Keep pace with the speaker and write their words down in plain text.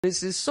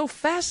is so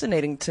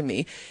fascinating to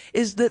me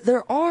is that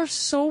there are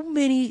so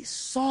many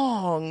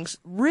songs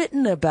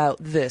written about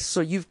this.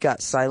 So you've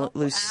got Silent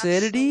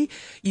Lucidity,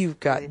 you've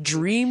got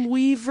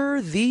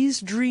Dreamweaver,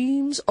 These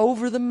Dreams,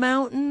 Over the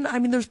Mountain. I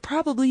mean, there's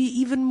probably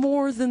even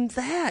more than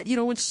that. You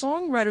know, when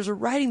songwriters are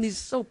writing these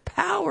so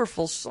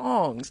powerful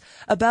songs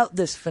about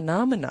this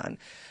phenomenon,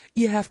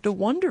 you have to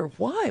wonder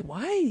why.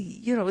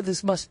 You know,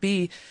 this must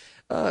be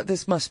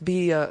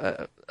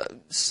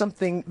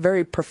something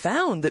very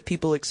profound that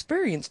people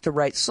experience to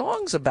write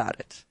songs about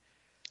it.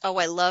 Oh,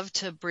 I love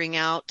to bring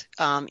out,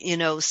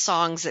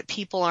 songs that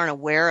people aren't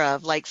aware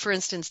of. Like, for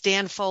instance,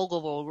 Dan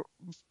Fogelberg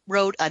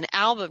wrote an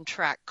album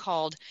track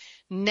called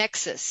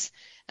Nexus.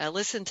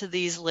 Listen to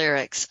these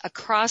lyrics.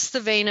 Across the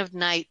vein of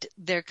night,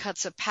 there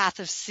cuts a path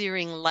of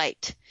searing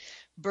light,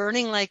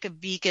 burning like a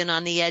beacon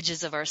on the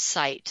edges of our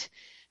sight.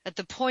 At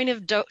the point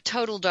of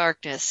total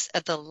darkness,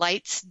 at the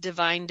light's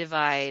divine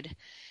divide,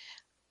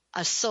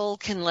 a soul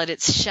can let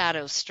its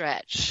shadow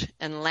stretch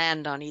and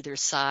land on either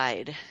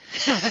side.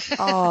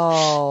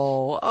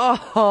 Oh,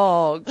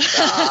 God.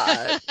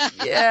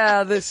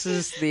 Yeah, this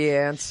is the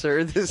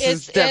answer. This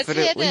is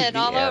definitely it's hidden the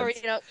all answer.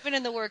 over, even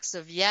in the works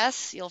of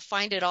Yes, you'll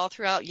find it all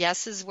throughout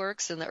Yes's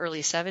works in the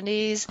early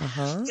 70s.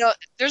 Uh-huh.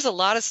 There's a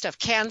lot of stuff.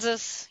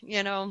 Kansas,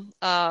 it's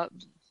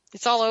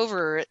all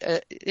over.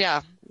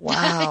 Yeah.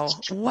 Wow.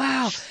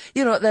 Wow.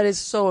 That is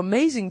so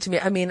amazing to me.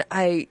 I mean,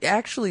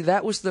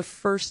 that was the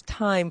first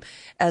time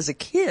as a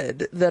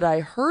kid that I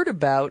heard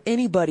about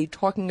anybody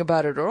talking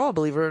about it at all.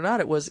 Believe it or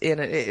not, it was in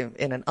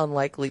an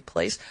unlikely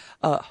place.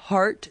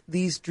 Heart,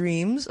 These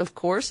Dreams, of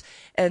course.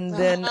 And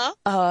then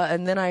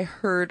I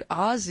heard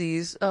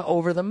Ozzy's,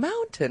 Over the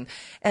Mountain.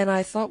 And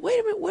I thought, wait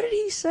a minute, what did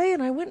he say?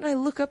 And I went and I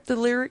looked up the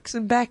lyrics,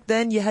 and back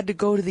then you had to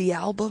go to the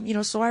album,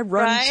 so I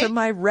run to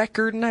my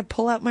record and I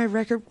pull out my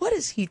record. What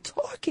is he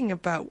talking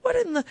about?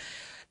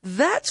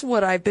 That's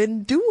what I've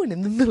been doing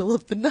in the middle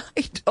of the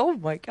night. Oh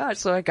my gosh.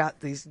 So I got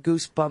these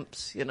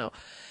goosebumps,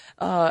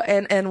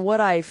 and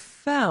what I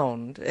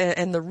found,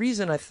 and the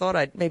reason I thought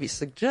I'd maybe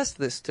suggest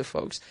this to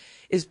folks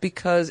is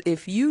because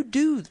if you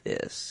do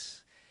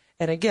this,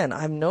 and again,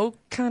 I'm no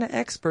kind of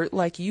expert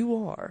like you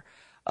are,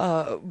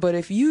 but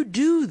if you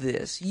do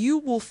this, you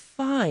will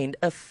find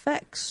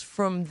effects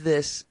from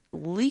this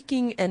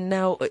leaking and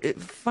now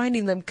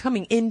finding them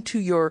coming into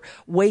your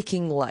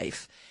waking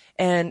life.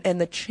 And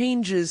the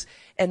changes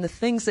and the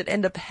things that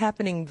end up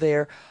happening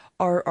there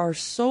are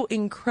so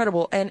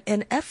incredible and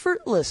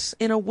effortless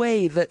in a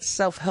way that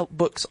self-help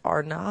books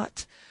are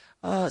not.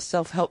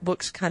 Self-help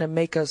books kind of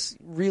make us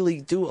really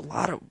do a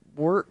lot of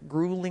work,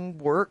 grueling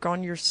work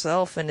on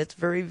yourself, and it's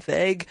very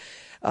vague.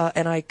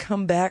 And I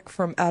come back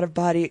from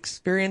out-of-body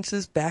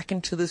experiences back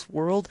into this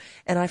world,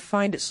 and I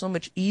find it so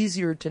much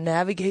easier to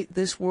navigate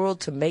this world,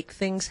 to make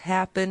things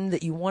happen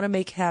that you want to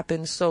make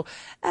happen. So,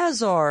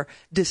 as our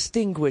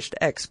distinguished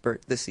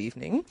expert this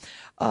evening,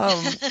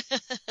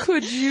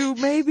 could you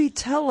maybe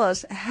tell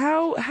us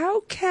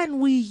how can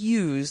we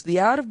use the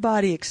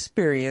out-of-body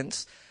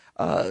experience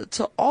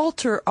to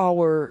alter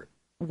our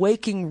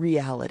waking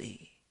reality?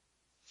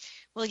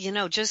 Well,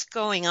 just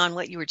going on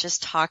what you were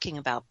just talking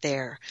about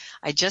there,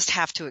 I just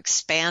have to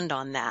expand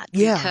on that.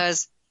 Yeah.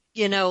 Because,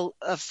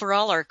 for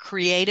all our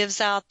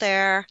creatives out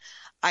there,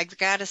 I've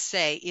got to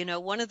say,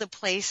 one of the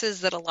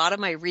places that a lot of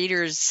my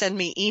readers send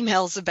me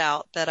emails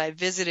about that I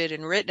visited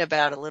and written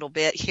about a little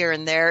bit here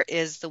and there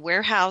is the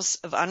Warehouse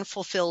of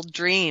Unfulfilled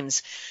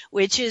Dreams,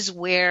 which is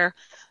where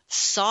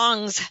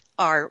songs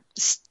are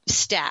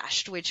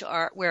stashed,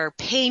 where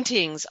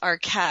paintings are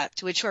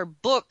kept, which are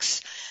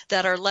books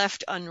that are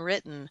left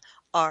unwritten,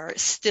 are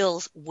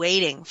still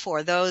waiting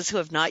for those who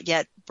have not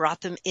yet brought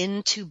them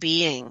into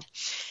being.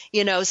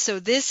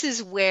 So this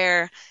is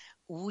where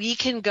we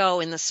can go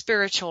in the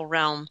spiritual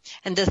realm,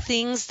 and the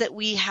things that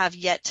we have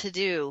yet to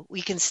do,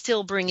 we can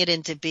still bring it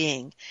into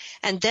being.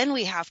 And then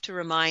we have to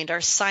remind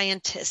our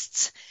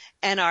scientists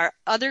and our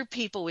other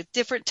people with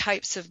different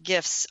types of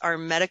gifts, our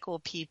medical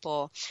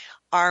people,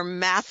 our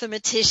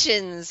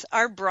mathematicians,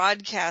 our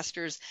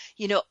broadcasters,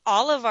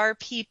 all of our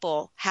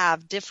people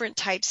have different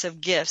types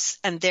of gifts,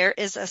 and there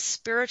is a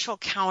spiritual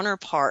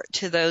counterpart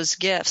to those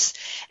gifts.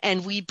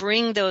 And we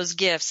bring those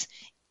gifts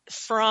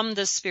from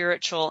the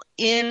spiritual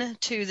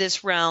into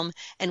this realm,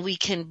 and we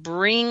can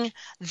bring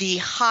the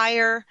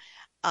higher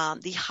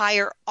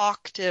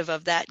octave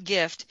of that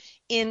gift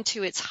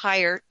into its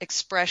higher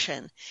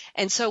expression.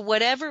 And so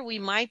whatever we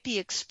might be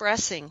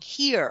expressing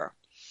here,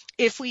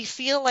 if we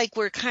feel like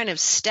we're kind of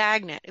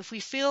stagnant, if we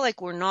feel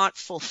like we're not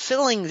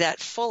fulfilling that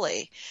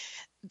fully,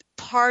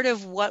 part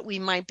of what we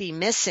might be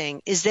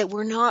missing is that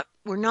we're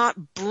not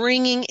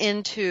bringing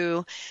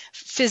into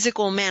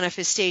physical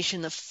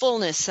manifestation the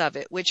fullness of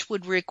it, which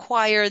would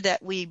require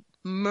that we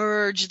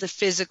merge the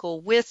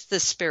physical with the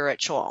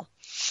spiritual.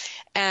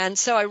 And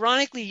so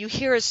ironically, you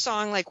hear a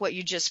song like what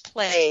you just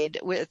played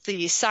with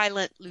the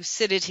Silent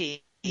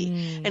Lucidity,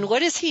 And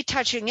what is he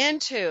touching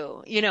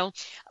into?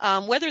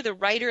 Whether the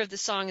writer of the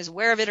song is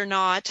aware of it or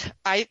not,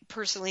 I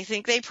personally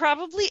think they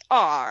probably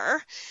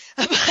are.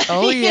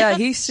 Oh yeah,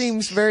 he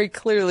seems very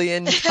clearly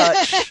in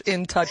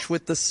touch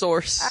with the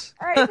source.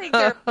 I think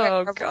they're Oh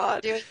aware of what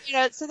God. they're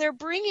doing. So they're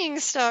bringing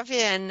stuff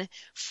in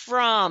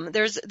from,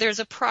 there's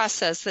a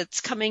process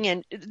that's coming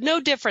in, no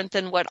different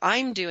than what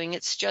I'm doing.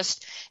 It's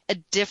just a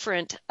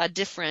different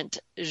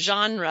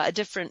genre, a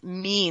different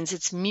means.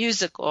 It's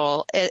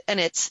musical, and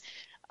it's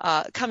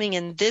coming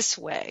in this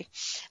way.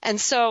 And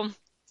so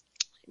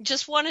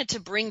just wanted to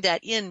bring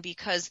that in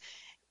because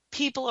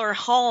people are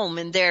home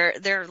and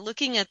they're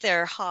looking at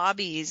their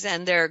hobbies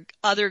and their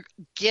other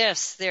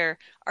gifts, their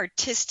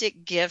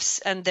artistic gifts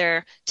and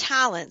their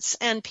talents.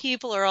 And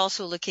people are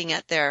also looking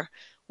at their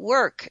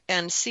work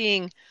and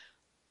seeing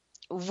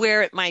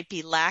where it might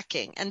be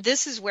lacking. And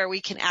this is where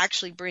we can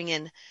actually bring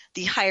in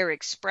the higher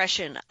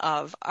expression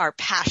of our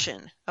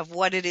passion, of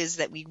what it is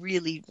that we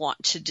really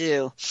want to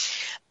do.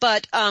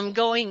 But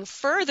going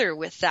further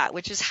with that,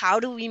 which is how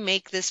do we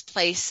make this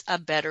place a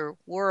better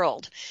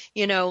world?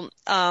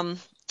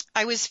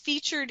 I was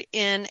featured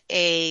in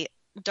a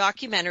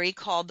documentary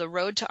called The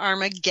Road to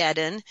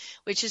Armageddon,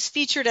 which is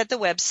featured at the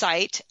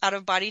website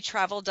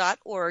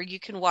outofbodytravel.org. You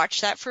can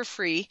watch that for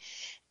free.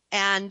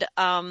 And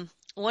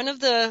one of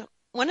the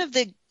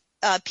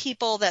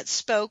people that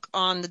spoke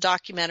on the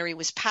documentary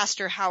was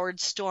Pastor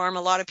Howard Storm.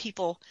 A lot of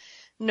people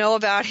know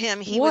about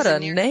him. What a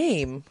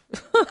name.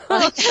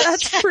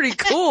 That's pretty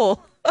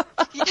cool.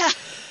 Yeah.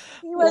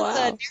 He was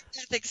a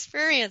near-death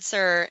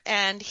experiencer,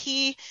 and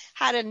he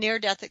had a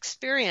near-death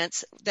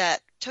experience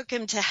that took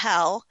him to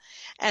hell.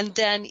 And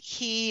then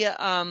he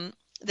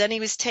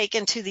was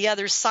taken to the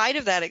other side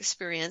of that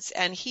experience,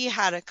 and he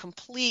had a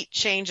complete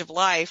change of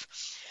life.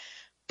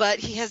 But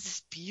he has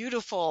this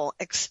beautiful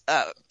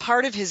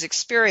part of his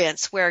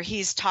experience where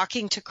he's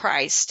talking to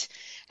Christ,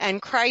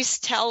 and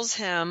Christ tells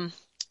him,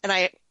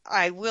 and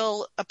I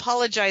will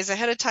apologize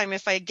ahead of time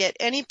if I get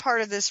any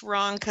part of this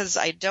wrong because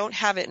I don't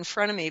have it in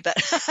front of me. But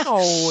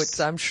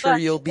I'm sure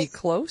you'll be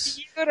close.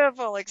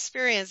 Beautiful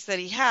experience that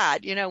he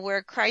had,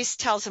 where Christ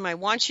tells him, I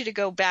want you to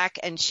go back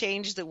and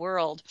change the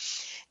world.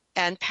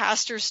 And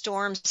Pastor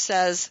Storm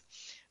says,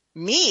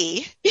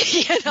 me?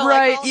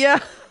 Right, yeah.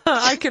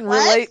 I can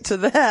relate to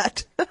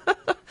that.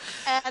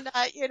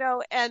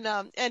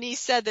 And he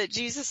said that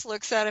Jesus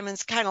looks at him and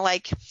is kind of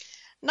like,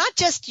 not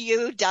just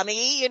you,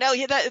 dummy.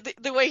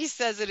 The way he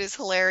says it is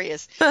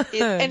hilarious.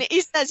 And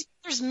he says,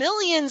 there's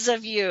millions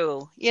of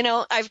you.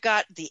 I've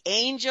got the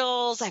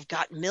angels. I've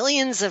got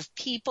millions of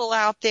people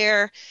out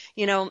there,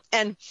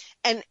 and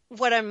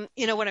what I'm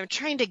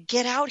trying to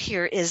get out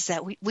here is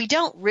that we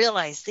don't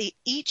realize that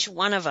each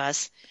one of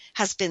us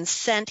has been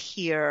sent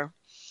here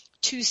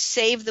to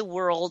save the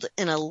world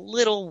in a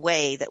little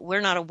way that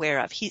we're not aware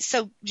of.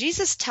 So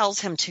Jesus tells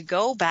him to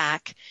go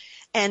back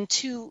and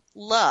to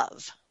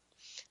love,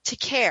 to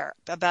care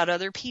about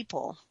other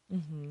people.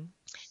 Mm-hmm.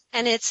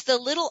 And it's the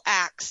little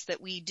acts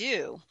that we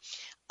do.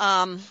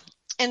 And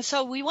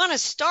so we want to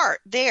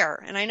start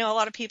there. And I know a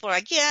lot of people are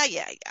like, yeah,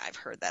 I've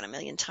heard that a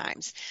million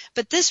times.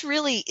 But this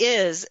really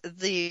is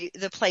the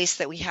place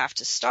that we have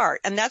to start.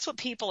 And that's what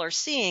people are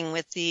seeing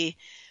with the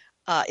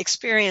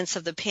experience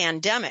of the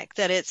pandemic,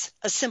 that it's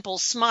a simple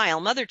smile.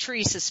 Mother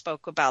Teresa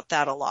spoke about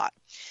that a lot.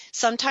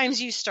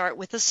 Sometimes you start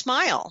with a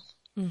smile,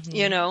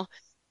 mm-hmm.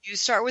 You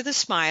start with a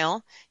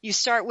smile. You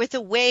start with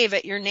a wave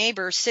at your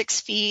neighbor 6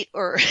 feet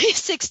or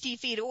 60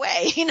 feet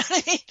away, you know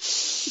what I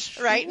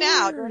mean? Right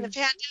now during the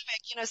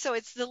pandemic, so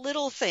it's the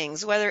little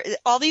things, whether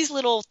all these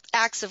little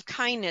acts of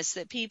kindness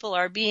that people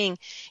are being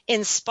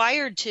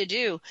inspired to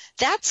do,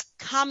 that's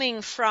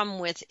coming from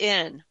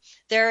within.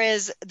 There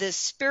is this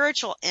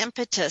spiritual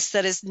impetus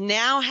that is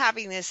now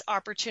having this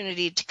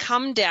opportunity to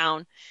come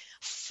down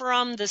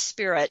from the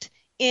Spirit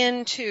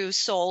into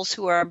souls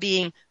who are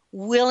being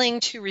willing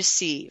to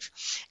receive.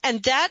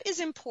 And that is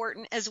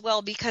important as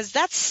well because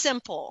that's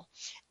simple.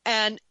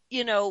 And,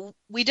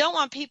 we don't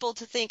want people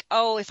to think,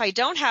 oh, if I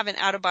don't have an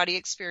out-of-body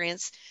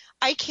experience,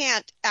 I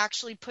can't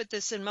actually put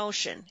this in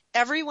motion.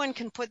 Everyone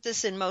can put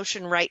this in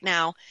motion right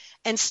now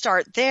and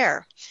start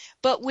there.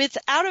 But with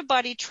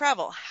out-of-body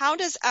travel, how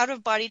does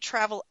out-of-body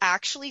travel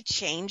actually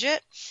change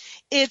it?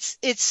 It's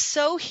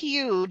so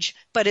huge,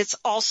 but it's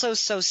also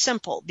so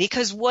simple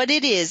because what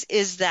it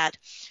is that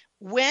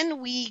when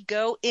we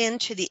go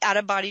into the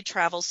out-of-body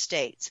travel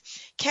states,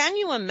 can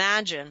you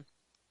imagine,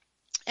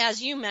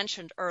 as you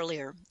mentioned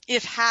earlier,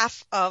 if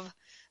half of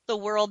the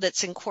world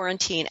that's in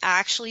quarantine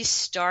actually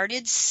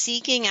started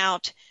seeking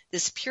out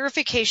this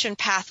purification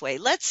pathway?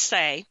 Let's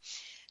say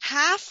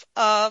half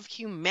of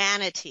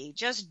humanity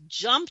just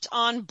jumped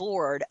on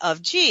board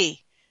of, gee,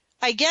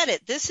 I get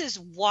it. This is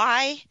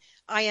why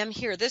I am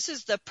here. This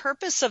is the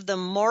purpose of the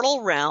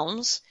mortal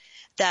realms,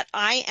 that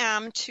I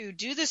am to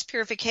do this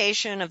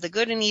purification of the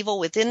good and evil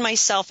within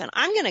myself, and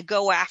I'm going to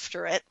go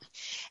after it.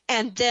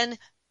 And then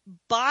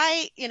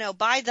by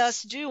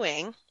thus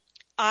doing,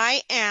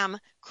 I am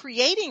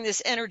creating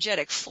this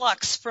energetic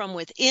flux from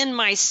within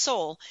my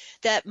soul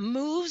that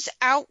moves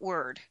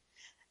outward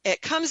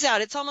it comes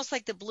out. It's almost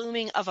like the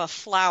blooming of a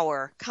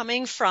flower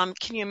coming from,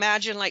 can you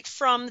imagine, like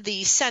from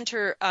the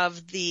center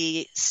of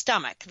the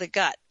stomach, the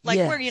gut, like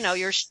where, your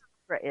Yes.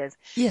 chakra is,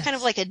 kind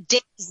of Yes. like a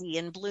daisy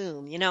in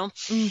bloom,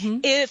 Mm-hmm.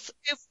 If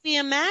we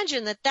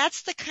imagine that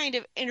that's the kind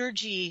of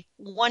energy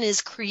one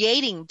is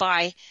creating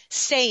by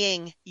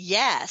saying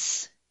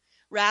yes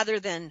rather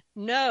than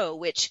no,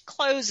 which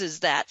closes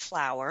that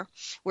flower,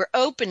 we're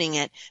opening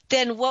it,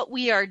 then what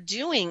we are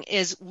doing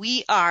is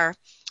we are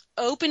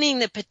opening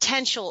the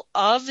potential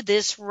of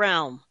this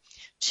realm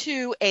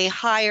to a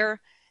higher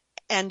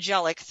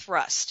angelic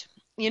thrust.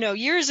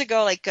 Years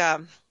ago, like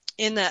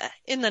in the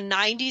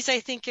 90s, I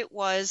think it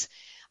was,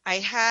 I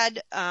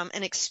had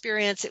an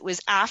experience. It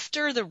was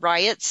after the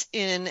riots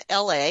in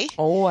LA.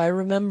 Oh, I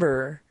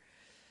remember.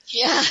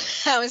 Yeah,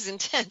 that was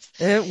intense.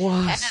 It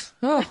was.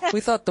 Oh,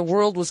 we thought the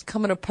world was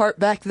coming apart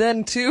back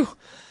then too.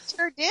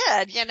 Sure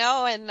did,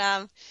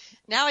 and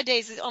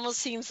nowadays it almost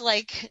seems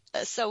like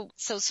so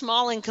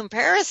small in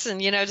comparison,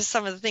 to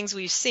some of the things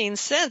we've seen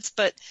since.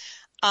 But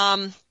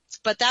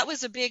that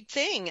was a big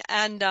thing.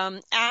 And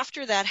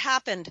after that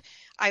happened,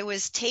 I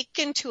was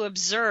taken to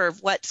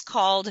observe what's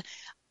called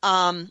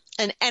an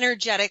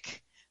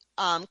energetic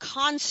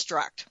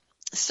construct.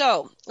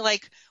 So,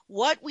 like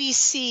what we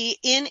see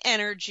in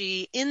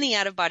energy in the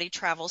out-of-body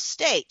travel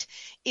state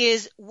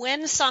is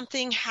when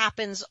something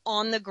happens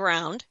on the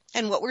ground,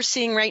 and what we're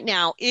seeing right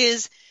now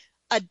is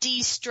a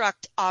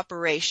destruct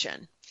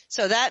operation.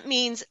 So that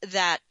means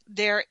that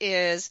there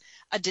is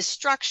a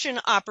destruction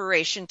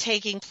operation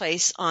taking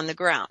place on the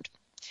ground.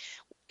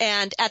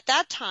 And at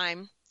that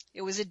time,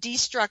 it was a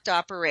destruct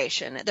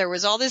operation. There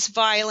was all this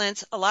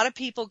violence. A lot of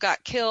people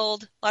got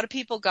killed. A lot of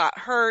people got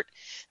hurt.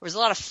 There was a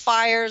lot of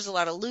fires, a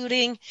lot of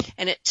looting,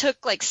 and it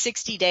took like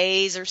 60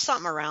 days or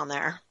something around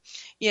there,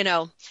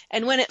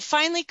 And when it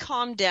finally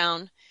calmed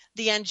down,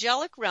 the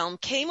angelic realm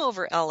came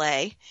over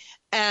LA,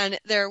 and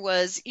there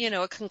was,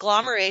 a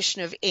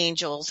conglomeration of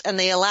angels, and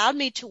they allowed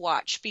me to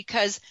watch,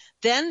 because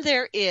then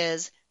there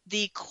is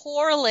the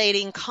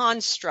correlating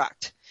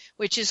construct,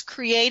 which is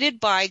created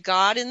by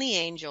God and the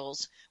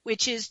angels,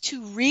 which is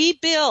to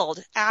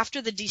rebuild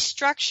after the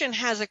destruction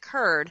has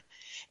occurred,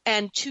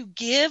 and to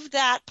give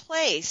that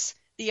place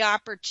the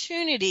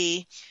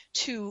opportunity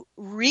to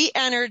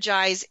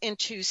re-energize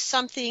into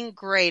something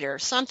greater,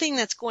 something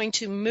that's going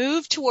to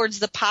move towards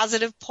the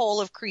positive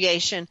pole of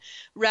creation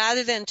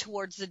rather than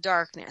towards the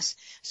darkness.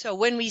 So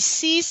when we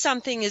see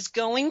something is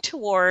going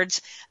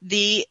towards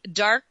the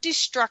dark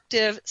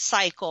destructive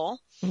cycle,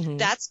 Mm-hmm.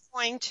 that's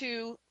going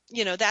to,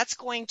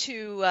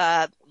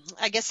 I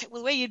guess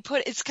the way you'd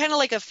put it, it's kind of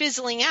like a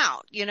fizzling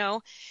out,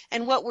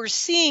 and what we're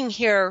seeing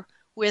here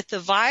with the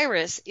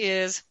virus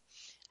is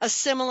a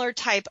similar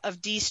type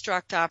of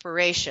destruct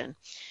operation.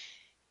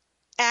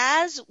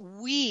 As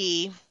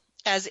we,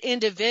 as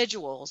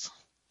individuals,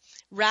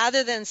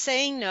 rather than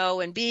saying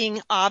no and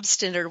being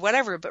obstinate or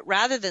whatever, but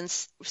rather than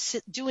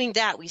doing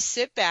that, we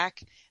sit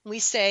back and we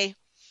say,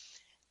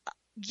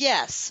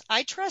 yes,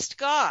 I trust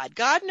God.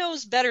 God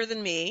knows better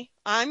than me.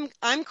 I'm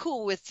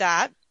cool with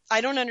that.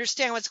 I don't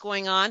understand what's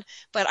going on,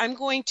 but I'm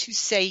going to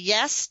say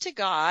yes to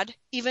God,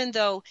 even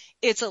though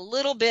it's a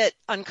little bit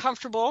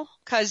uncomfortable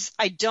because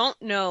I don't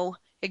know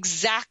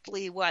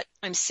exactly what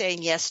I'm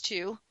saying yes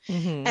to.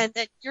 Mm-hmm. And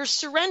that you're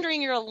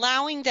surrendering, you're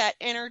allowing that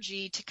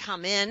energy to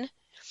come in,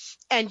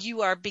 and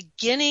you are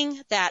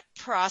beginning that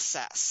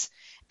process.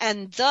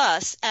 And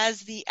thus,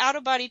 as the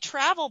out-of-body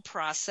travel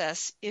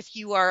process, if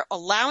you are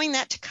allowing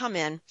that to come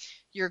in,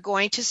 you're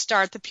going to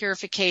start the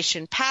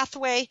purification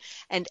pathway.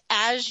 And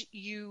as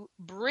you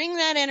bring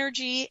that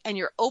energy and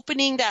you're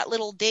opening that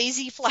little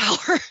daisy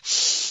flower,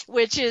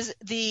 which is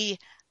the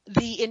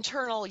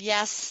internal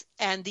yes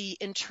and the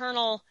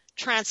internal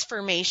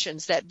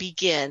transformations that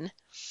begin,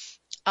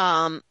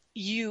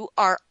 you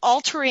are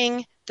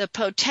altering the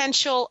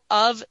potential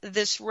of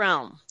this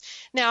realm.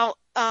 Now,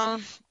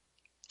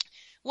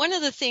 one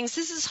of the things,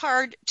 this is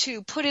hard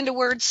to put into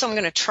words, so I'm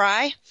going to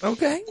try.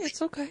 Okay,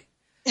 it's okay.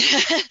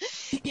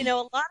 A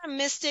lot of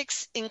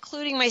mystics,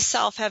 including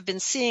myself, have been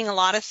seeing a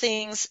lot of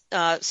things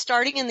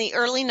starting in the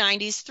early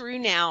 90s through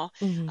now,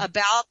 Mm-hmm.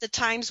 about the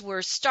times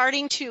we're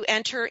starting to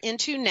enter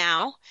into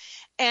now.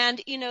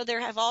 And,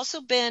 there have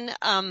also been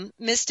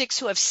mystics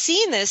who have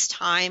seen this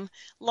time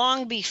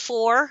long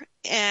before.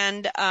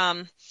 And,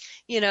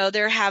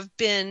 there have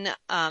been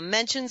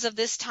mentions of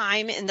this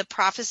time in the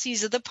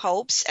prophecies of the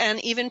popes,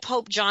 and even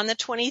Pope John the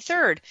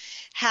 23rd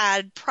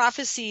had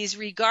prophecies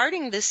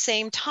regarding this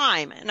same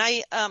time. And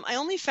I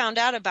only found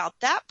out about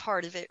that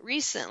part of it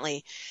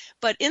recently.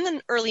 But in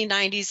the early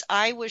 90s,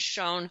 I was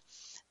shown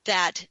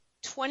that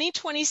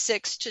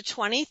 2026 to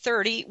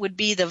 2030 would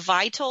be the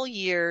vital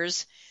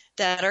years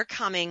that are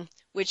coming,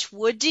 which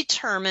would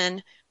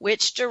determine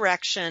which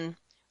direction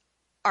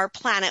our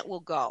planet will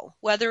go,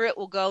 whether it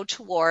will go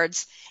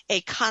towards a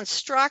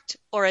construct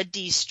or a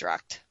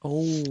destruct.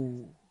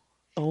 Oh.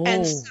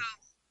 And so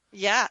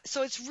Yeah,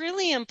 so it's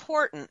really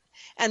important.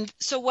 And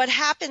so what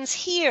happens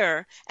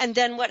here, and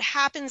then what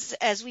happens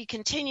as we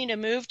continue to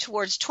move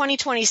towards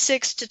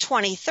 2026 to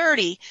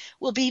 2030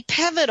 will be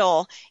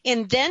pivotal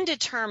in then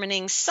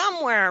determining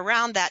somewhere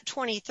around that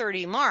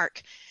 2030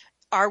 mark.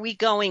 Are we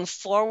going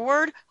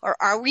forward or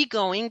are we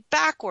going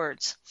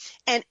backwards?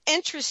 And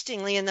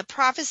interestingly, in the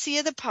prophecy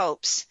of the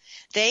popes,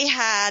 they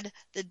had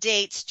the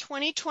dates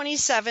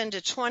 2027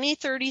 to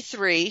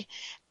 2033,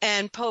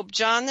 and Pope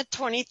John the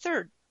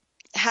 23rd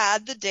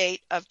had the date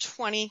of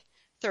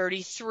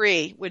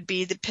 2033 would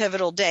be the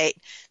pivotal date.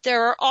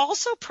 There are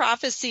also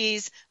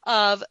prophecies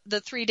of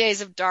the 3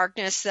 days of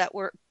darkness that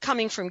were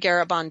coming from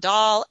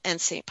Garabandal and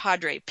St.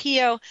 Padre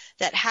Pio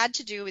that had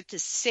to do with the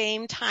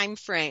same time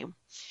frame.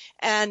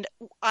 And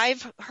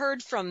I've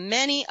heard from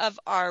many of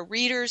our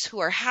readers who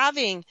are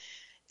having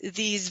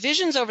these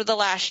visions over the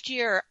last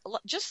year,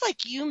 just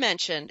like you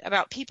mentioned,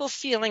 about people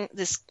feeling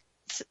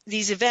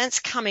these events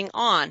coming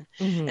on.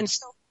 Mm-hmm. And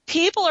so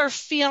people are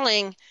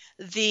feeling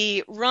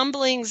the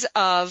rumblings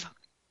of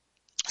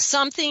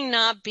something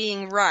not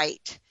being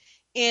right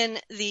in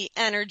the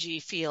energy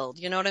field.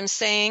 You know what I'm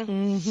saying?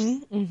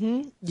 Mm-hmm.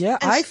 Mm-hmm. Yeah,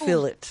 And I so,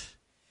 feel it.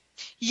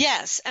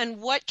 yes. And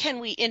what can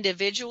we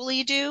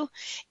individually do?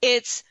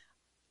 It's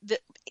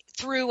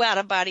through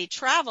out-of-body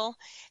travel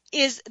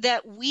is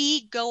that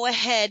we go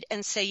ahead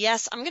and say,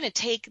 yes, I'm going to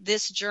take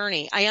this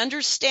journey. I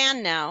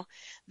understand now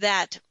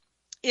that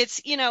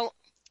it's,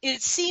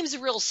 it seems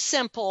real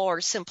simple or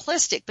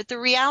simplistic, but the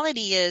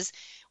reality is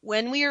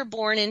when we are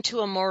born into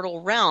a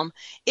mortal realm,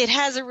 it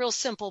has a real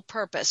simple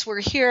purpose. We're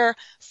here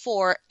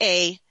for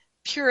a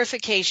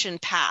purification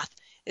path.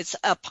 It's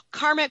a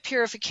karmic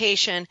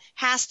purification,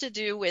 has to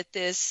do with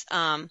this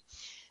good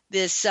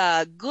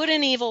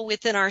and evil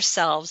within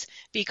ourselves,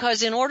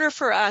 because in order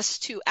for us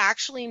to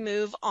actually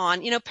move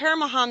on,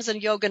 Paramahamsa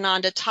and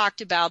Yogananda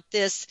talked about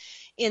this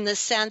in the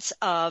sense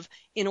of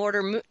in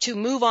order to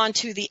move on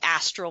to the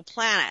astral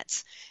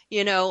planets.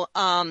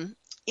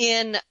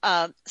 In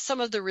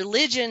some of the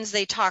religions,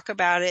 they talk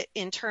about it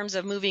in terms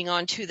of moving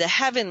on to the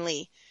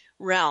heavenly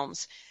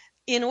realms.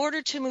 In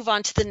order to move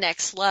on to the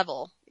next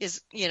level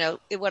is,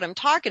 what I'm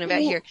talking about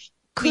here.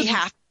 We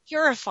have to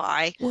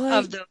purify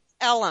of those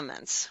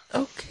elements.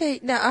 Okay,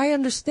 now I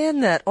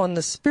understand that on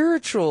the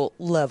spiritual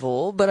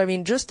level, but I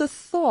mean, just a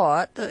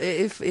thought,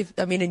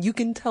 and you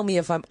can tell me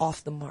if I'm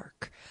off the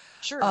mark.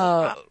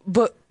 Sure.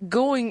 But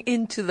going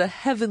into the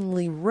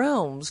heavenly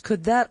realms,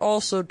 could that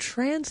also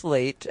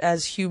translate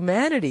as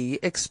humanity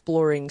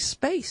exploring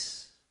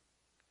space?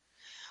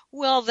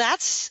 Well,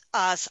 that's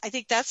us. I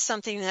think that's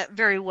something that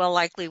very well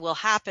likely will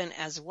happen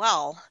as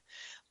well.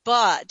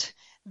 But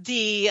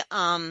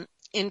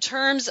in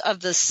terms of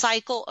the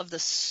cycle of the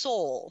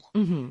soul,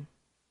 mm-hmm.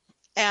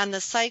 and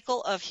the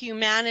cycle of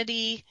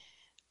humanity,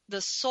 the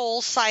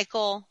soul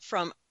cycle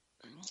from,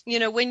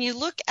 when you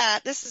look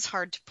at, this is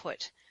hard to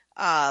put,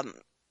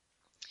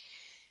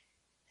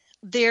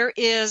 there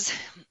is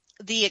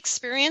the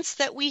experience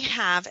that we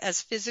have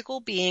as physical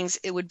beings.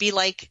 It would be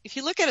like, if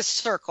you look at a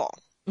circle,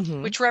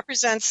 mm-hmm. which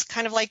represents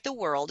kind of like the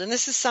world, and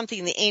this is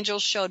something the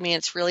angels showed me, and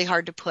it's really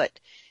hard to put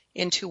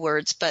into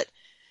words, but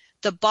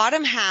the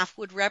bottom half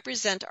would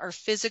represent our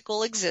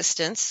physical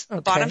existence,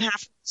 the bottom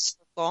half of the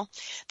circle.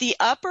 The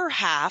upper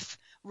half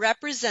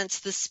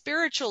represents the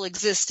spiritual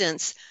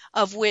existence,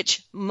 of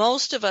which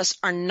most of us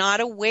are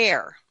not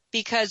aware,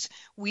 because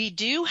we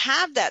do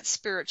have that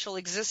spiritual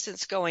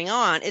existence going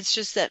on. It's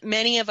just that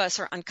many of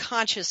us are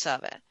unconscious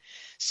of it.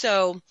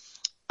 So,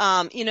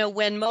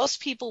 when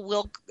most people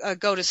will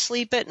go to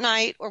sleep at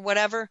night or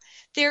whatever,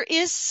 there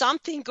is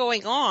something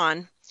going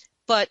on,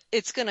 but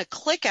it's going to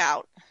click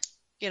out.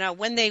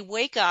 When they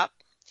wake up,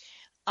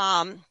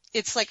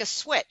 it's like a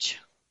switch.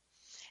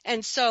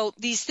 And so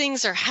these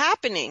things are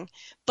happening,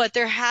 but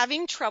they're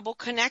having trouble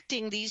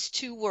connecting these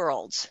two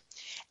worlds.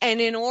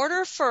 And in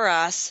order for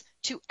us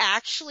to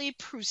actually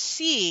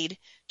proceed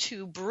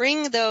to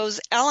bring those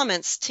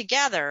elements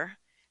together,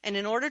 and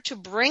in order to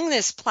bring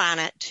this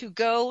planet to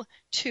go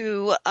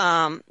to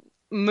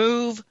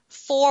move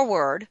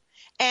forward,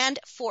 and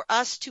for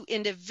us to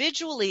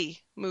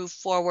individually move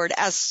forward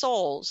as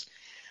souls,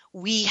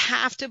 we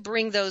have to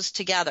bring those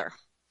together.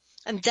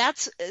 And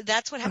that's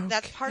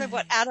part of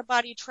what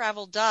out-of-body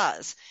travel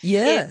does.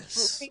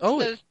 Yes. It brings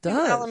those it does.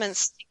 two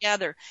elements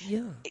together.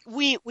 Yeah.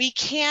 We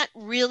can't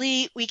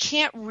really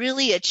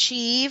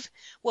achieve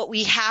what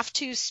we have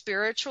to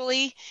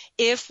spiritually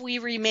if we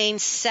remain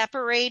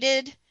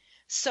separated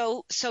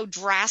so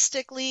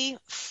drastically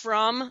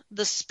from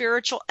the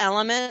spiritual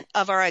element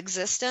of our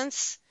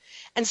existence.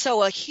 And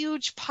so a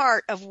huge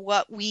part of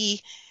what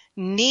we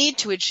need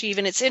to achieve,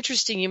 and it's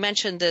interesting you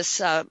mentioned this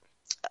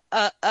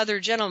other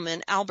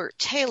gentleman, Albert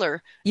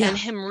Taylor, and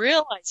him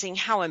realizing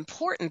how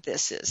important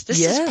this is.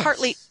 This is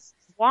partly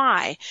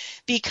why,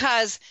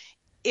 because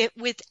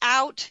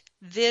without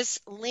this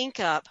link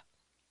up,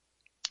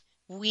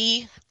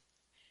 we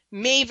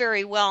may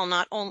very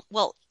well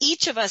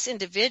each of us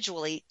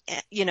individually,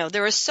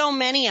 there are so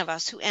many of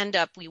us who end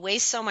up, we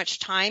waste so much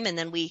time, and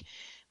then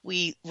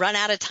we run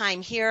out of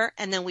time here,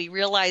 and then we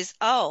realize,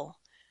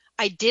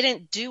 I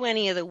didn't do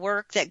any of the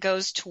work that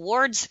goes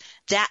towards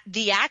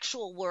the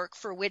actual work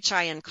for which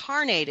I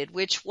incarnated,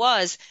 which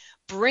was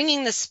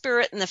bringing the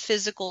spirit and the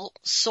physical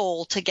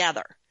soul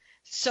together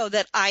so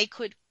that I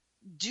could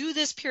do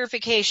this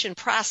purification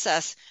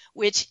process,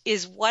 which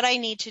is what I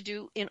need to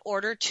do in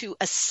order to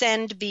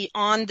ascend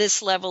beyond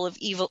this level of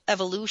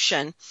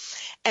evolution.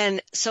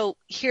 And so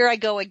here I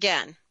go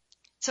again.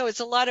 So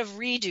it's a lot of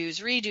redos,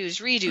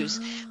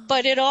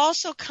 but it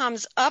also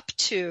comes up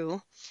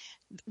to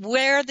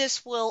where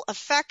this will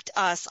affect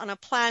us on a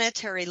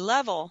planetary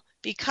level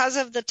because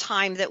of the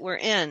time that we're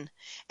in.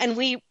 And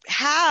we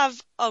have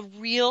a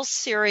real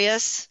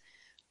serious,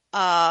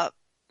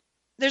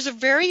 there's a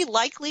very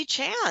likely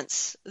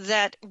chance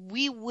that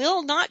we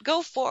will not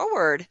go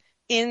forward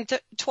in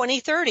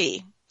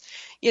 2030.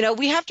 You know,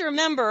 we have to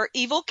remember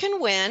evil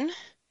can win.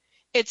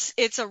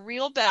 It's a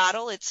real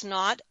battle. It's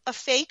not a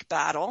fake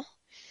battle.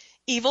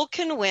 Evil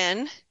can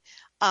win.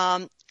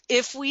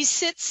 If we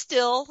sit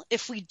still,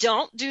 if we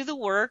don't do the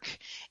work,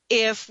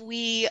 and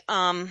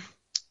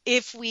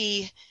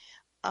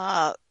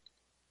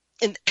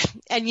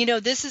you know,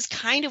 this is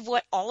kind of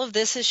what all of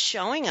this is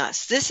showing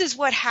us. This is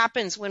what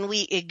happens when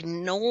we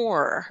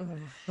ignore.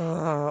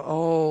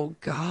 Oh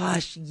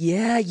gosh.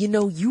 Yeah. You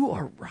know, you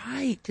are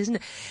right, isn't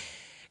it?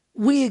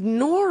 We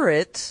ignore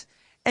it.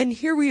 And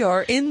here we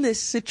are in this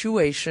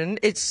situation.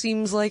 It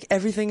seems like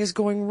everything is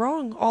going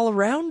wrong all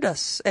around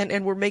us.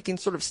 And we're making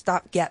sort of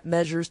stopgap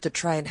measures to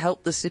try and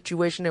help the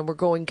situation. And we're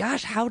going,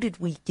 gosh, how did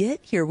we get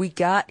here? We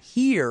got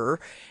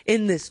here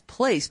in this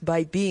place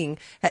by being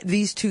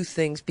these two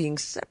things being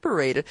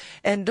separated.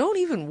 And don't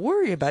even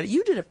worry about it.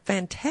 You did a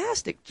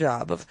fantastic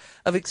job of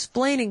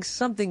explaining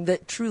something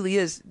that truly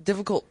is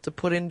difficult to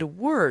put into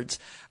words.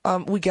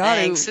 We got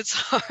Thanks. It's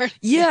hard.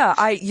 Yeah.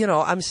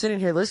 I'm sitting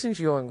here listening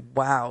to you going,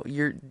 wow,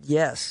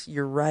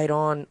 you're right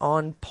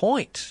on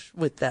point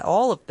with that,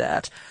 all of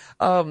that.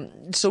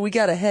 So we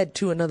got to head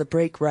to another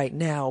break right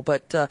now,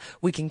 but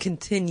we can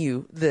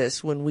continue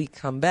this when we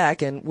come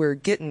back, and we're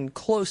getting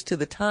close to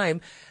the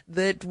time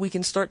that we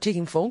can start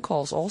taking phone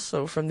calls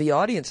also from the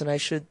audience. And I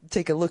should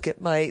take a look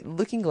at my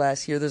looking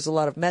glass here. There's a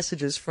lot of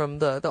messages from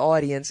the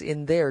audience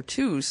in there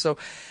too. So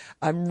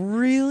I'm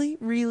really,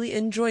 really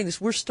enjoying this.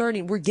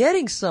 We're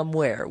getting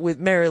somewhere with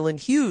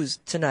Marilynn Hughes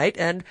tonight.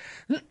 And,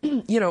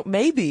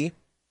 maybe,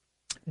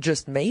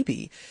 just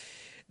maybe,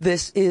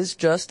 this is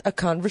just a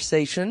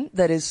conversation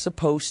that is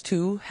supposed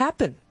to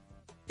happen.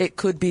 It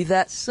could be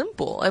that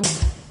simple.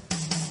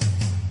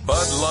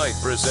 Bud Light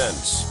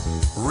presents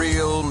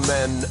Real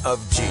Men of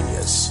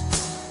Genius.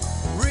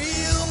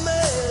 Real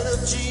Men of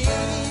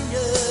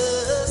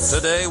Genius.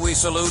 Today we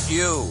salute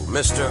you,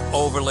 Mr.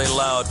 Overly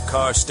Loud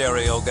Car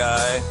Stereo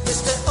Guy.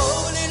 Mr.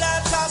 Overly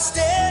Loud Car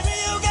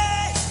Stereo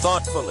Guy.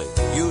 Thoughtfully,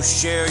 you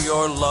share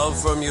your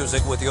love for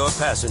music with your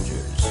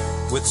passengers,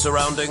 with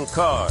surrounding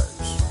cars,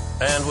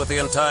 and with the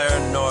entire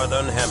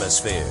Northern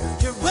Hemisphere.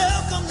 You're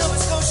welcome, Nova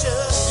Scotia.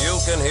 You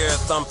can hear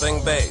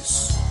thumping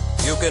bass.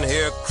 You can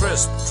hear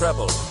crisp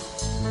treble.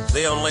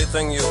 The only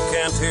thing you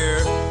can't hear,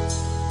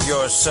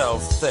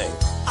 yourself think.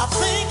 I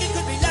think it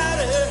could be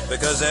louder.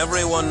 Because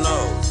everyone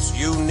knows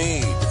you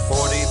need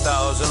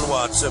 40,000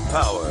 watts of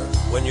power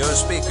when your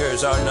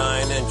speakers are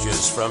 9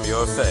 inches from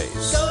your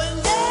face.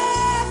 Going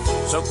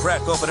deaf. So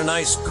crack open an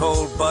ice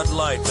cold Bud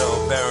Light,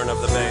 oh Baron of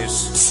the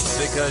Bass,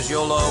 because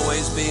you'll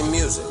always be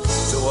music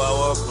to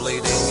our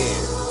bleeding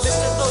ears.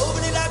 Mr.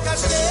 Overly Loud Car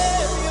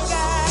Stereo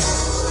Guy.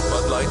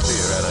 Bud Light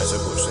Beer,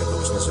 Anheuser-Busch, St.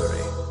 Louis,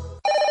 Missouri.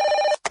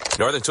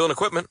 Northern Tool and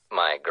Equipment.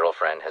 My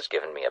girlfriend has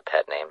given me a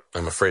pet name.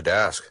 I'm afraid to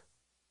ask.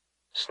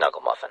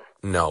 Snuggle Muffin.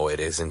 No, it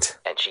isn't.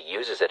 And she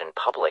uses it in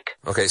public.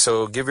 Okay,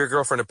 so give your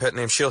girlfriend a pet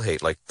name she'll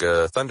hate, like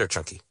Thunder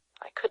Chunky.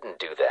 I couldn't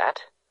do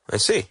that. I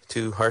see.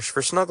 Too harsh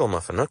for Snuggle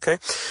Muffin. Okay.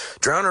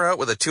 Drown her out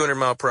with a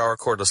 200-mile-per-hour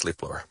cordless leaf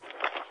blower.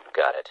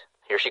 Got it.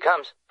 Here she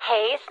comes.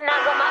 Hey,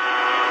 Snuggle Muffin.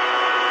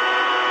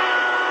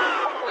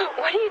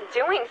 What are you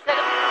doing,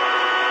 Snuggle?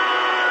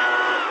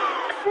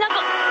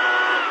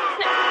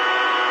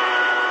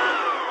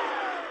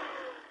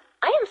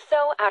 I am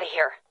so out of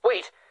here.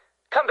 Wait.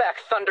 Come back,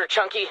 Thunder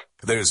Chunky.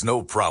 There's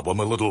no problem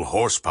a little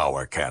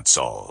horsepower can't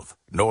solve.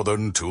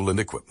 Northern Tool and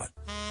Equipment.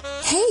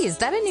 Hey, is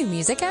that a new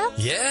music app?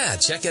 Yeah,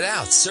 check it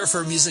out.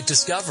 Surfer Music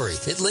Discovery.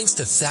 It links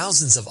to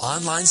thousands of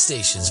online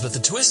stations, but the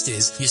twist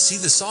is you see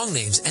the song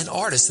names and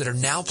artists that are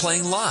now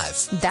playing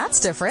live. That's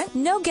different.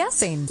 No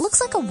guessing.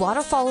 Looks like a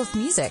waterfall of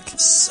music.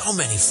 So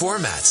many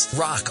formats.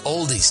 Rock,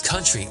 oldies,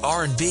 country,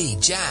 R&B,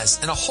 jazz,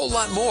 and a whole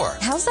lot more.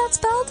 How's that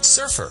spelled?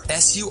 Surfer.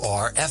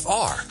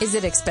 S-U-R-F-R. Is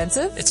it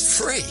expensive? It's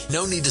free.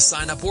 No need to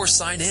sign up or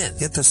sign in.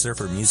 Get the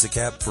Surfer Music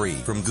app free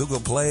from Google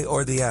Play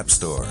or the App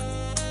Store.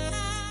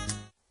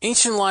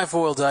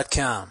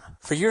 AncientLifeOil.com.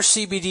 For your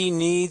CBD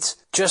needs,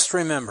 just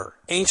remember,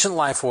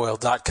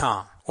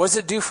 AncientLifeOil.com. What does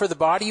it do for the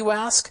body, you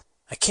ask?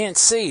 I can't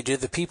say due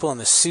to the people in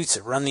the suits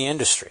that run the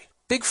industry.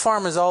 Big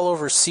Pharma is all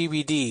over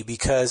CBD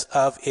because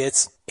of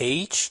its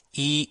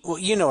well,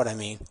 you know what I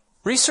mean.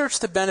 Research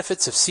the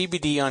benefits of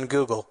CBD on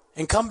Google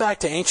and come back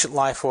to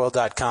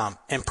AncientLifeOil.com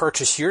and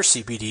purchase your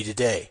CBD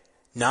today.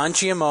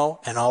 non-GMO,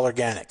 and all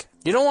organic.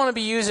 You don't want to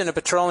be using a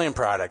petroleum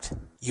product.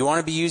 You want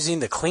to be using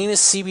the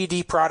cleanest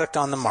CBD product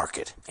on the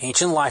market,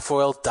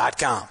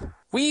 ancientlifeoil.com.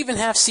 We even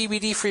have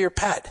CBD for your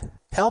pet.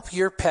 Help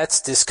your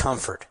pet's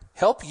discomfort.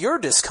 Help your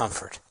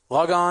discomfort.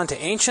 Log on to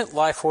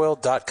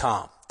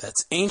ancientlifeoil.com.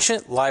 That's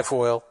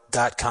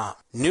ancientlifeoil.com.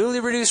 Newly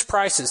reduced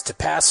prices to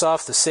pass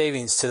off the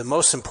savings to the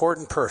most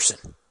important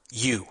person,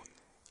 you.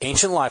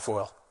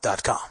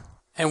 ancientlifeoil.com.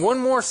 And one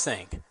more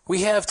thing.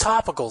 We have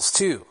topicals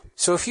too.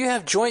 So if you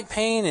have joint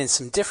pain and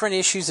some different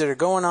issues that are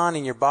going on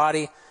in your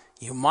body,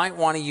 you might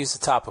want to use a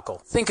topical.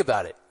 Think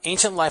about it.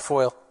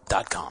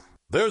 ancientlifeoil.com.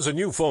 There's a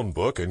new phone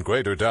book in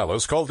Greater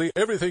Dallas called the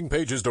Everything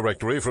Pages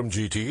Directory from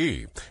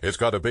GTE. It's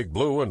got a big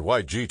blue and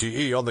white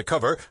GTE on the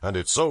cover, and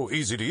it's so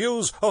easy to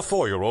use, a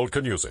 4-year-old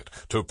can use it.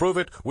 To prove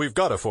it, we've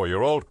got a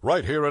 4-year-old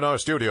right here in our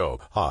studio.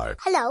 Hi.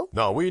 Hello.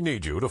 Now, we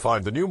need you to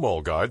find the new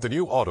mall guide, the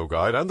new auto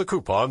guide, and the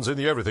coupons in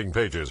the Everything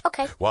Pages.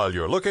 Okay. While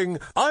you're looking,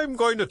 I'm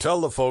going to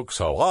tell the folks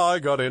how I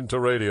got into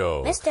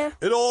radio. Mister.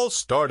 It all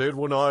started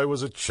when I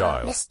was a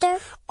child. Mister.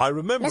 I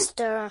remember...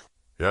 Mister.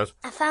 Yes?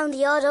 I found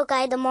the auto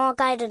guide, the mall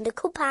guide, and the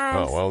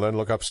coupons. Oh, well, then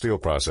look up steel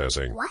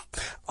processing.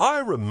 What? I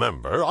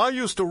remember I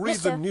used to read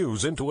Mister. the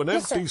news into an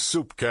Mister. empty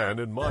soup can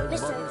in my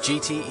Mister. mother's...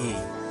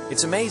 GTE.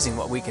 It's amazing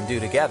what we can do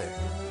together.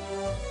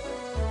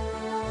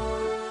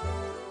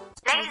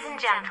 Ladies and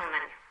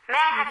gentlemen, may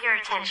I have your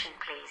attention,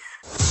 please?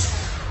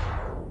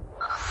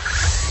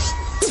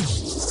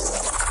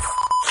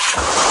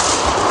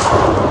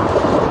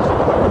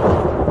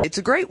 It's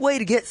a great way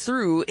to get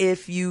through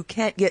if you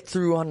can't get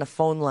through on the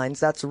phone lines.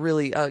 That's a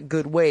really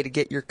good way to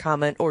get your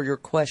comment or your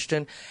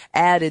question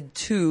added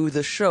to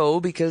the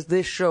show, because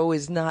this show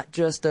is not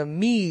just a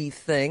me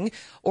thing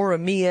or a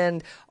me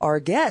and our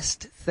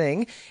guest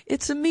thing.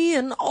 It's a me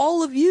and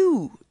all of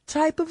you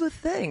type of a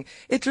thing.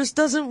 It just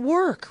doesn't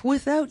work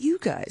without you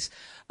guys.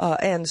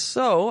 And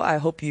so I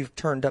hope you've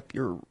turned up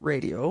your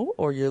radio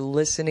or your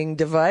listening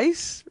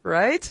device,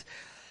 right?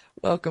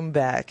 Welcome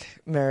back,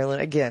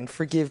 Marilynn. Again,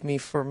 forgive me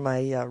for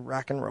my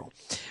rock and roll,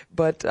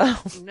 but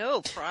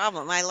no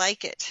problem. I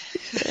like it.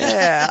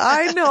 Yeah,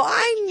 I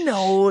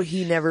know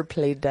he never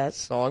played that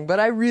song, but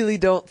I really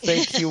don't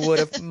think you would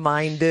have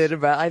minded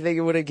about. I think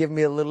it would have given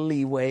me a little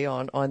leeway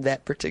on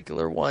that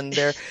particular one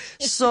there.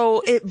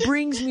 So it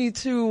brings me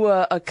to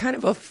a kind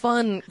of a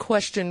fun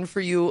question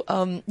for you.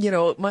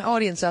 My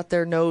audience out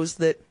there knows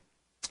that.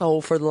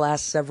 For the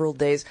last several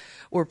days,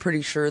 we're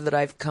pretty sure that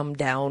I've come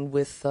down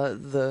with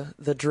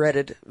the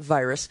dreaded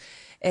virus.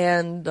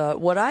 And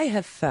what I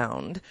have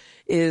found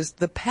is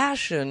the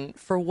passion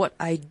for what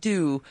I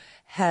do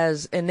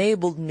has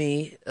enabled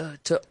me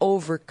to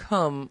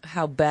overcome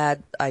how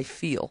bad I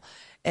feel.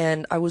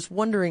 And I was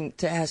wondering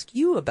to ask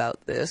you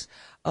about this.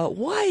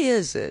 Why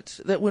is it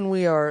that when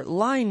we are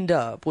lined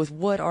up with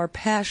what our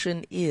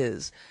passion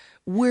is,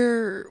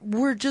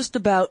 we're just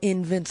about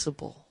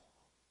invincible?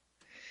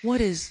 What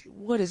is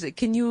it?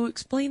 Can you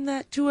explain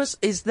that to us?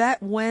 Is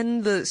that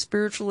when the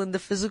spiritual and the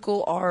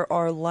physical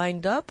are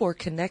lined up or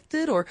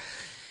connected, or,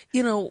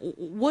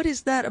 what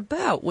is that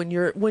about when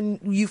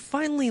you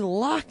finally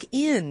lock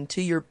in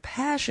to your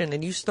passion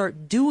and you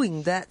start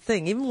doing that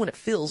thing, even when it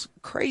feels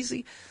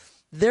crazy,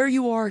 there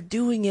you are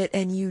doing it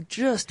and you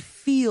just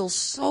feel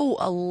so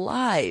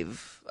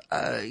alive.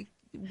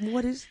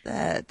 What is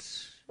that?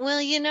 Well,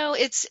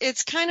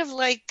 it's kind of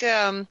like,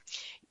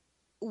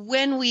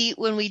 when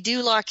we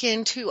do lock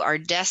into our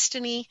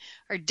destiny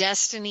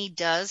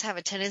does have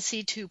a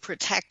tendency to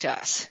protect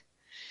us.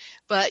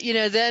 But,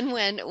 then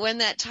when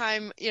that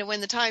time,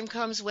 when the time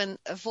comes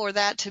for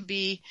that to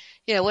be,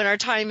 when our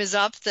time is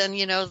up, then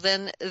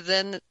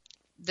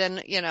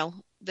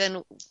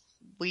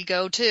we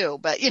go too.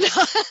 But,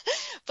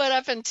 but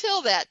up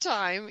until that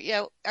time,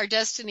 our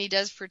destiny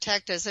does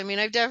protect us. I mean,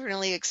 I've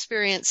definitely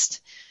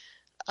experienced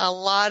a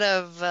lot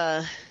of,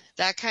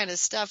 that kind of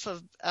stuff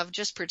of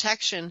just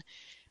protection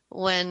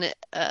when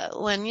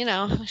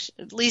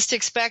least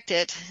expect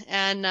it.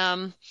 And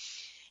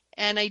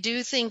I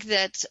do think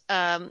that,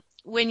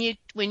 when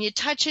you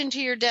touch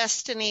into your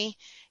destiny,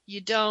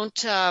 you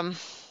don't,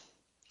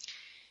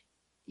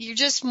 you're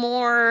just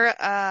more,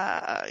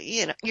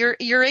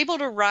 you're able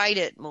to ride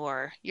it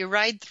more. You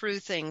ride through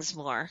things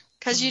more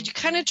because you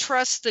kind of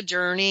trust the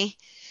journey,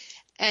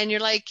 and you're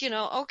like,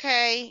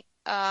 okay,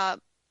 that,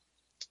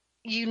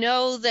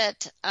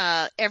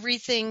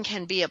 everything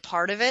can be a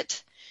part of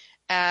it,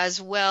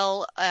 as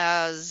well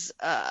as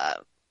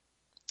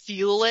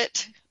fuel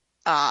it.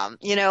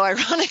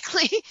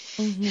 Ironically,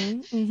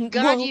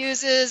 God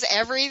uses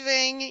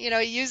everything,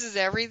 he uses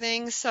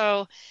everything.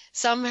 So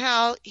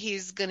somehow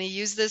he's going to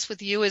use this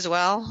with you as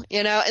well,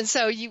 and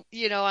so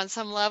on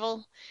some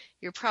level,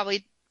 you're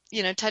probably,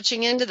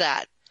 touching into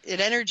that. It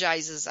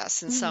energizes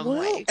us in some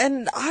way.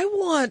 And I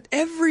want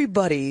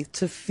everybody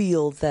to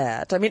feel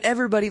that. I mean,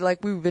 everybody,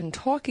 like we've been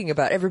talking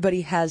about,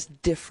 everybody has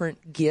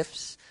different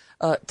gifts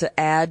to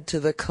add to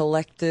the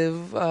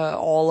collective,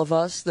 all of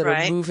us that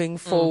are moving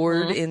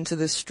forward into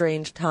this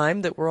strange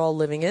time that we're all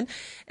living in.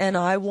 And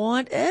I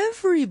want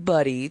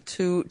everybody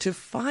to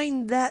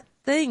find that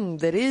thing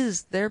that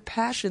is their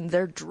passion,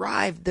 their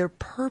drive, their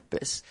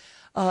purpose.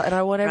 And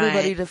I want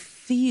everybody to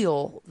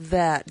feel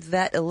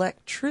that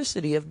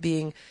electricity of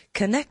being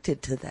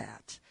connected to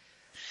that.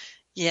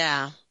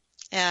 Yeah.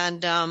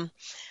 And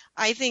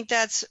I think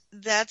that's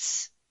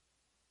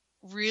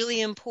really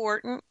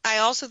important. I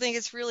also think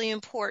it's really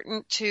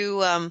important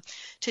to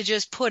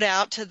just put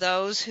out to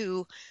those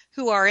who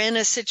are in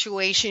a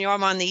situation.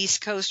 I'm on the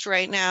East Coast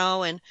right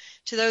now, and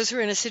to those who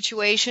are in a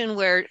situation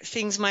where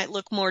things might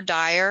look more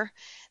dire,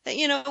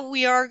 that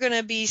we are going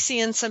to be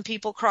seeing some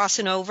people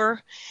crossing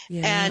over,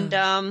 and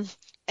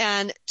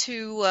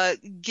to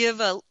give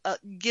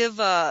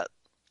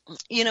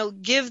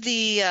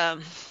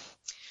the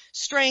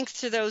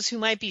strength to those who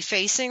might be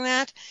facing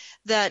that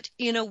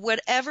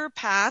whatever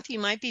path you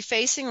might be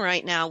facing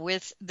right now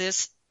with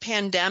this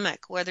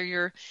pandemic, whether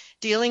you're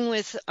dealing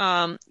with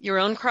your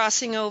own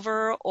crossing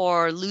over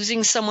or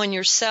losing someone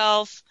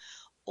yourself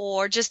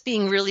or just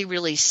being really,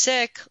 really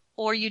sick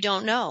or you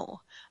don't know,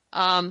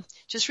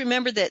 just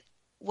remember that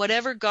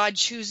whatever God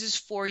chooses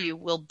for you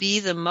will be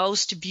the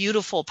most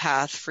beautiful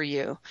path for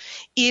you.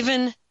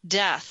 Even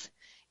death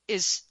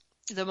is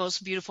the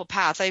most beautiful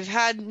path. I've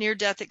had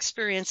near-death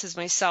experiences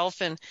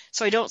myself, and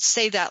so I don't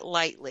say that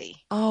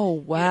lightly. Oh,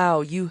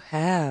 wow, you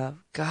have.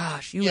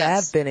 Gosh, you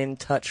have been in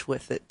touch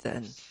with it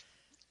then.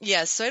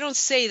 Yes, so I don't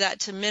say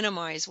that to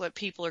minimize what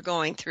people are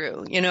going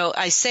through.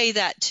 I say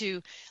that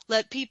to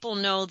let people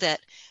know that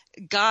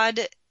God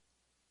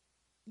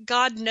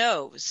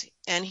knows,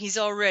 and he's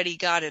already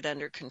got it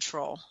under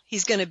control.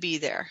 He's going to be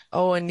there.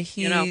 Oh, and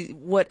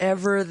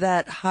whatever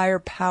that higher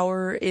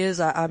power is,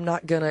 I'm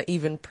not going to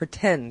even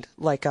pretend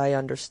like I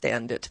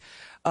understand it.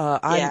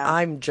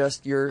 I'm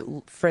just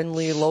your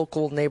friendly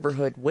local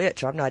neighborhood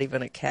witch. I'm not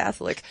even a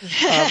Catholic.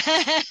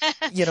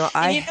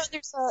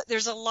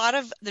 There's a lot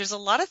of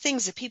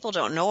things that people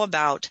don't know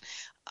about.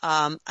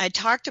 I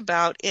talked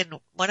about in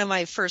one of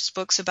my first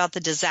books about the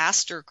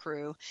disaster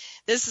crew.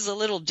 This is a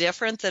little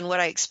different than what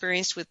I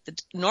experienced with the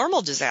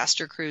normal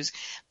disaster crews.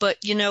 But,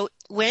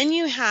 when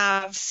you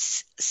have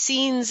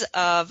scenes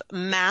of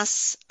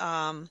mass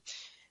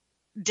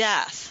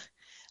death,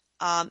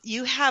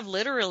 you have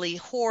literally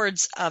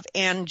hordes of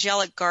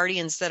angelic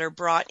guardians that are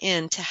brought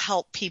in to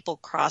help people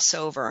cross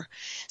over.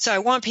 So I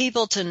want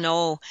people to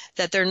know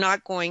that they're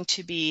not going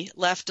to be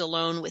left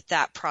alone with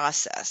that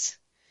process.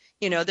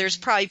 There's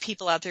probably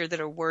people out there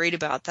that are worried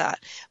about that,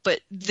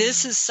 but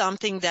this is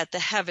something that the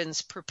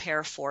heavens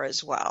prepare for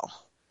as well.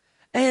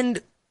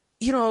 And,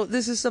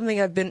 this is something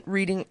I've been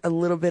reading a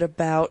little bit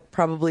about,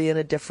 probably in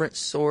a different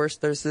source.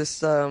 There's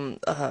this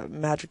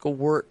magical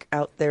work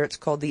out there. It's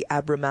called the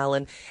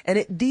Marilynn, and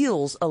it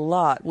deals a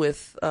lot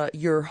with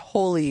your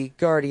holy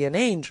guardian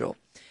angel.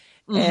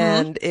 Mm-hmm.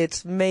 And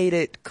it's made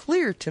it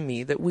clear to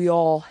me that we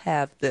all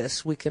have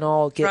this. We can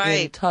all get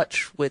in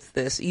touch with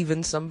this.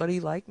 Even somebody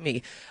like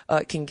me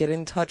can get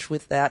in touch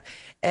with that.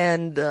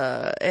 And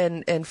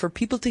for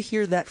people to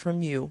hear that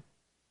from you,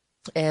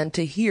 and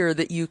to hear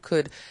that you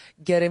could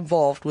get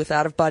involved with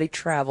out-of-body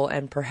travel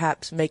and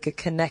perhaps make a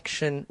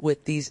connection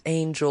with these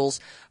angels,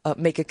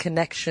 make a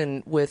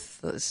connection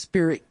with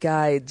spirit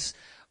guides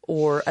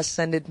or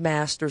ascended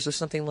masters or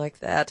something like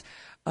that,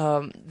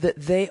 that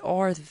they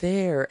are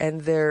there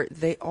and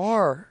they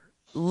are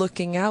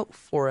looking out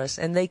for us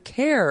and they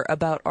care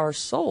about our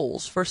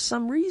souls for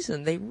some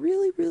reason. They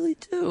really, really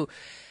do.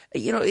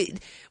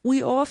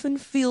 We often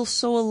feel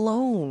so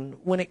alone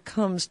when it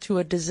comes to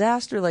a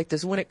disaster like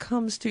this, when it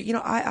comes to,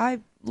 I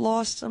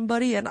lost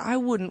somebody and I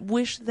wouldn't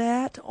wish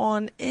that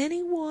on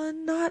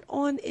anyone, not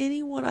on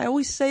anyone. I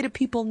always say to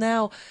people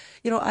now,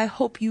 I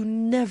hope you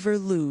never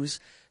lose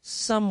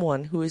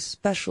someone who is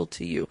special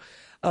to you,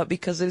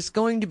 because it's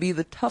going to be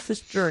the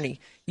toughest journey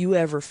you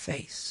ever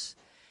face.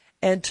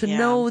 And to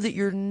know that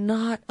you're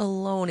not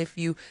alone if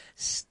you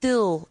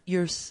still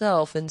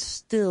yourself and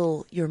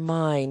still your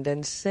mind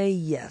and say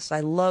yes.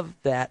 I love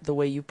that, the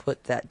way you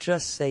put that.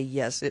 Just say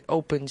yes. It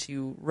opens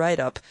you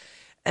right up.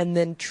 And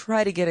then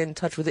try to get in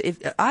touch with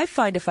it. I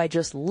find if I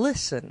just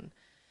listen,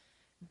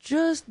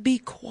 just be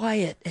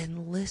quiet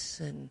and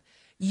listen,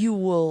 you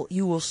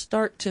will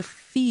start to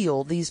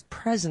feel these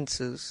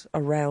presences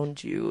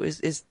around you.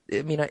 Is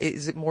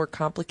it more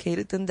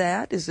complicated than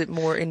that? Is it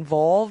more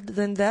involved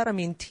than that? I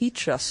mean,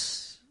 teach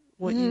us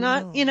what you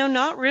know.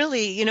 Not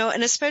really,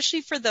 and especially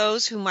for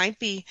those who might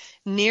be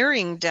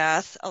nearing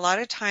death, a lot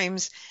of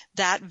times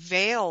that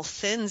veil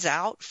thins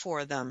out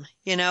for them,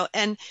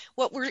 and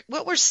what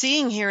we're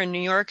seeing here in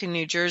New York and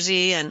New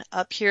Jersey and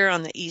up here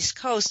on the East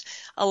Coast,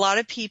 a lot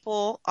of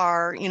people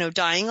are,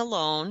 dying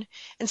alone.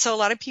 And so a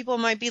lot of people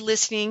might be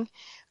listening,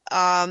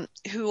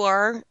 who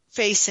are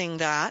facing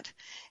that.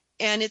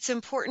 And it's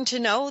important to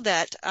know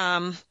that,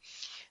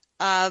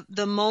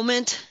 the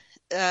moment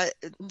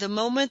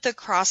the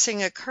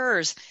crossing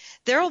occurs,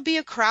 there will be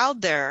a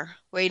crowd there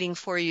waiting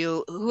for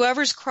you,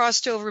 whoever's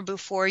crossed over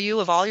before you,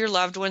 of all your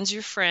loved ones,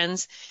 your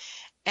friends,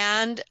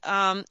 and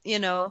the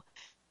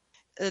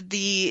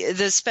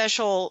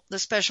special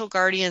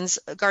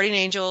guardian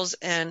angels,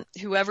 and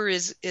whoever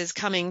is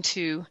coming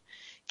to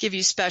give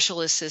you special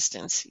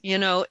assistance.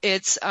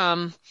 It's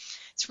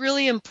it's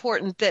really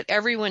important that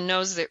everyone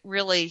knows that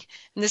really,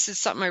 and this is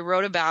something I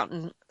wrote about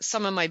in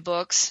some of my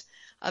books,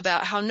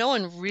 about how no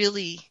one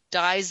really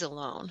dies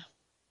alone,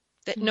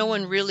 that no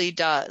one really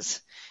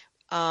does.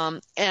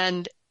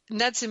 And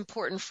that's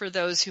important for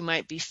those who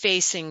might be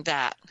facing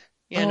that,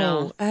 you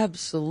know.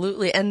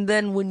 Absolutely. And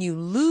then when you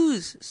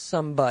lose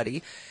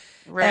somebody,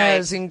 Right.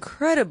 as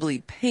incredibly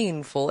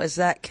painful as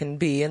that can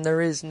be, and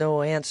there is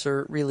no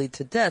answer really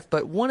to death,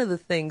 but one of the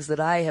things that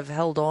I have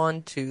held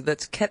on to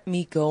that's kept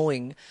me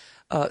going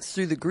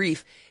through the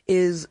grief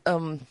is,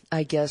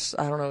 I guess,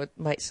 I don't know, it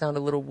might sound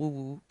a little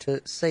woo-woo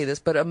to say this,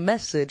 but a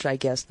message, I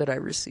guess, that I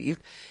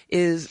received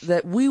is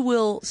that we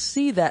will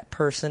see that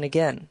person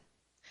again.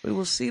 We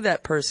will see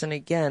that person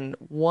again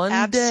one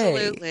day.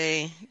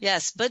 Absolutely.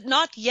 Yes, but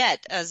not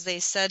yet, as they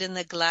said in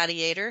The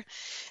Gladiator,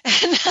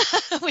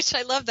 which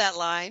I love that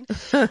line.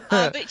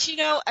 But, you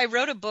know, I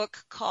wrote a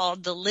book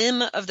called The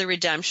Limb of the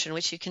Redemption,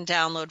 which you can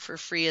download for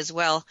free as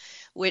well,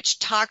 which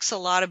talks a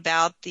lot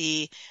about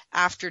the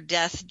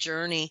after-death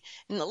journey.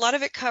 And a lot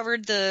of it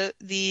covered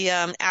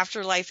the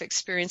afterlife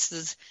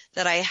experiences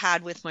that I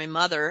had with my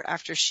mother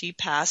after she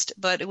passed,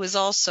 but it was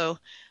also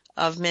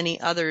of many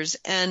others.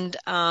 And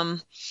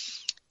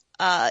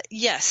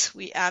yes,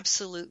 we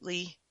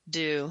absolutely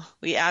do.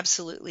 We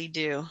absolutely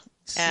do.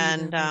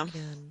 And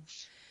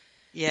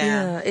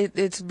yeah,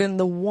 it's been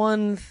the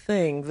one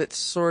thing that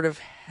sort of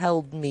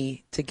held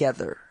me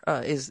together,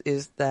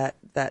 is that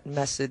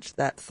message,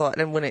 that thought.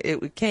 And when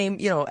it came,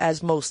 you know,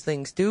 as most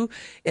things do,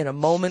 in a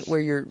moment where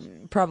you're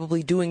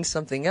probably doing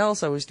something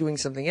else, I was doing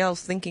something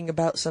else, thinking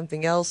about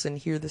something else, and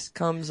here this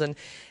comes, and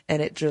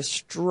it just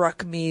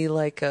struck me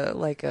like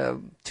a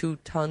 2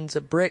 tons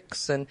of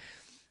bricks,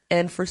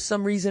 and for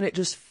some reason it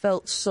just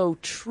felt so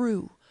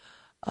true.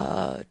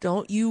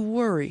 Don't you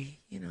worry,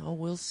 you know,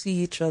 we'll see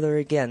each other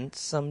again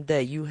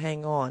someday. You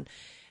hang on.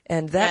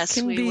 And that yes,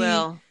 can we be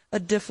will. a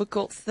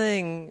difficult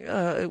thing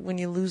when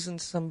you're losing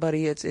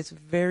somebody. It's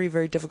very,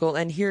 very difficult.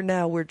 And here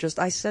now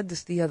I said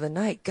this the other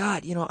night.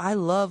 God, you know, I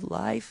love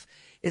life.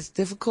 It's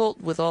difficult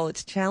with all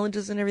its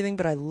challenges and everything,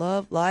 but I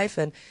love life.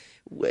 And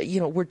you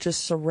know, we're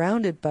just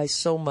surrounded by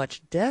so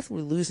much death.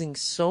 We're losing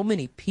so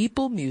many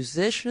people,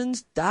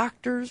 musicians,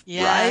 doctors,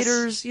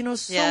 writers, you know,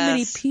 so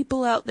many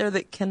people out there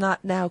that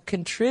cannot now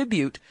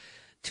contribute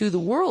to the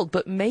world.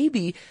 But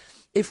maybe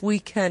if we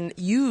can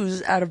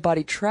use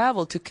out-of-body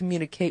travel to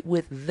communicate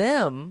with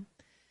them,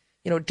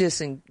 you know,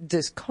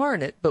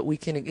 discarnate, but we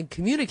can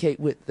communicate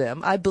with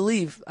them.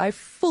 I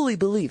fully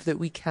believe that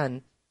we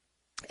can.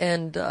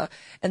 And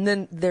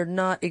then they're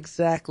not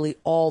exactly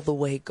all the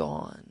way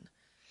gone.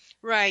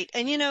 Right.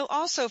 And, you know,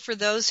 also for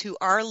those who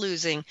are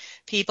losing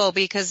people,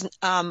 because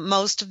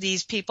most of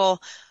these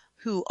people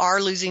who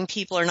are losing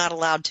people are not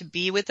allowed to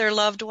be with their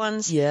loved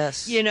ones.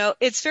 Yes. You know,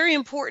 it's very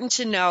important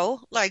to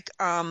know, like,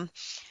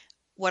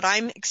 what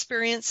I'm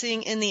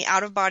experiencing in the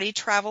out-of-body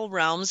travel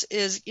realms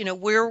is, you know,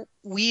 where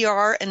we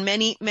are, and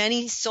many,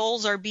 many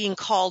souls are being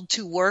called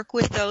to work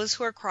with those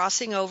who are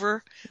crossing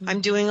over. Mm-hmm.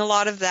 I'm doing a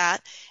lot of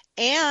that.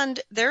 And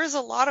there's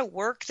a lot of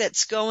work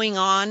that's going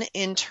on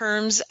in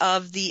terms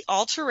of the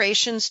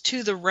alterations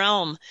to the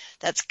realm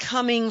that's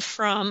coming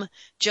from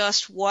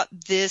just what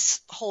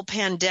this whole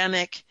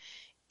pandemic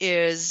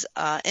is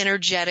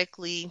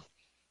energetically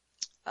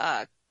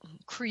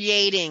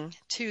creating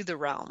to the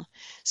realm.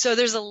 So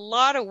there's a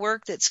lot of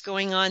work that's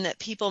going on that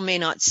people may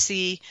not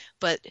see,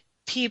 but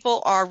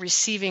people are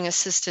receiving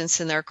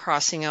assistance in their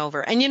crossing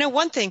over. And you know,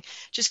 one thing,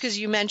 just because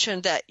you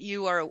mentioned that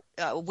you are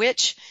a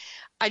witch,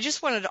 I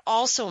just wanted to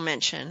also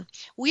mention,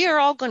 we are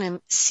all going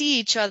to see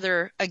each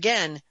other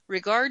again,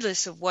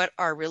 regardless of what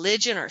our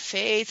religion or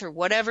faith or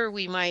whatever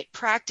we might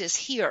practice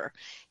here.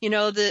 You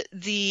know,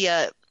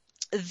 the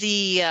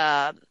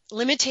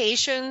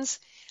limitations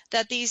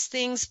that these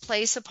things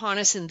place upon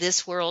us in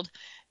this world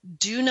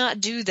do not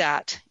do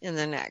that in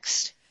the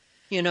next.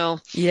 You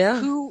know,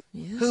 who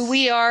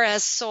we are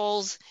as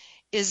souls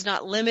is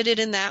not limited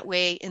in that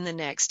way in the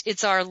next.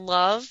 It's our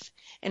love,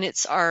 and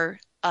it's our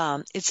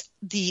it's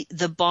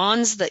the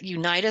bonds that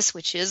unite us,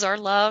 which is our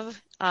love.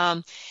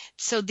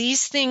 So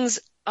these things,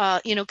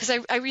 you know,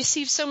 because I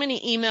receive so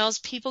many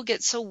emails, people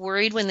get so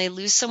worried when they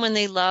lose someone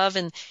they love,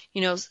 and,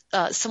 you know,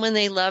 someone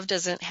they love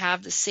doesn't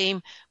have the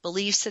same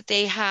beliefs that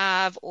they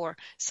have or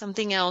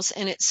something else.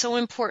 And it's so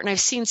important. I've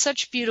seen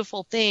such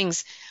beautiful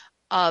things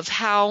of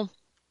how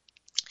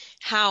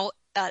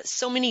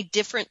so many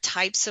different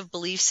types of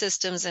belief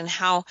systems, and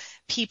how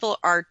people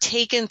are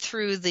taken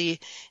through the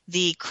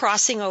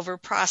crossing over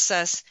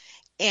process,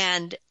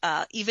 and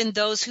even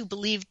those who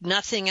believed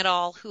nothing at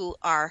all, who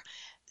are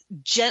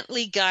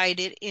gently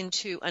guided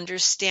into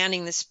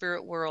understanding the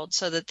spirit world,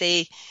 so that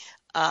they,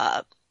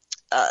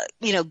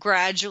 you know,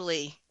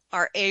 gradually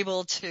are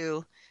able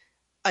to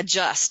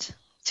adjust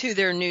to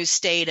their new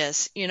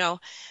status. You know,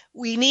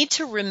 we need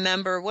to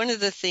remember one of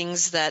the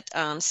things that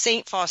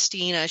Saint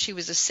Faustina, she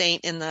was a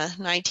saint in the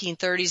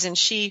 1930s, and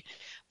she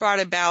brought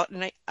about,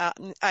 and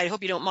I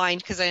hope you don't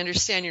mind because I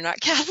understand you're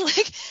not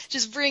Catholic,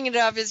 just bringing it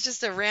up is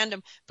just a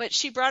random, but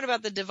she brought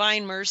about the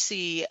Divine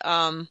Mercy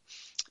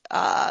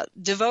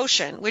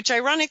devotion, which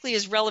ironically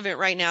is relevant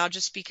right now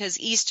just because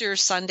Easter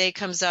Sunday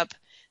comes up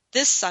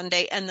this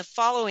Sunday, and the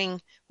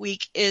following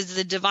week is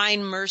the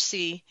Divine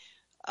Mercy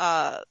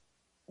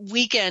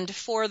weekend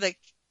for the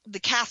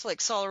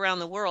Catholics all around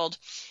the world.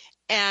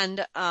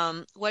 And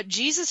what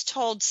Jesus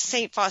told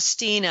Saint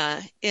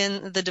Faustina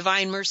in the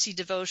Divine Mercy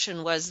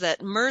devotion was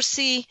that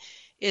mercy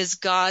is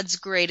God's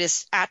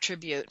greatest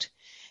attribute.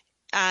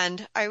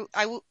 And I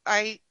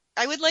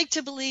would like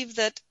to believe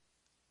that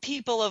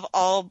people of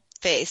all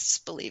faiths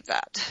believe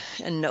that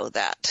and know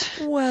that.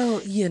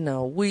 Well,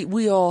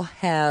 we all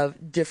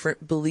have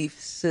different belief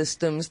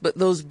systems, but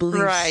those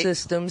belief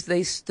systems,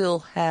 they still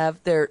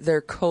have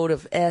their code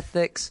of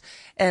ethics.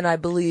 And I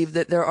believe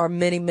that there are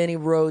many, many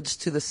roads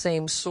to the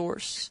same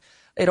source.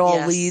 It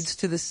all leads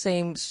to the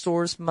same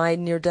source. My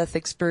near-death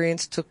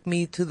experience took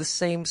me to the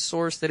same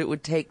source that it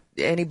would take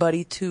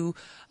anybody to,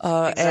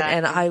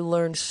 and I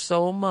learned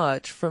so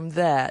much from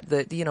that,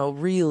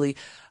 really,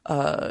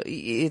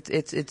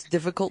 it's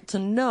difficult to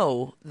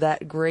know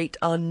that great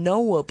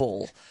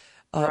unknowable,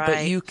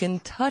 but you can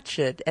touch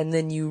it, and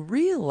then you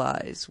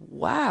realize,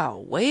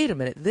 wow, wait a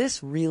minute,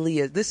 this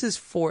is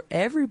for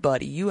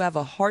everybody. You have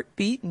a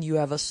heartbeat and you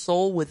have a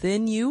soul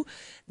within you.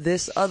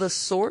 This other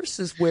source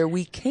is where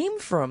we came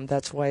from.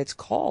 That's why it's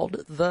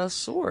called the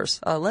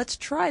source. Let's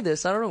try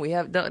this. I don't know. We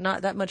have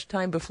not that much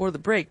time before the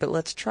break, but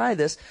let's try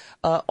this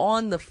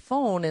on the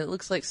phone. And it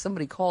looks like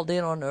somebody called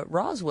in on a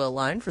Roswell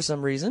line for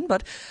some reason,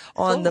 but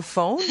on the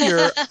phone,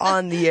 you're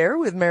on the air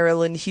with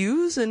Marilynn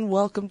Hughes, and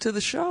welcome to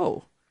the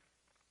show.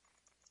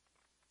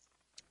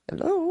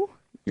 Hello,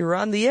 you're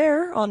on the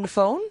air on the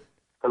phone.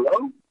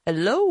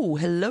 Hello.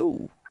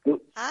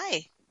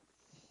 Hi.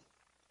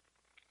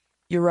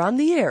 You're on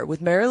the air with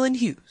Marilynn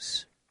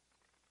Hughes.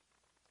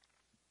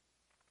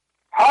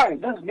 Hi,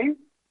 this is me.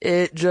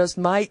 It just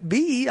might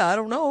be. I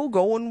don't know.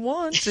 Going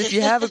once. If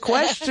you have a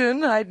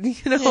question,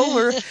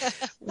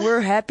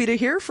 we're happy to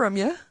hear from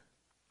you.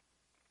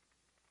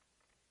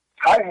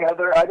 Hi,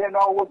 Heather. I didn't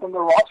know it was on the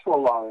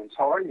Roswell lines.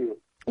 How are you?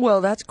 Well,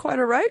 that's quite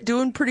all right.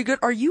 Doing pretty good.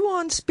 Are you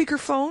on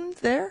speakerphone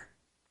there?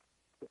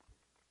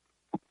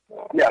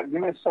 Yeah, give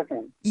me a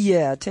second.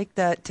 Yeah, take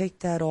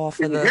that off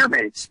of the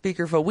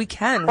speakerphone. We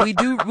can. We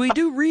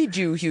do read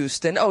you,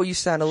 Houston. Oh, you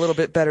sound a little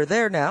bit better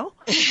there now.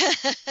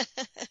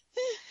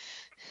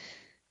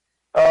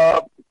 Hi,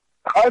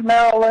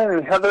 Marilynn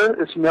and Heather.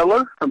 It's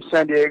Miller from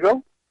San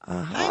Diego.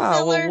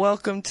 Aha. Well,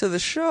 welcome to the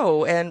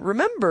show. And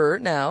remember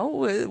now,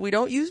 we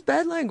don't use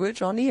bad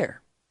language on the air.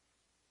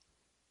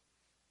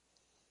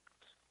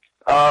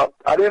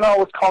 I didn't know I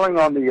was calling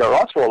on the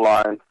Roswell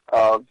line.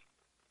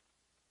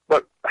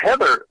 But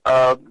Heather,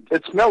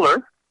 it's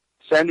Miller,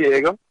 San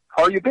Diego.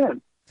 How you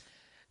been?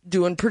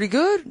 Doing pretty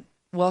good.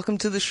 Welcome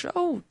to the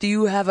show. Do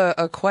you have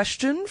a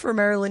question for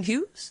Marilynn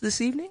Hughes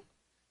this evening?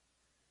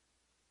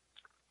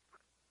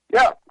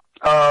 Yeah.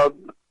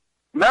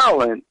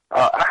 Marilynn,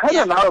 I had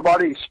an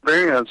out-of-body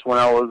experience when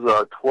I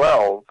was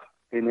 12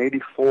 in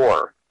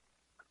 '84.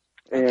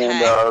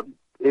 And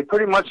it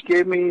pretty much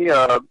gave me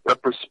a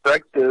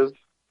perspective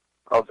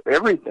of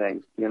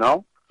everything,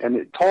 and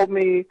it told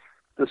me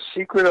the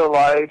secret of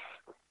life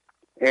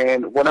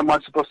and what am I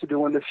supposed to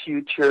do in the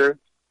future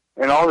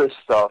and all this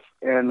stuff.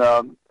 And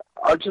I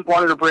just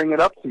wanted to bring it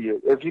up to you.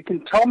 If you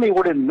can tell me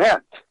what it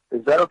meant,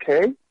 is that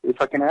okay,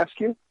 if I can ask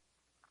you?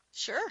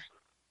 Sure.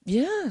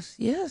 Yes,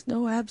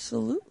 no,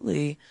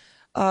 absolutely.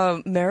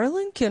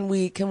 Marilynn, can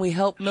we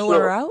help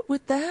Miller out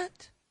with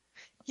that?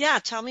 Yeah,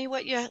 tell me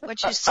what you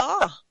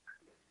saw.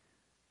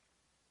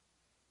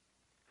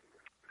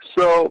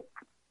 So,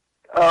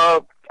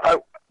 the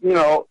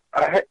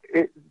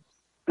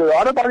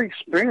out-of-body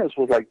experience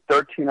was like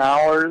 13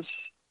 hours.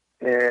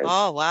 And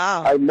oh,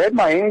 wow. I met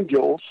my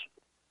angels.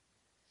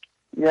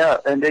 Yeah,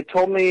 and they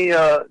told me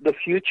the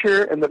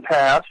future and the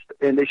past,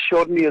 and they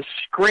showed me a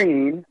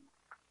screen.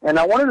 And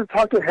I wanted to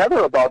talk to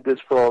Heather about this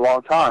for a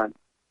long time.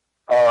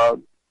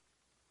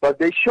 But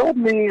they showed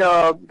me,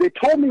 they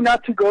told me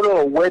not to go to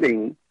a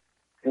wedding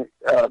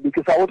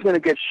because I was going to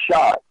get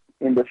shot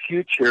in the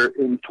future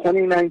in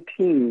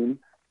 2019.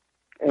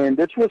 And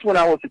this was when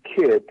I was a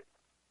kid.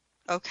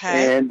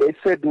 Okay. And they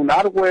said, do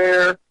not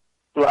wear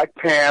black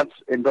pants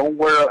and don't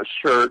wear a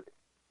shirt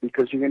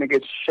because you're going to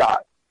get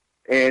shot.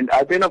 And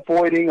I've been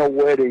avoiding a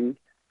wedding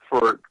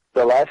for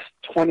the last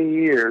 20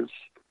 years.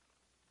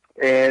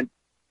 And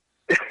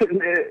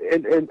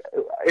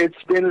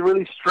it's been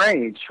really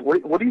strange.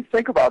 What do you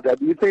think about that?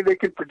 Do you think they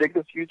can predict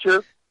the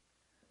future?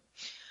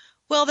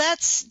 Well,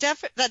 that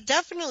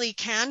definitely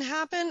can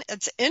happen.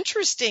 It's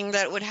interesting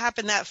that it would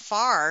happen that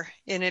far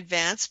in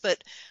advance,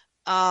 but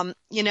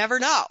you never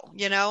know.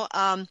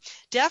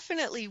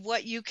 Definitely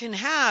what you can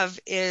have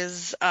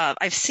is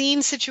I've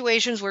seen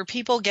situations where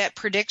people get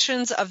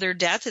predictions of their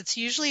death. It's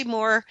usually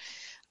more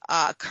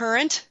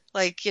current,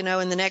 like, in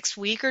the next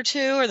week or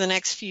two or the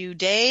next few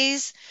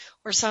days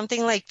or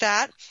something like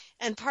that.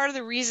 And part of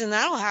the reason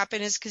that'll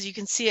happen is because you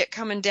can see it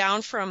coming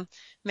down from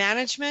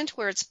management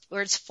where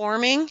it's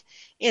forming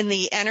in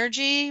the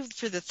energy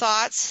for the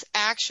thoughts,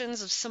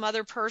 actions of some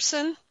other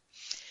person.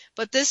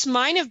 but this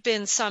might have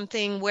been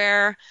something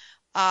where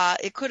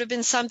it could have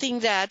been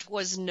something that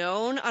was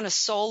known on a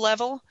soul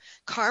level,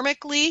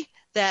 karmically,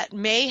 that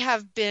may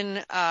have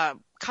been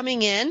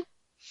coming in,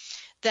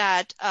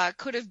 that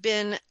could have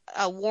been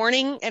a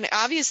warning. And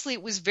obviously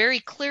it was very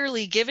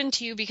clearly given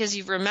to you because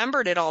you've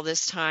remembered it all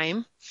this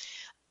time.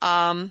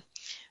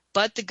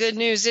 But the good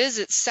news is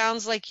it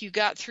sounds like you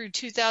got through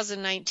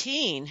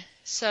 2019.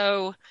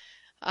 So,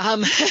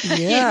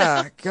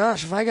 yeah,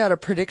 gosh, if I got a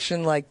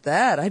prediction like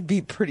that, I'd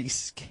be pretty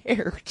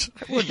scared.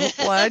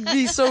 I'd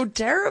be so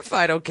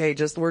terrified. Okay,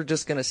 we're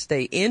just going to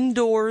stay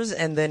indoors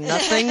and then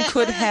nothing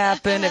could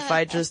happen if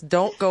I just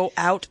don't go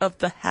out of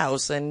the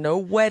house, and no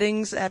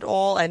weddings at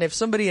all. And if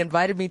somebody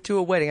invited me to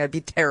a wedding, I'd be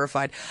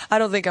terrified. I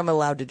don't think I'm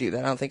allowed to do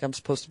that. I don't think I'm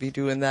supposed to be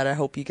doing that. I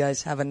hope you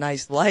guys have a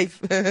nice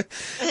life.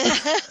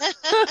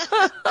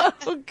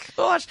 Oh,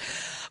 gosh.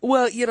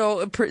 Well,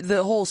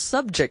 the whole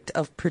subject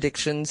of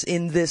predictions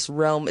in this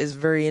realm is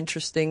very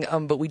interesting,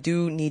 but we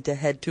do need to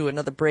head to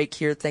another break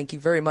here. Thank you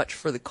very much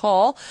for the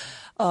call.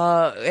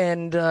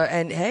 And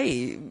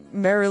hey,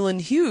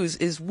 Marilynn Hughes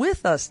is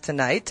with us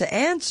tonight to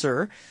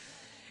answer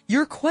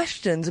your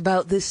questions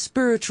about this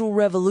spiritual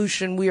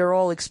revolution we are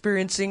all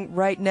experiencing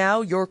right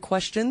now. Your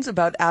questions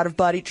about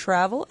out-of-body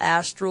travel,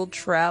 astral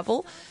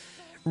travel,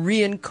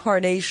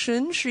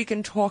 reincarnation. She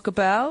can talk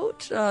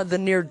about the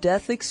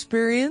near-death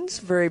experience,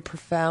 very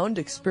profound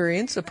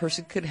experience a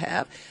person could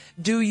have.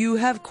 Do you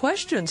have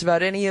questions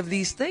about any of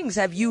these things?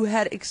 Have you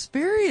had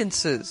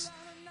experiences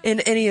in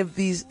any of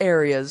these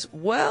areas?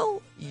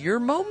 Well, your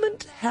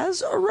moment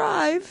has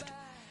arrived.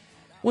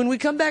 When we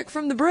come back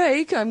from the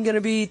break, I'm going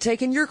to be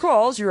taking your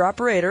calls. Your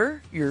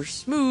operator, your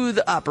smooth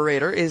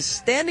operator, is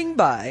standing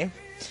by.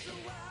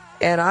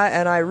 And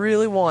I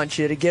really want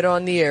you to get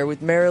on the air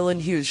with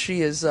Marilynn Hughes.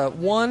 She is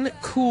one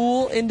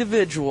cool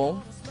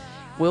individual.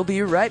 We'll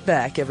be right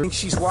back.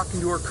 She's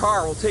walking to her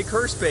car. We'll take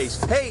her space.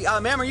 Hey,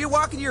 ma'am, are you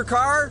walking to your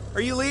car?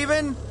 Are you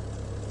leaving?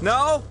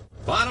 No?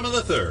 Bottom of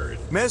the third.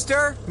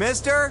 Mister?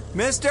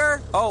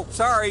 Oh,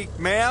 sorry,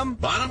 ma'am.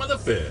 Bottom of the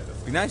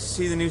fifth. Be nice to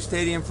see the new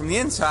stadium from the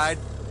inside,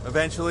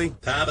 eventually.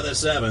 Top of the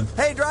seventh.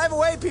 Hey, drive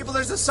away, people.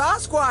 There's a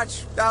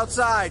Sasquatch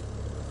outside.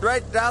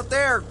 Right out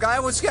there. Guy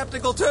was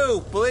skeptical,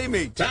 too. Believe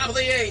me. Top of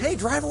the eighth. Hey,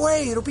 drive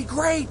away. It'll be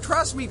great.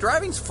 Trust me.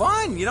 Driving's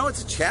fun.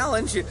 It's a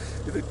challenge.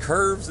 The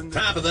curves and...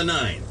 Top of the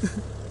ninth.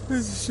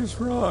 This is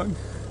just wrong.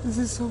 This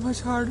is so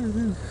much harder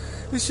than...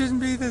 This shouldn't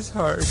be this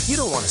hard. You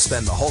don't want to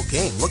spend the whole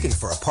game looking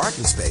for a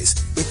parking space.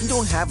 If you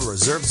don't have a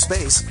reserved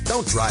space,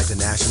 don't drive to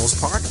Nationals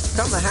Park.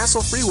 Come the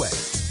Hassle Freeway.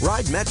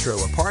 Ride Metro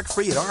or Park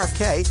Free at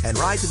RFK and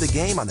ride to the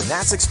game on the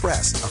Nats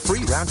Express, a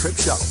free round-trip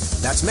shuttle.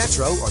 That's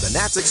Metro or the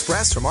Nats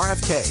Express from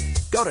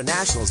RFK. Go to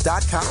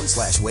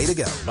nationals.com/way to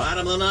go.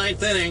 Bottom of the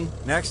ninth inning.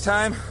 Next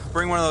time,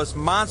 bring one of those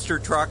monster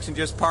trucks and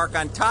just park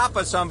on top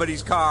of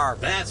somebody's car.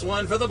 That's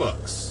one for the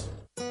books.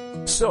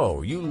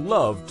 So, you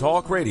love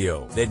talk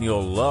radio? Then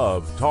you'll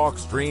love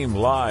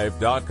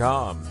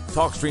TalkStreamLive.com.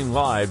 TalkStream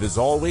Live is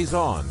always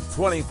on,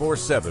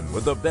 24/7,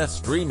 with the best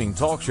streaming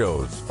talk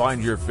shows.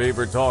 Find your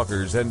favorite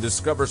talkers and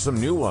discover some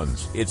new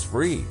ones. It's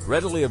free,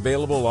 readily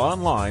available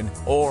online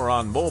or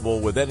on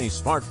mobile with any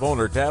smartphone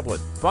or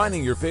tablet.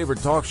 Finding your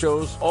favorite talk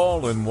shows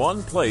all in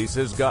one place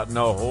has gotten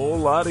a whole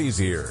lot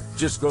easier.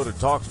 Just go to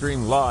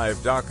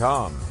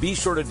TalkStreamLive.com. Be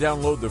sure to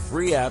download the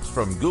free apps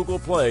from Google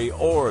Play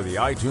or the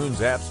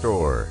iTunes App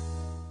Store.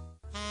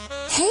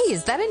 Hey,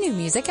 is that a new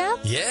music app?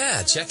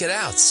 Yeah, check it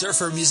out.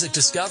 Surfer Music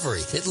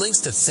Discovery. It links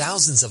to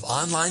thousands of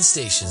online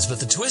stations, but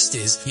the twist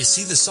is you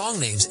see the song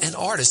names and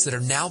artists that are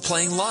now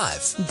playing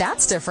live.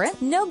 That's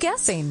different. No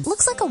guessing.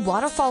 Looks like a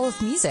waterfall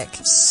of music.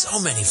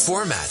 So many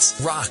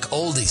formats. Rock,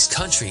 oldies,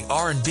 country,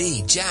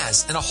 R&B,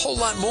 jazz, and a whole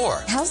lot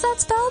more. How's that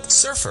spelled?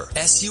 Surfer.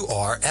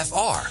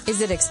 S-U-R-F-R.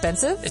 Is it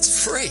expensive?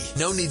 It's free.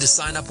 No need to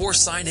sign up or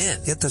sign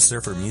in. Get the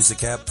Surfer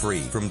Music app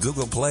free from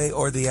Google Play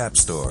or the App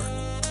Store.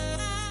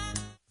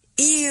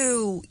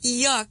 Ew,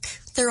 yuck.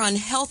 They're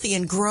unhealthy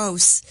and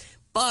gross.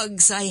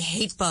 Bugs, I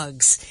hate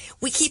bugs.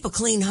 We keep a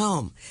clean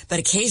home, but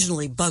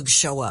occasionally bugs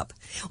show up.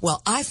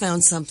 Well, I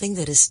found something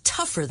that is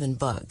tougher than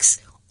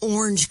bugs.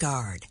 Orange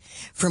Guard.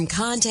 From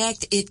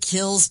contact, it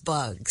kills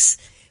bugs.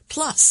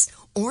 Plus,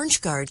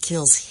 Orange Guard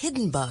kills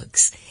hidden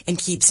bugs and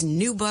keeps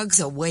new bugs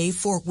away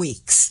for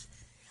weeks.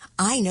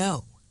 I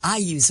know. I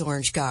use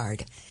Orange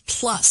Guard.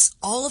 Plus,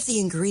 all of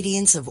the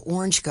ingredients of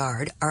Orange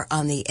Guard are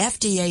on the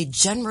FDA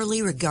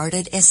generally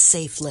regarded as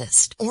safe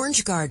list.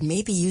 Orange Guard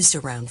may be used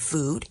around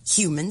food,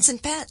 humans,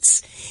 and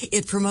pets.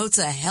 It promotes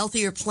a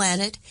healthier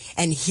planet,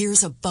 and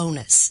here's a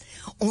bonus.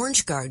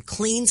 Orange Guard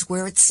cleans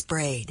where it's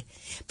sprayed.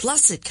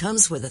 Plus, it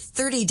comes with a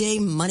 30-day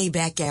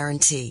money-back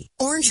guarantee.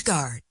 Orange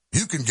Guard.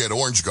 You can get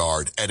Orange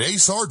Guard at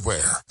Ace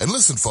Hardware. And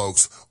listen,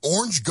 folks,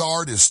 Orange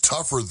Guard is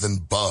tougher than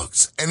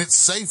bugs, and it's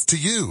safe to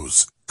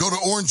use. Go to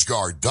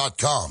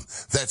orangeguard.com.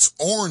 That's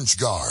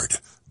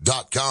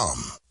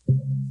orangeguard.com.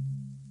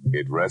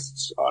 It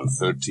rests on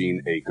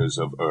 13 acres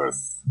of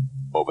earth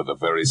over the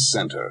very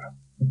center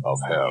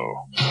of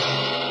hell.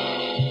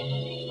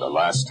 The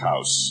last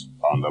house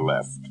on the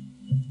left.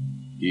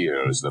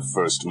 Here is the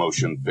first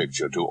motion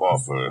picture to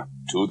offer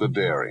to the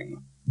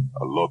daring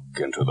a look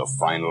into the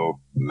final,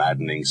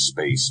 maddening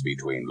space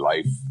between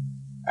life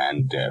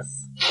and death.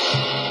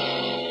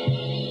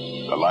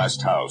 The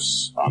last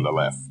house on the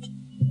left.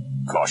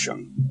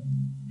 Caution.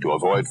 To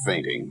avoid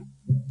fainting,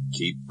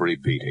 keep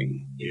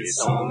repeating.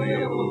 It's only a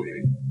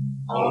movie.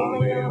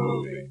 Only a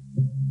movie.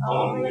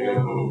 Only a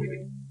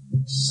movie.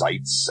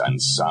 Sights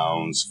and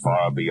sounds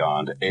far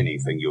beyond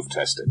anything you've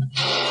tested.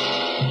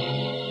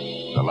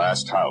 The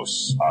last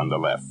house on the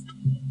left.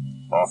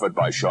 Offered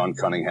by Sean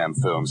Cunningham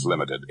Films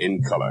Limited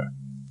in color.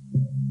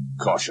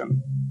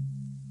 Caution.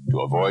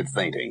 To avoid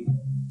fainting,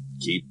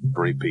 keep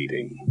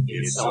repeating.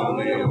 It's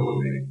only a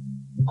movie.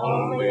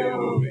 Only a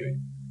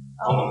movie.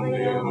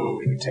 Only a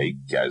movie.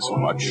 Take as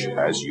much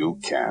as you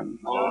can.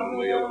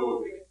 Only a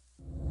movie.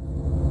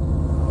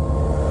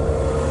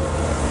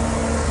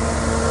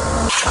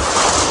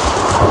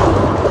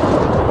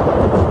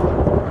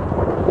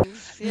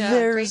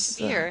 Yeah, great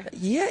to hear.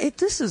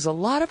 This is a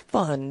lot of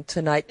fun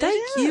tonight.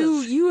 Thank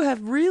you. You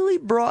have really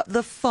brought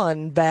the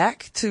fun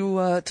back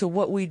to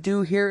what we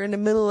do here in the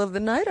middle of the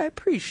night. I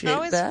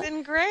appreciate that. It's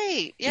been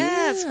great.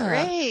 Yeah, it's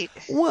great.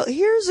 Well,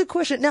 here's a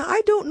question. Now,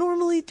 I don't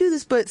normally do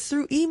this, but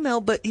through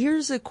email, but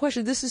here's a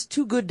question. This is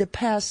too good to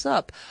pass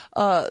up.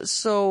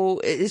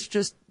 So it's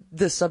just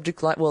the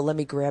subject line. Well, let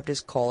me grab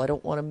this call. I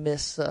don't want to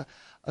miss a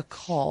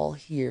call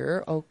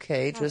here.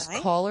 Okay, just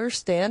caller,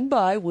 stand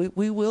by.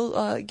 We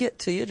will get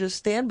to you. Just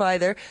stand by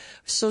there.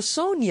 So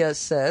Sonia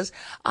says,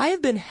 I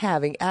have been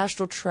having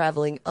astral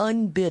traveling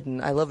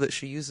unbidden. I love that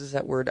she uses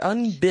that word,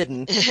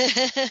 unbidden,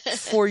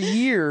 for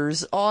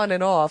years on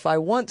and off. I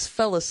once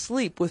fell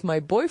asleep with my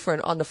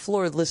boyfriend on the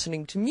floor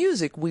listening to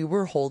music. We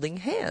were holding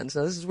hands.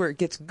 Now this is where it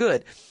gets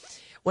good.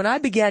 When I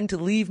began to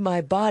leave my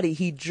body,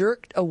 he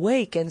jerked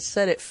awake and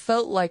said it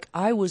felt like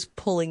I was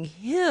pulling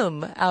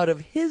him out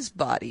of his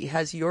body.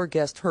 Has your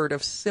guest heard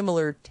of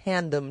similar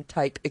tandem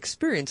type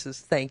experiences?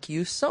 Thank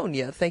you,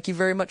 Sonia. Thank you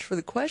very much for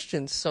the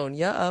question,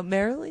 Sonia.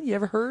 Marilyn, you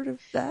ever heard of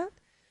that?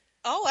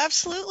 Oh,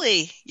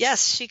 absolutely.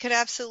 Yes, she could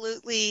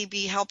absolutely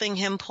be helping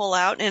him pull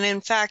out. And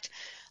in fact,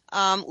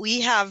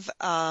 we have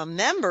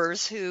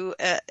members who,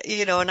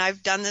 and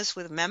I've done this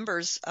with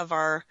members of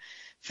our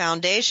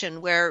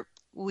foundation where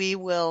we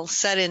will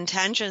set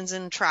intentions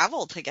and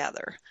travel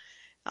together.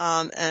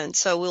 And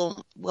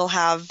so we'll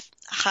have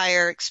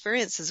higher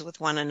experiences with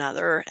one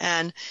another.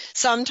 And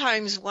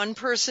sometimes one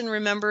person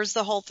remembers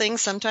the whole thing,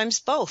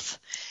 sometimes both,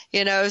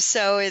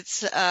 so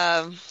it's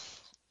an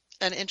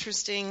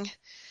interesting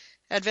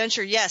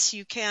adventure. Yes,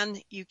 you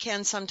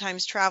can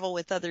sometimes travel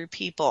with other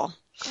people.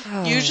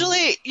 Oh.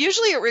 Usually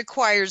it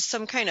requires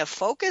some kind of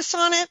focus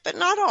on it, but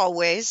not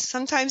always.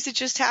 Sometimes it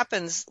just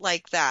happens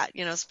like that,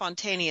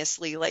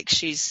 spontaneously, like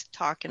she's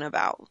talking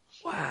about.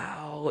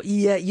 Wow.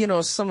 Yeah,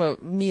 some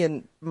of me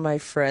and my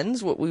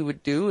friends, what we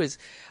would do is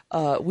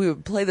we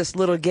would play this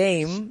little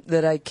game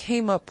that I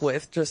came up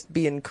with, just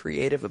being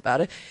creative about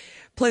it.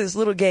 Play this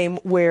little game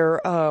where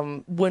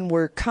when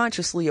we're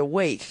consciously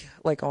awake,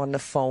 like on the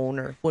phone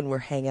or when we're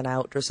hanging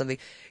out or something,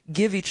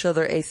 give each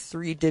other a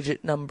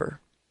 3-digit number.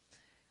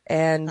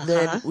 And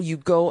then you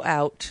go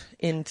out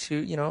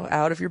into,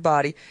 out of your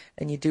body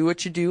and you do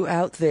what you do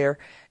out there.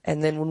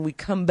 And then when we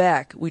come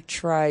back, we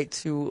try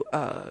to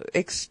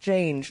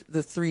exchange the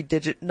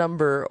 3-digit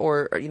number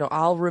or,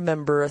 I'll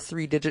remember a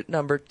 3-digit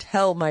number,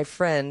 tell my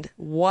friend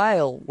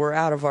while we're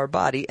out of our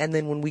body. And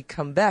then when we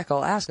come back,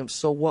 I'll ask them,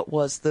 so what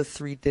was the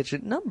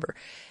 3-digit number?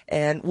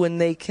 And when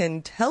they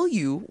can tell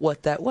you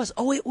what that was,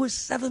 oh, it was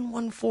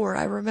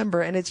 714, I remember.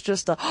 And it's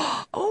just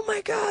oh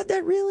my God,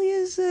 that really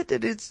is it.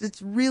 And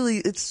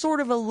it's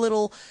sort of a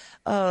little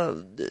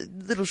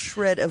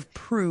shred of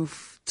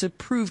proof to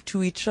prove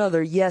to each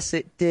other, yes,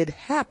 it did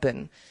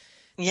happen.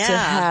 Yeah. To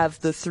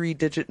have the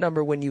 3-digit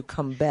number when you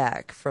come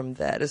back from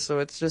that. So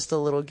it's just a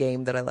little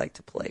game that I like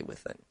to play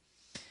with it.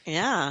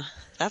 Yeah,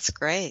 that's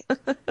great. All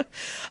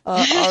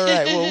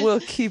right, well, we'll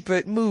keep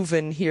it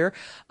moving here.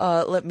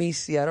 Let me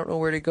see. I don't know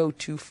where to go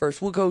to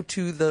first. We'll go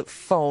to the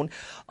phone.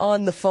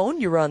 On the phone,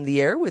 you're on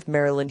the air with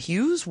Marilynn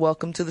Hughes.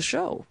 Welcome to the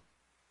show.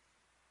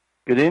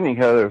 Good evening,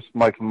 Heather. It's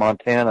Mike from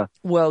Montana.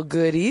 Well,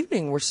 good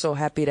evening. We're so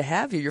happy to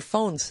have you. Your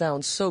phone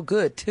sounds so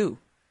good, too.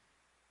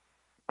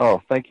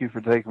 Oh, thank you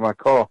for taking my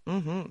call.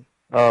 Mm-hmm.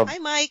 Hi,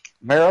 Mike.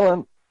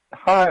 Marilyn.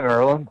 Hi,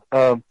 Marilyn.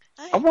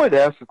 I wanted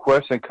to ask a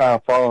question kind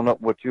of following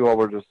up what you all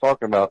were just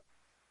talking about.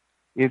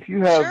 If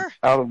you have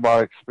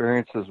out-of-body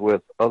experiences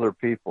with other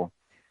people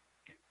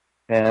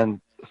and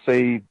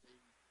say,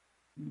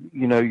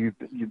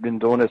 you've been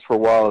doing this for a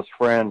while as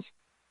friends,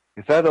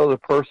 if that other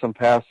person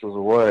passes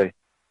away,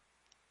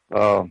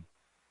 do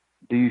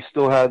you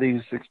still have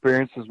these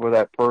experiences with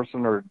that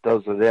person, or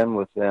does it end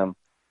with them?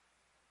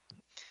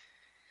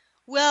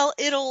 Well,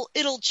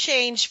 it'll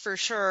change for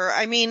sure.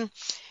 I mean,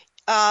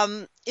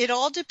 it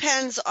all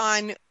depends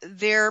on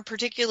their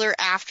particular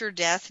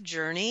after-death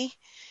journey.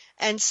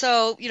 And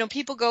so,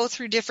 people go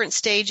through different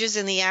stages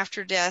in the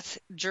after-death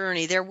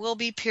journey. There will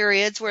be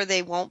periods where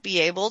they won't be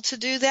able to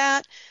do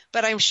that,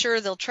 but I'm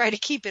sure they'll try to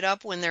keep it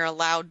up when they're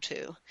allowed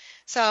to.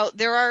 So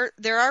there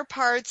are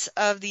parts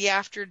of the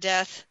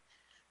after-death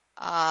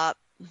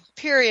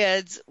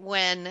periods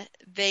when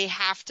they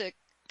have to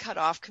cut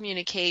off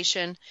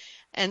communication.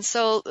 And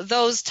so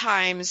those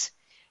times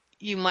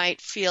you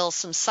might feel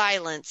some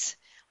silence.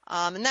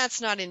 And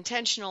that's not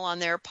intentional on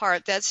their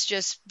part. That's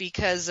just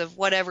because of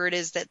whatever it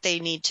is that they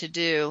need to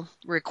do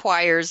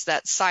requires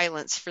that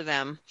silence for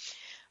them.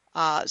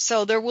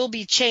 So there will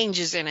be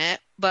changes in it,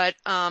 but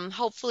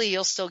hopefully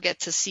you'll still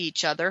get to see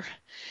each other,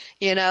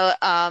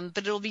 but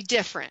it'll be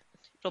different.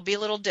 It'll be a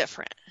little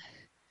different.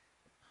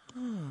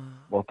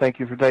 Well, thank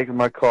you for taking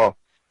my call.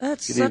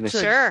 That's Good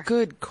such a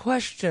good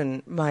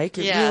question, Mike.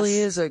 It really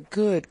is a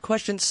good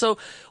question. So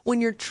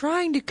when you're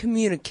trying to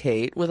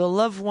communicate with a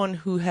loved one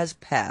who has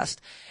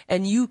passed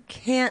and you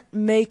can't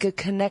make a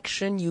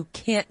connection, you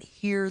can't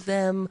hear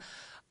them,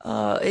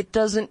 it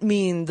doesn't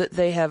mean that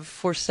they have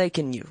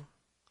forsaken you.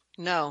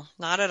 No,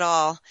 not at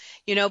all.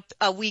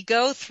 We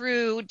go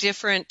through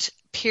different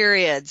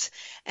periods,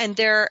 and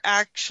I've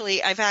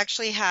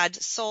actually had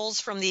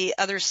souls from the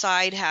other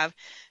side have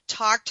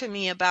talked to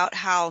me about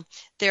how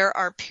there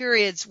are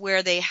periods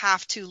where they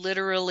have to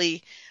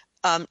literally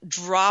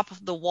drop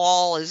the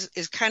wall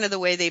is kind of the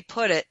way they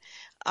put it,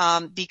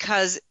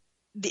 because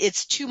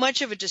it's too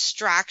much of a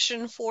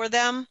distraction for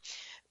them,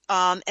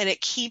 and it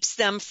keeps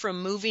them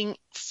from moving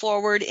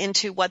forward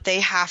into what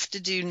they have to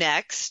do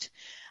next.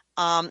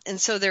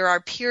 And so there are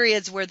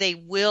periods where they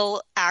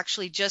will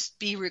actually just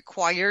be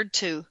required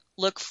to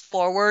look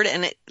forward,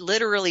 and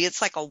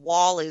it's like a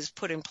wall is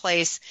put in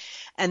place,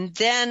 and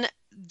then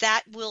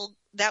that will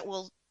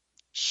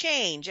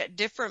change at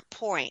different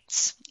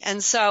points.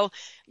 And so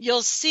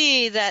you'll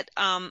see that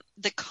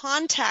the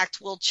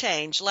contact will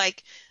change.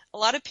 Like a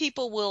lot of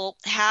people will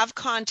have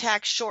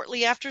contact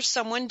shortly after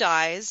someone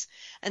dies,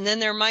 and then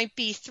there might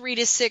be 3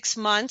 to 6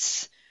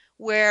 months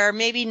where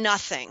maybe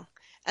nothing.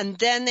 And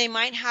then they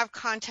might have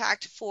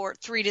contact for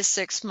 3 to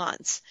 6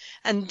 months.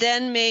 And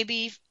then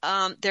maybe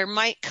there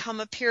might come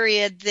a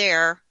period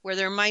there where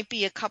there might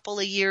be a couple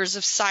of years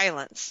of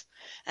silence.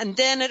 And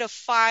then at a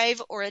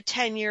 5 or a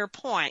 10-year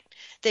point,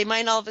 they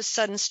might all of a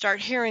sudden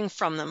start hearing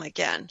from them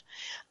again.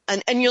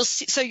 And you'll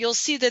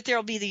see that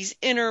there'll be these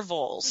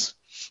intervals.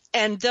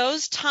 And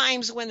those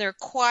times when they're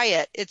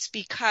quiet, it's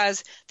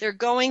because they're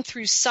going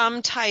through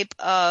some type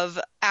of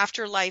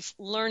afterlife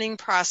learning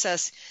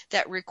process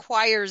that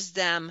requires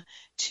them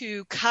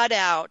to cut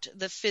out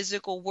the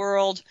physical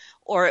world,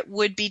 or it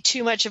would be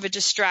too much of a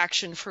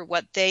distraction for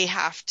what they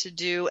have to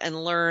do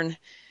and learn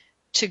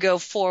to go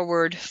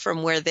forward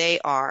from where they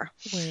are.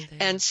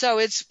 And so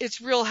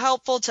it's real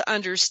helpful to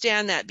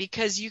understand that,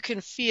 because you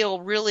can feel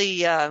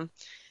really, I've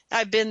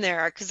been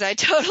there because I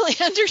totally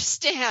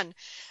understand.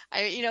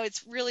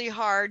 It's really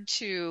hard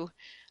to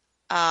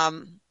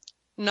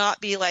not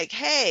be like,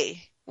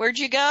 hey, where'd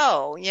you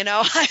go? And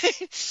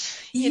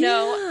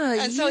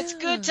so it's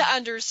good to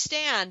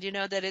understand,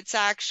 that it's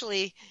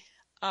actually,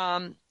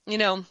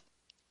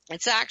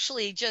 it's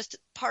actually just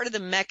part of the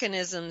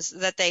mechanisms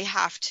that they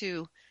have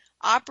to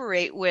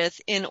operate with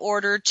in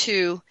order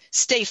to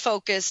stay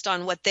focused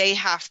on what they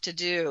have to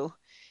do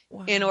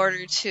in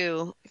order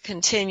to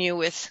continue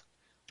with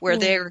where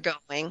they're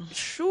going.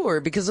 Sure,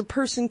 because a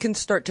person can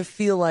start to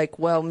feel like,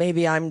 well,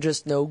 maybe I'm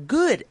just no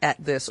good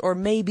at this, or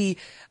maybe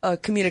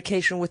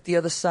communication with the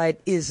other side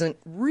isn't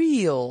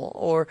real,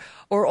 or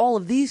all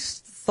of these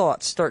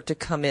thoughts start to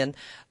come in.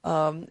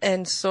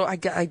 And so I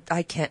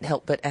can't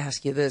help but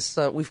ask you this.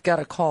 We've got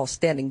a call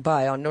standing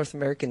by on North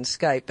American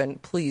Skype,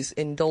 and please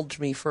indulge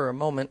me for a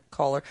moment,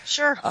 caller.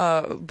 Sure.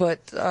 But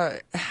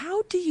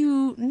how do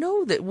you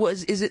know that?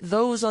 Is it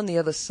those on the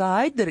other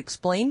side that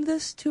explained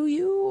this to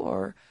you,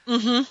 or?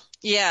 Mm-hmm.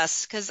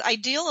 Yes, because I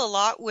deal a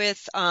lot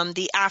with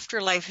the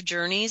afterlife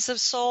journeys of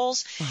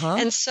souls.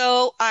 And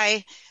so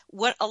a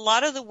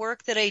lot of the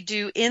work that I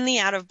do in the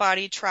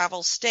out-of-body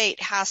travel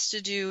state has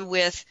to do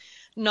with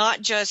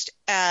not just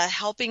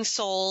helping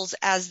souls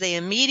as they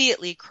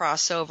immediately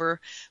cross over,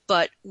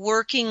 but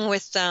working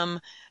with them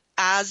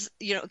as,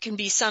 it can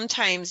be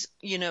sometimes,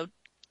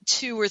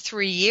 2 or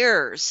 3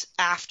 years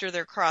after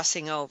they're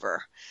crossing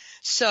over.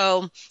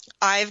 So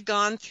I've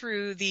gone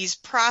through these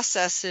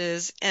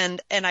processes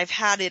and I've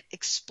had it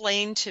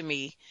explained to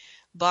me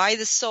by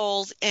the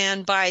souls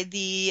and by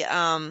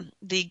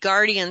the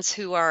guardians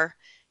who are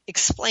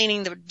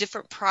explaining the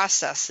different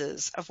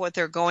processes of what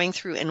they're going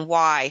through and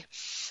why.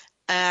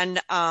 And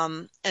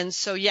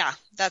so, yeah,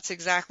 that's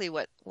exactly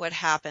what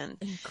happened.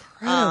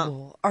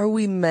 Incredible. Are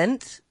we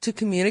meant to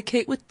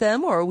communicate with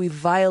them, or are we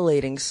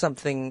violating some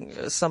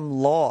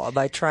law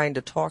by trying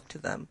to talk to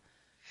them?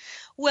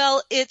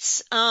 Well,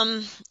 it's,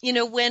 when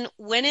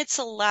it's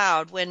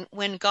allowed,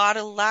 when God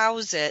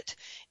allows it,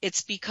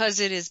 it's because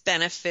it is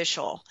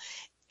beneficial.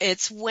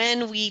 It's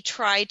when we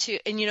try to,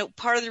 and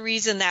part of the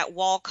reason that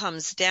wall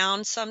comes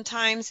down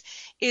sometimes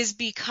is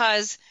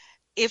because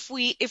if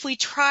we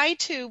try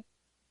to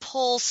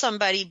pull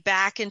somebody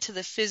back into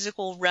the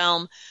physical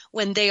realm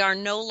when they are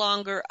no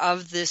longer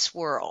of this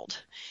world,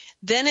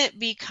 then it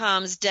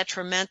becomes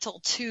detrimental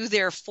to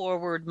their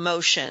forward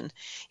motion,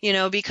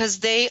 because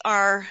they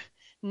are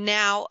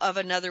now of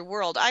another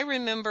world. I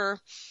remember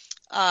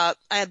a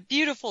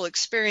beautiful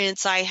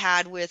experience I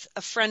had with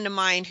a friend of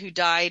mine who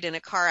died in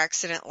a car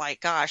accident.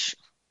 Gosh,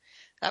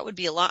 that would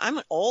be a lot. I'm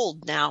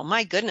old now.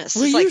 My goodness.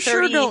 Well, it's you 30,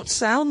 sure don't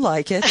sound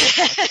like it.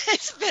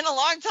 It's been a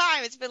long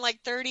time. It's been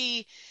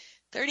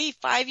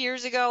 35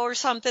 years ago or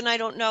something. I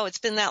don't know. It's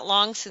been that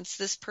long since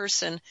this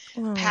person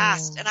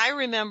passed. And I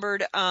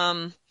remembered,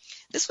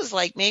 this was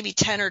maybe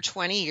 10 or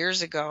 20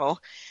 years ago.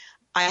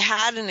 I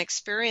had an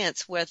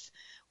experience with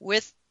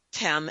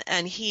him,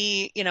 and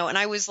he, and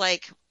I was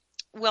like,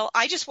 well,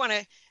 I just want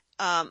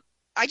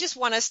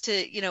us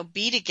to,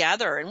 be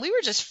together. And we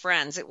were just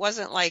friends. It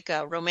wasn't like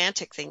a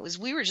romantic thing.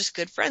 We were just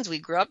good friends. We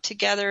grew up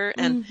together.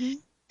 And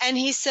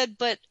he said,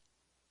 but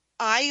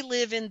I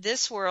live in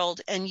this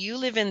world and you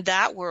live in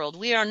that world.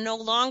 We are no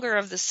longer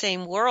of the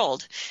same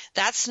world.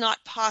 That's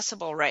not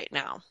possible right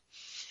now.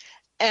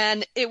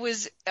 And it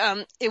was,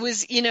 how we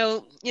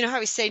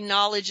say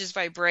knowledge is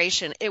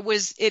vibration.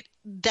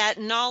 That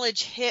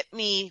knowledge hit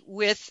me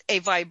with a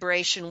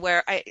vibration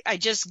where I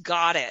just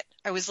got it.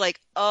 I was like,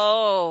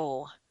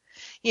 oh,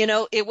 he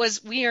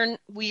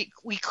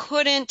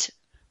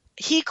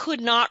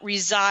could not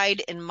reside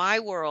in my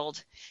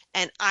world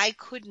and I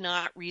could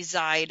not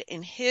reside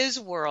in his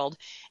world.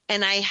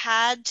 And I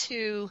had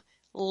to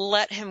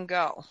let him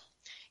go.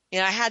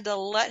 I had to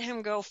let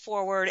him go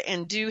forward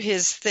and do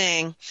his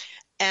thing.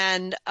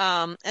 And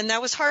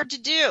that was hard to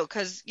do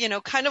because,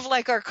 kind of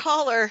like our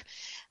caller,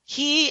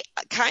 he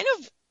kind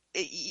of,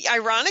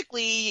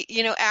 ironically,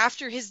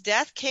 after his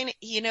death came,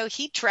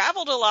 he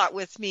traveled a lot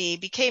with me,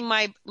 became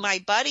my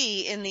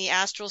buddy in the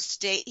astral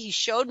state. He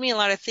showed me a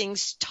lot of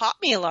things, taught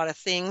me a lot of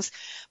things,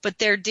 but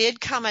there did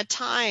come a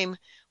time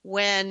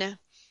when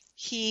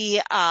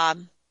he,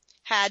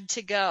 had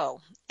to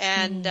go.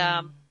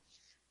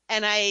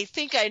 And I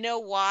think I know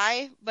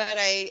why, but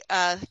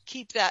I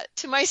keep that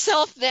to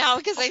myself now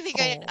because I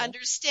think I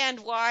understand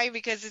why,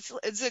 because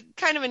it's a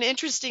kind of an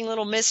interesting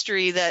little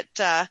mystery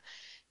that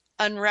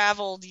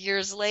unraveled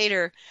years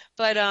later.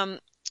 But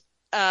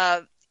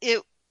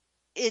it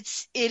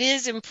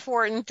is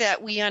important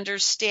that we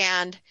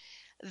understand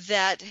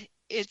that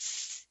it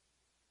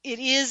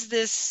is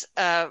this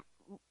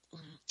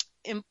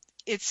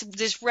it's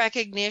this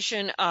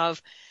recognition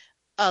of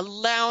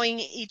allowing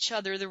each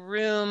other the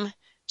room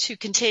to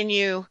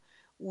continue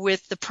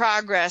with the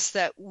progress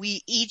that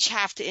we each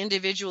have to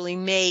individually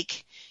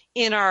make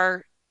in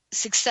our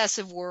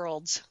successive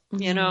worlds,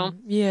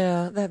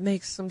 Yeah, that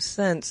makes some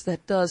sense.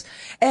 That does.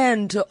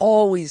 And to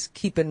always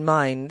keep in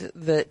mind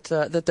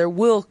that there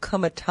will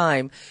come a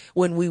time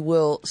when we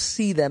will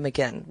see them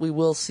again. We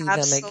will see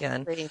them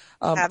again.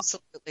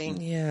 Absolutely.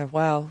 Yeah,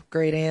 wow,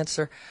 great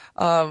answer.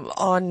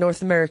 On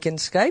North American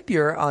Skype,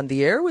 you're on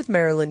the air with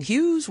Marilynn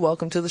Hughes.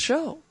 Welcome to the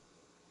show.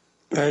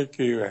 Thank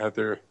you,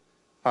 Heather.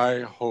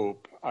 I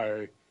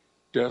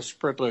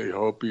desperately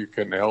hope you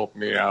can help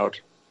me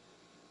out.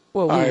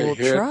 Well, we will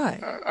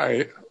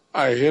try.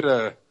 I hit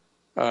a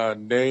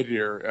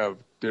nadir of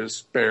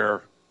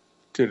despair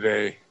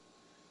today.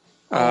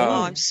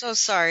 I'm so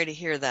sorry to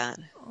hear that.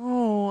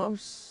 Oh, I'm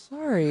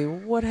sorry.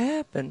 What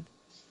happened?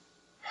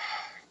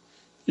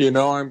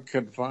 I'm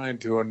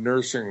confined to a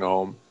nursing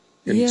home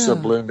in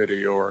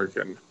Sublimity,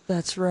 Oregon.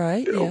 That's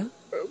right, yeah.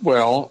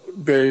 Well,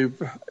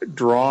 they've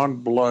drawn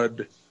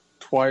blood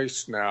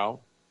twice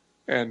now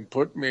and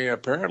put me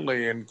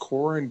apparently in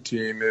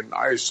quarantine in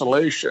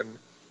isolation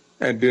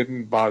and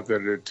didn't bother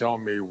to tell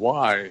me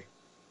why,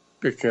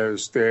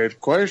 because they had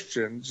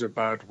questions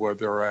about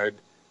whether I'd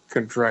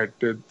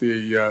contracted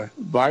the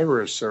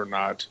virus or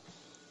not.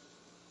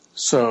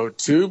 So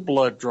 2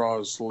 blood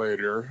draws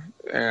later,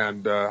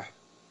 and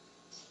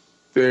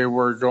they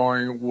were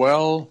going,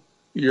 well,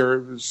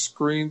 your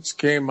screens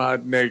came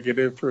out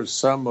negative for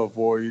some of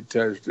what you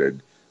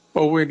tested,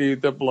 but we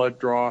need the blood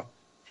draw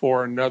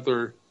for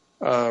another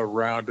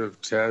round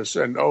of tests.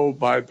 And oh,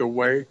 by the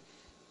way,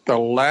 the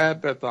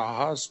lab at the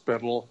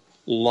hospital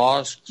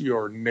lost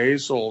your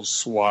nasal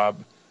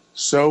swab,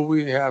 so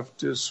we have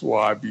to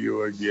swab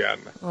you again.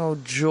 Oh,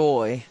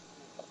 joy.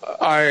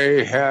 I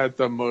had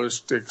the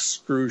most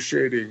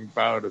excruciating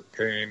bout of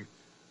pain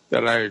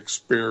that I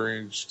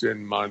experienced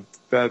in months.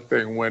 That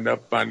thing went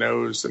up my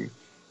nose, and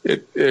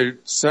it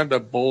sent a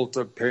bolt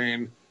of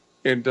pain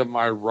into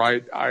my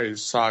right eye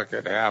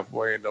socket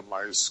halfway into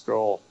my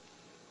skull.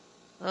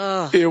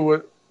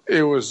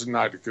 It was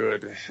not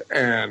good,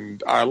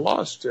 and I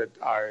lost it.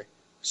 I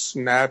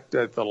snapped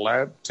at the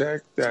lab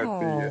tech, at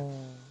the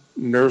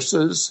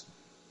nurses.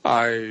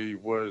 I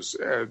was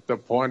at the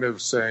point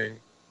of saying,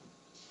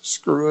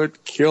 screw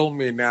it, kill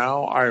me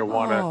now. I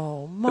want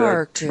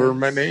to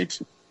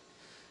terminate.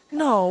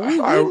 No, we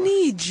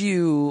need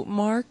you,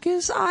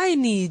 Marcus. I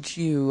need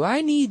you.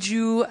 I need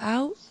you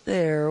out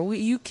there.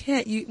 You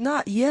can't.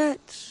 Not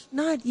yet.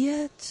 Not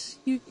yet.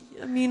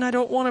 I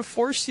don't want to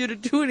force you to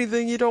do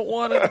anything you don't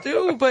want to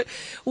do, but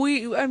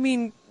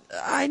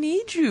I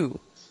need you.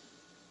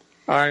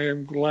 I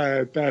am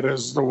glad. That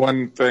is the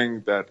one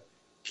thing that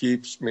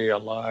keeps me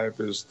alive,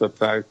 is the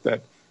fact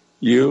that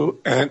you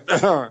and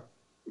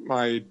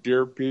my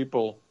dear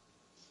people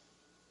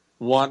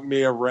want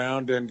me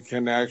around and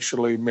can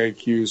actually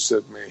make use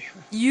of me.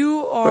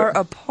 You are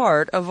a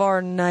part of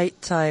our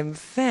nighttime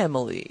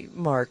family,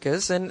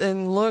 Marcus.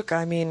 And look,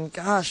 I mean,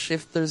 gosh,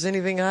 if there's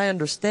anything I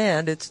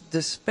understand, it's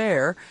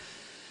despair.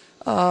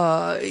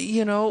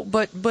 You know,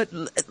 but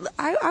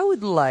I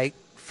would like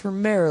for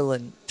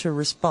Marilynn to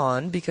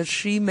respond, because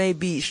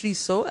she's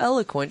so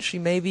eloquent, she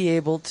may be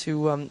able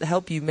to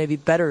help you maybe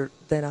better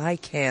than I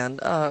can.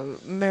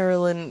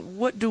 Marilynn,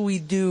 what do we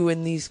do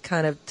in these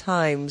kind of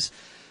times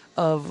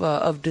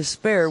of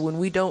despair, when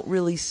we don't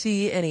really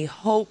see any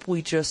hope?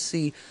 We just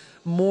see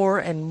more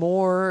and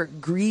more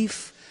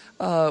grief.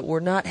 We're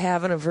not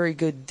having a very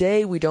good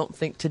day. We don't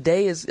think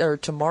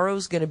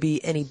tomorrow's going to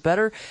be any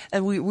better.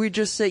 And we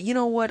just say, you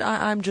know what,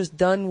 I'm just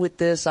done with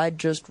this. I'd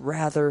just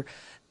rather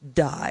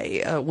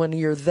die. When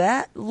you're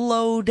that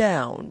low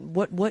down,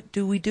 what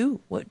do we do?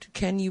 What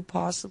can you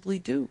possibly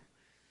do?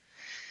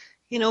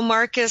 You know,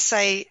 Marcus,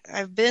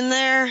 I've been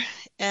there,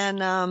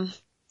 and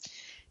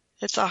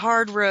it's a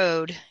hard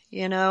road,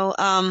 you know.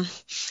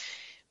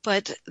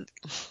 But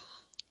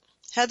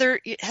Heather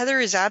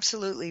is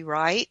absolutely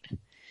right.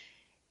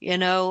 You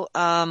know,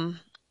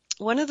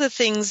 one of the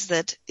things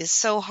that is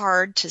so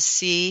hard to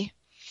see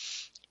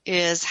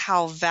is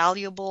how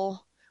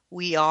valuable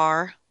we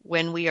are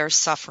when we are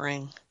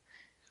suffering.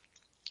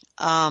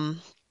 And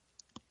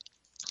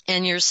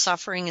your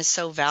suffering is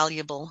so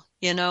valuable.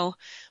 You know,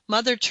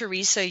 Mother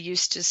Teresa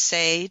used to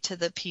say to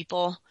the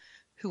people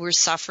who were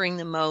suffering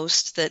the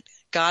most that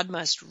God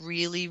must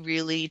really,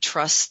 really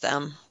trust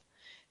them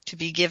to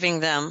be giving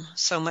them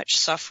so much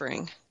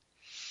suffering.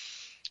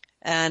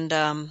 And,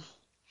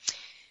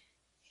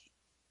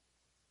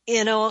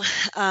 you know,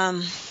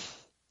 I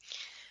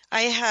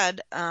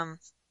had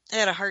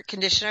a heart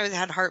condition. I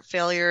had heart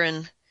failure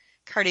and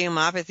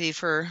cardiomyopathy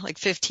for like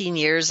 15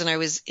 years, and I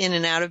was in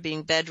and out of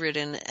being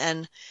bedridden.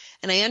 And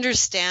I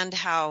understand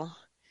how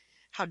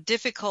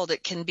difficult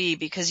it can be,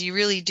 because you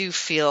really do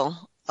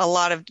feel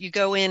you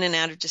go in and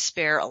out of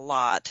despair a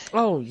lot.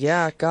 Oh,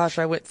 yeah. Gosh,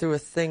 I went through a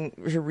thing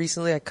here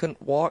recently. I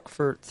couldn't walk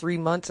for 3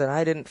 months, and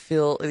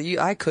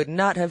I could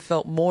not have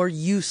felt more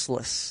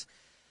useless.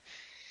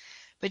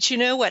 But you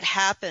know what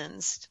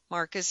happens,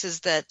 Marcus, is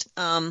that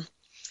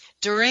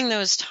during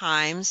those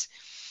times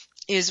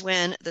is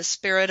when the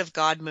Spirit of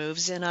God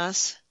moves in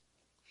us,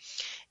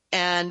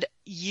 and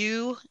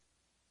you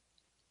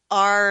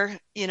are,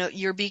 you know,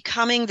 you're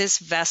becoming this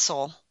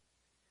vessel,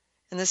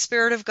 and the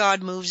Spirit of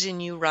God moves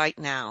in you right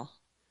now.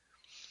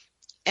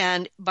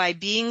 And by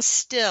being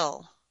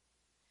still,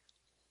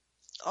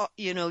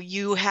 you know,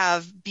 you've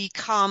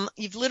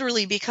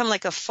literally become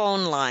like a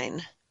phone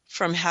line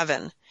from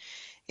heaven.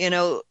 You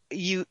know,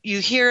 you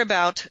hear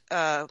about,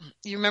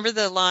 you remember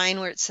the line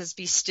where it says,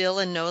 "Be still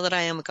and know that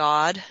I am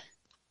God"?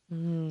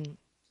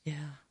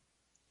 Yeah.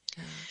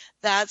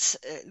 That's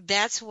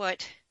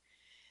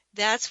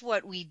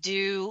what we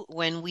do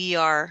when we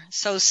are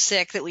so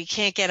sick that we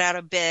can't get out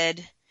of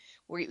bed.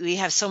 We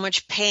have so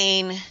much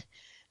pain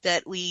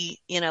that we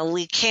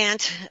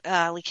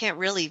can't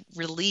really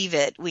relieve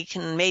it. We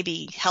can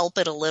maybe help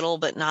it a little,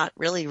 but not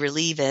really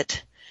relieve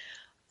it.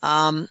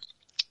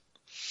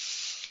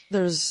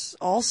 There's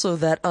also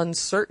that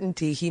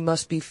uncertainty he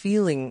must be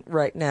feeling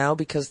right now,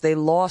 because they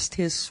lost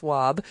his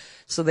swab,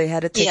 so they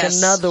had to take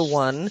another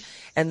one,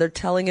 and they're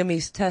telling him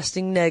he's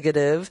testing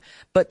negative,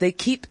 but they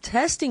keep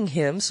testing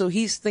him, so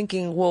he's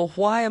thinking, well,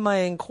 why am I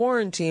in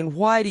quarantine?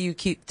 Why do you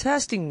keep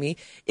testing me?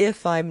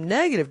 If I'm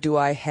negative, do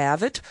I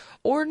have it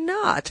or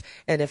not?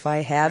 And if I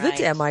have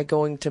it, am I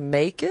going to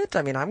make it?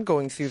 I mean, I'm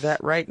going through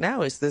that right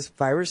now. Is this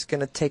virus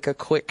going to take a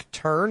quick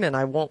turn and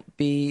I won't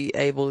be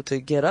able to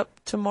get up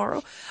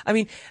tomorrow? I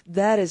mean,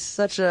 that is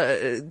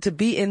to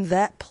be in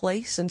that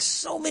place, and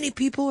so many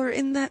people are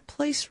in that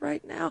place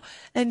right now.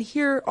 And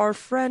here our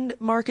friend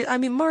Marcus,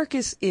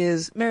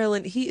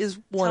 Marilynn, he is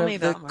one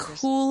of the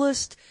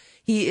coolest.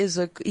 He's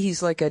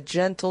like a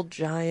gentle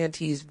giant.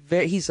 He's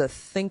a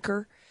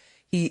thinker.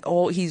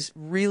 He's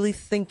really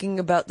thinking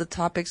about the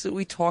topics that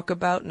we talk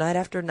about night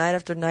after night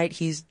after night.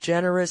 He's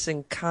generous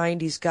and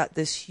kind. He's got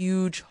this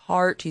huge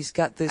heart. He's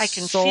got this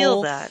soul.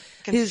 Feel that.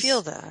 I can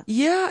feel that.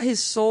 Yeah,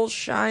 his soul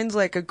shines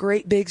like a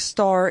great big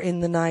star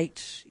in the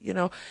night, you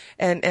know,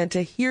 and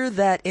to hear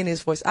that in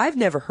his voice. I've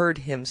never heard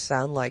him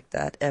sound like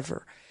that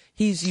ever.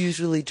 He's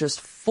usually just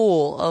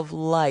full of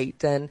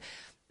light, and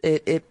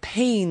it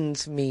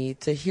pains me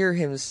to hear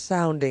him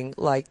sounding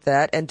like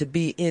that, and to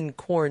be in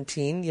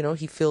quarantine. You know,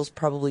 he feels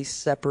probably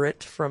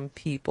separate from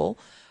people.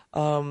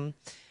 And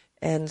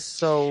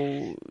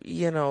so,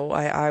 you know,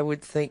 I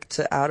would think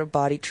to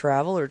out-of-body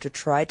travel, or to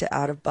try to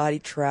out-of-body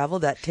travel,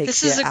 that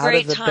takes you out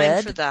of the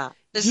bed.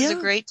 This is a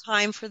great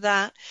time for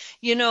that.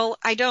 You know,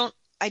 I don't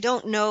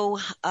know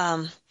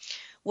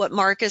what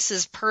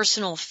Marcus's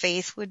personal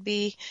faith would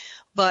be,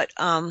 but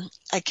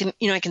I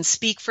can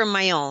speak from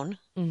my own.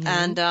 Mm-hmm.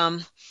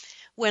 And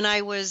when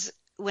I was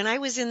when I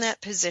was in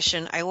that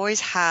position, I always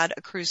had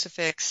a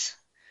crucifix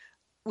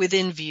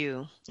within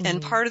view.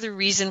 And part of the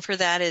reason for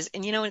that is,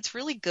 and it's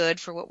really good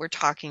for what we're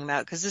talking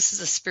about, because this is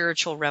a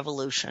spiritual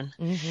revolution.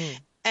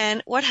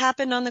 And what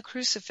happened on the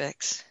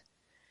crucifix?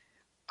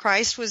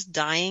 Christ was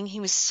dying. He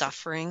was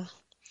suffering.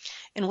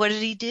 And what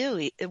did he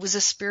do? It was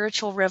a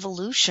spiritual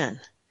revolution.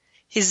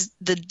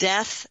 The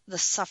death, the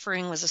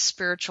suffering was a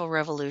spiritual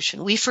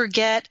revolution. We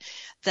forget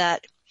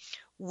that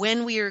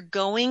when we are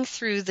going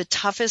through the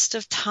toughest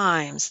of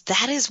times,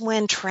 that is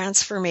when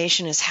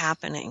transformation is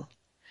happening.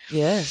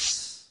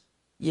 Yes,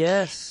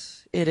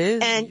 it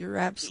is. And you're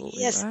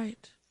absolutely right.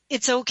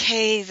 It's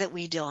okay that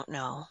we don't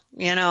know.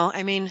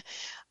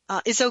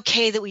 It's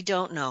okay that we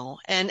don't know.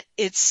 And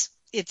it's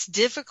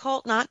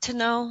difficult not to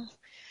know,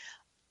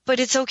 but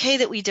it's okay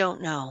that we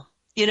don't know.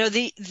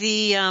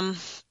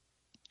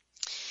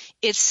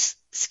 It's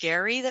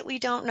scary that we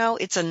don't know.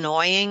 It's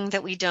annoying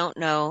that we don't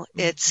know.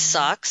 It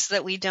sucks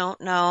that we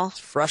don't know. It's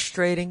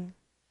frustrating.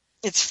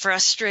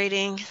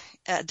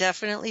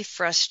 Definitely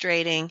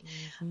frustrating.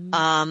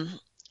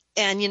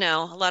 And,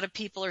 a lot of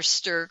people are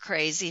stir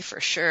crazy for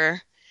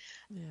sure.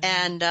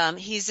 Yeah. And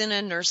he's in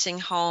a nursing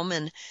home,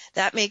 and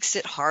that makes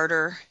it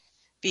harder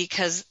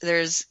because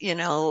there's,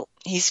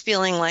 he's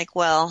feeling like,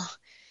 well,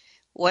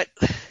 what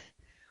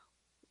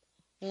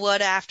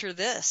after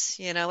this?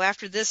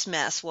 After this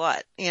mess,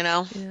 what?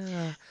 Yeah.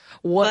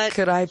 What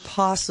could I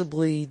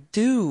possibly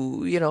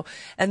do?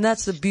 And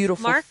that's the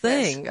beautiful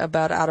thing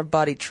about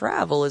out-of-body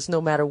travel is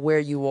no matter where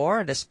you are,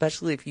 and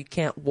especially if you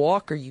can't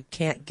walk or you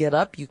can't get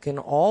up, you can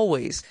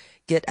always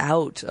get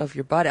out of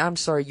your body. I'm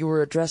sorry, you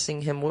were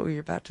addressing him. What were you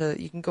about to?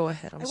 You can go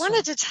ahead. I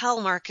wanted to tell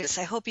Marcus,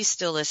 I hope he's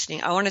still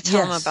listening. I want to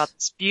tell him about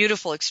this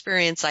beautiful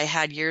experience I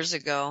had years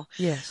ago.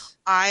 Yes.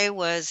 I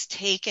was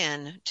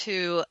taken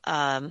to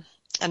a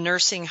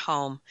nursing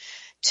home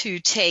to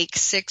take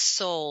 6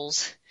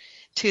 souls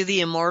to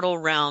the immortal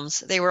realms.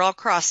 They were all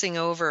crossing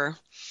over.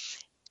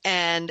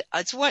 And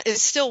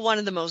it's still one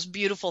of the most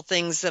beautiful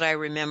things that I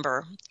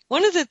remember.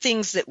 One of the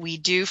things that we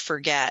do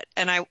forget,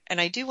 and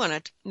I do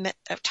want to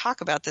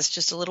talk about this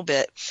just a little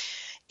bit,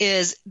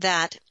 is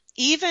that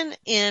even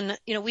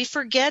we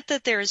forget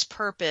that there is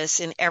purpose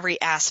in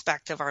every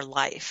aspect of our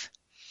life.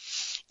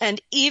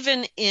 And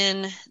even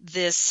in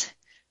this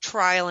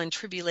trial and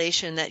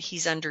tribulation that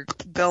he's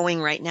undergoing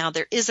right now,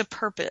 there is a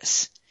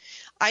purpose.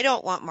 I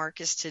don't want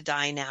Marcus to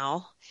die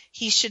now.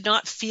 He should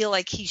not feel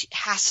like he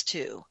has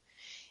to.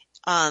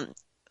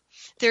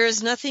 There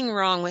is nothing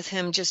wrong with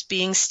him just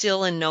being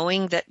still and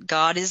knowing that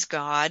God is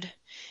God,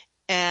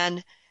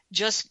 and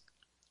just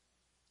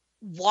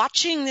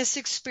watching this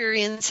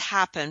experience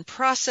happen,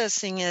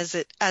 processing as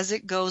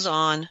it goes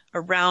on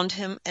around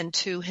him and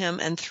to him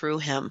and through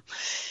him.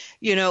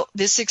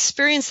 This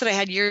experience that I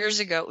had years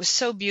ago, it was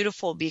so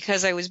beautiful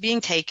because I was being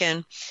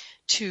taken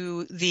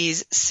to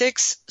these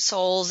 6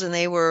 souls, and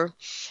I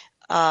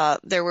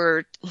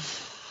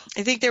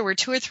think there were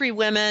 2 or 3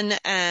 women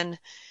and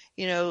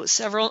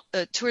several,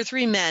 2 or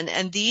 3 men.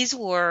 And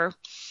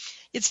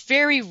it's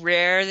very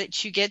rare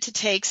that you get to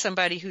take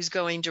somebody who's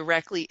going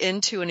directly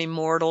into an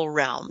immortal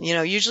realm.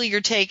 Usually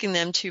you're taking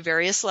them to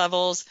various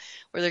levels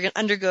where they're going to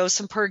undergo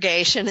some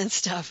purgation and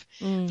stuff.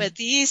 But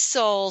these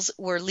souls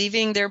were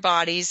leaving their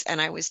bodies, and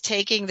I was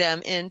taking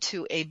them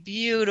into a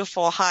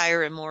beautiful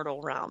higher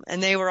immortal realm.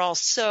 And they were all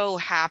so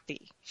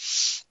happy.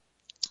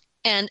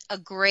 And a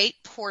great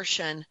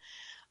portion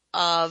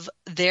of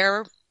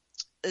their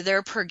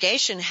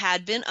purgation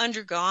had been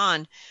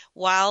undergone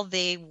while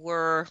they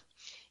were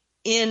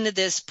in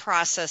this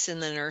process in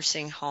the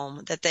nursing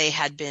home that they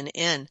had been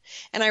in.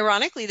 And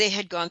ironically, they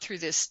had gone through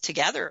this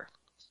together.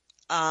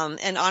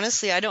 And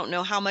honestly, I don't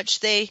know how much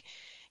they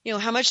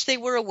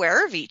were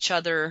aware of each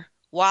other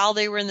while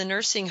they were in the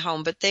nursing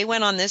home, but they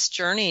went on this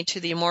journey to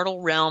the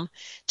immortal realm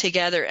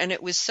together. And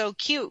it was so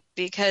cute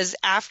because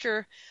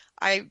after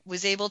I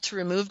was able to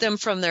remove them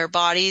from their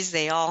bodies,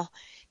 they all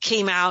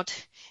came out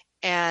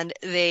and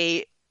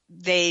they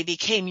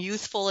became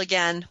youthful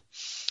again.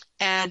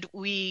 And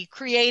we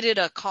created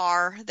a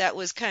car that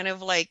was kind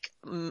of like,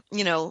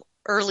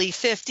 early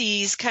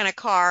 50s kind of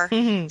car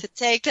to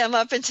take them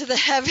up into the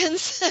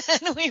heavens.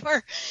 And we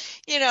were,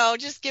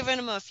 just giving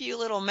them a few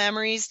little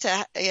memories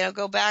to,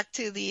 go back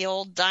to the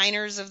old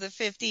diners of the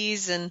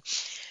 50s. And,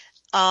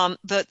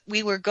 but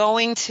we were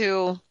going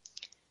to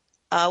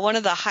one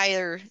of the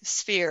higher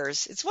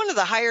spheres. It's one of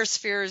the higher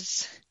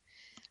spheres,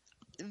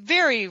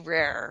 very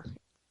rare.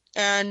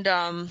 And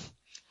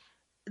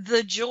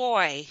the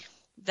joy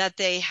that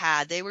they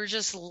had, they were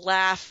just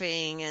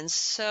laughing and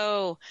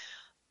so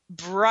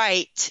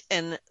bright,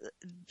 and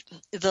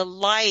the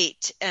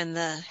light and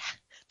the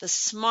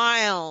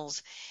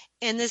smiles.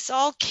 And this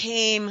all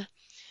came,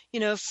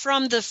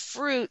 from the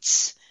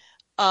fruits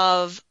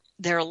of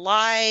their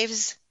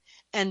lives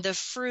and the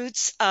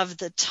fruits of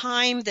the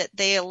time that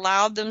they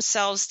allowed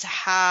themselves to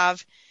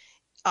have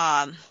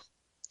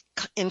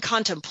in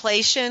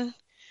contemplation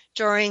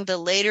during the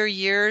later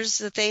years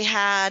that they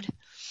had.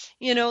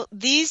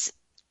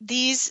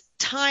 These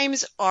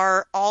times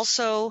are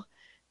also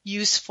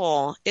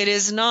useful. It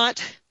is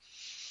not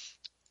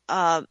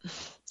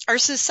our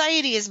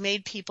society has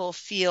made people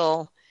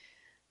feel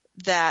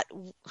that,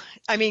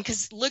 I mean,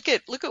 because look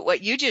at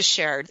what you just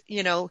shared,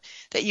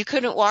 that you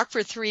couldn't walk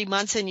for 3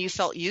 months and you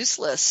felt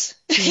useless.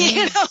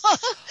 Yeah.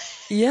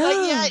 Yeah.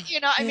 But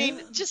yeah, I mean,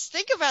 just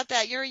think about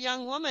that. You're a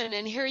young woman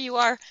and here you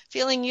are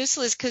feeling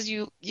useless because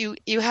you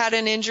had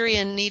an injury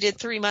and needed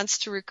 3 months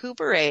to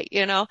recuperate,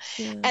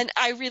 And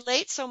I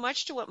relate so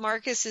much to what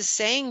Marcus is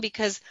saying,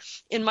 because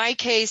in my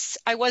case,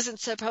 I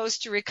wasn't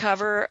supposed to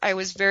recover. I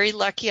was very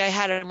lucky. I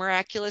had a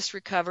miraculous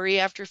recovery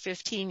after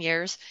 15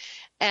 years.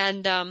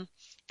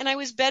 And I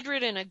was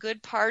bedridden a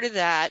good part of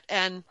that.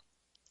 And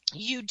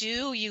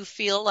you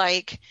feel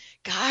like,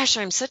 gosh,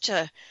 I'm such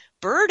a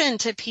burden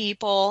to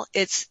people.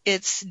 It's,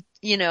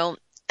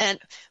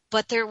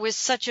 but there was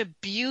such a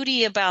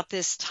beauty about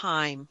this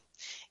time.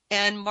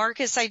 And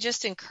Marcus, I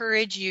just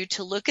encourage you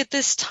to look at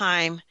this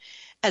time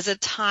as a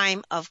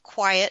time of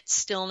quiet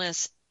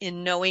stillness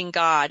in knowing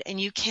God. And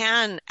you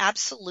can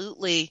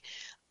absolutely,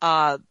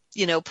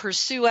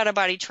 pursue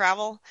out-of-body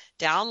travel.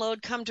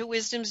 Download Come to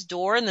Wisdom's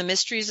Door and the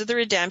Mysteries of the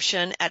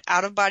Redemption at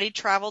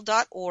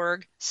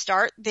outofbodytravel.org.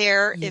 Start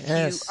there. Yes. If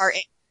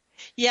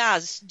you are,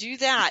 do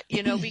that,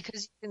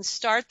 because you can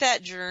start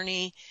that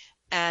journey,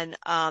 and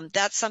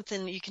that's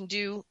something you can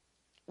do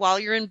while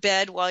you're in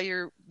bed, while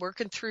you're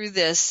working through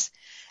this.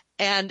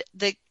 And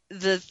the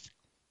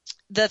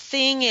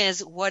thing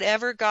is,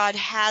 whatever God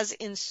has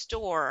in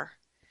store,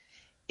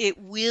 it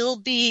will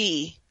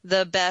be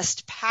the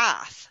best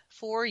path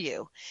for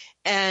you.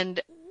 And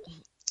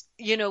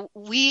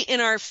we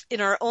in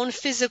our own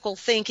physical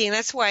thinking,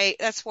 that's why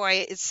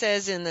it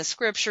says in the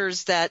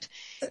scriptures that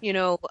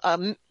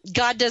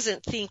God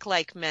doesn't think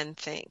like men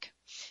think.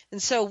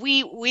 And so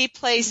we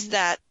place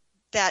that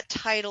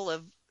title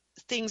of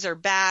things are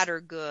bad or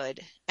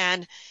good.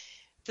 And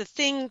the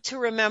thing to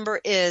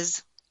remember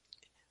is,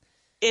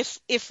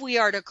 if we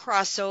are to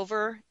cross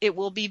over, it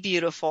will be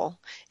beautiful.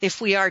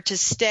 If we are to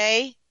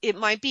stay, it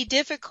might be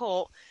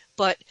difficult,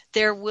 but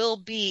there will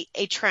be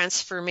a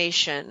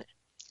transformation,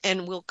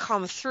 and we'll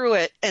come through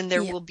it, and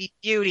there will be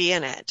beauty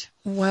in it.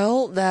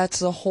 Well,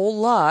 that's a whole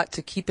lot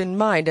to keep in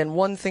mind. And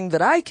one thing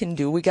that I can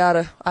do,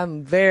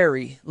 I'm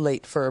very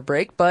late for a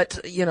break, but,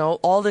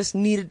 all this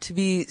needed to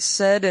be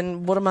said,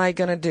 and what am I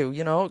going to do?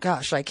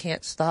 Gosh, I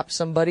can't stop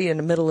somebody in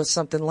the middle of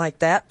something like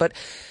that, but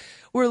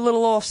we're a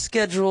little off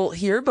schedule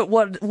here. But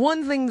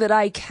one thing that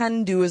I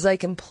can do is I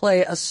can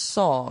play a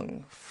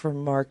song for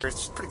Mark.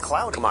 It's pretty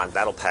cloudy. Come on,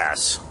 that'll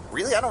pass.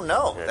 Really? I don't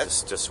know. Yeah,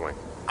 just swing.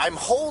 I'm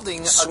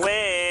holding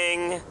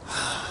Swing!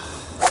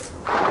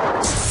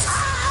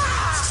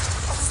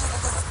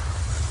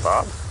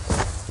 Bob?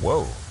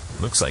 Whoa.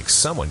 Looks like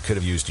someone could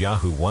have used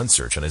Yahoo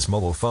OneSearch on his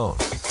mobile phone.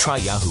 Try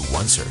Yahoo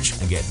OneSearch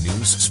and get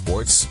news,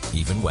 sports,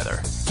 even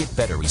weather. Get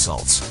better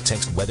results.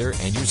 Text weather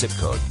and your zip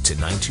code to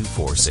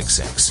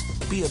 92466.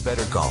 Be a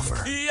better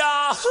golfer.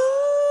 Yahoo!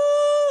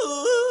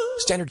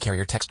 Standard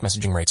carrier text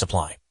messaging rates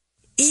apply.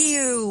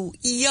 Ew,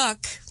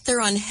 yuck. They're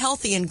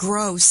unhealthy and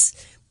gross.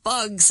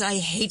 Bugs, I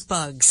hate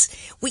bugs.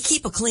 We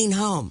keep a clean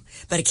home,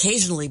 but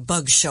occasionally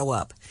bugs show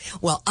up.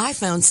 Well, I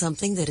found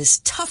something that is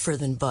tougher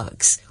than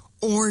bugs.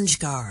 Orange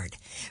Guard.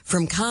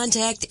 From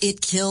contact,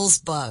 it kills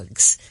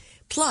bugs.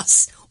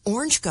 Plus,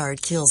 Orange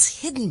Guard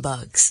kills hidden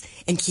bugs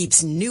and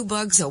keeps new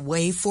bugs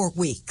away for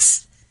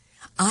weeks.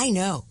 I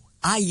know.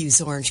 I use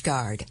Orange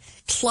Guard.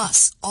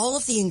 Plus, all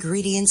of the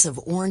ingredients of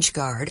Orange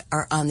Guard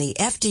are on the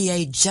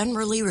FDA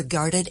generally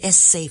regarded as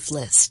safe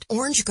list.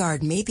 Orange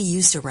Guard may be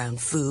used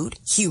around food,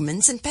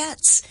 humans, and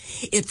pets.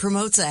 It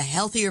promotes a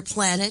healthier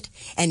planet,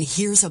 and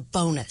here's a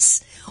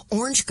bonus.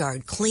 Orange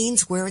Guard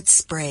cleans where it's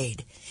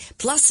sprayed.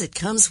 Plus, it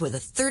comes with a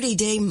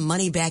 30-day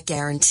money-back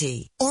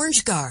guarantee.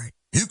 Orange Guard.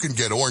 You can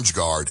get Orange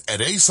Guard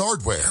at Ace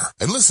Hardware.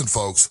 And listen,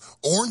 folks,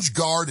 Orange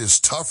Guard is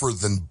tougher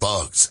than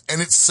bugs,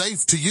 and it's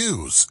safe to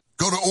use.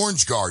 Go to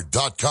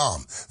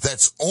orangeguard.com.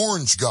 That's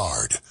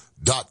orangeguard.com.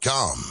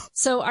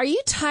 So are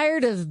you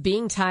tired of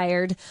being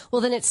tired?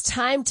 Well, then it's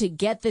time to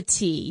get the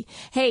tea.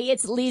 Hey,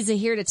 it's Lisa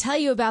here to tell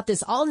you about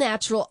this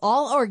all-natural,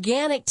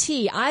 all-organic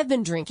tea I've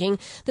been drinking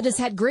that has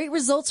had great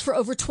results for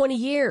over 20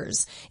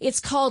 years.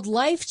 It's called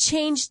Life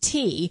Change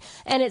Tea,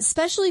 and it's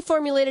specially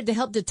formulated to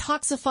help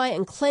detoxify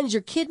and cleanse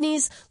your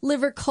kidneys,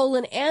 liver,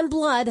 colon, and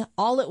blood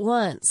all at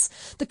once.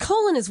 The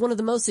colon is one of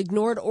the most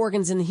ignored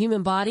organs in the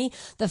human body.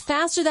 The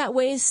faster that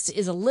waste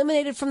is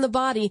eliminated from the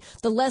body,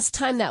 the less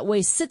time that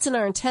waste sits in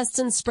our intestines,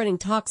 spreading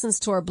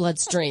toxins to our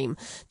bloodstream.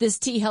 This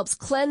tea helps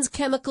cleanse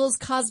chemicals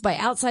caused by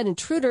outside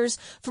intruders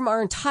from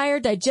our entire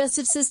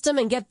digestive system.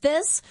 And get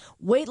this,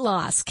 weight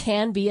loss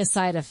can be a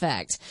side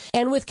effect.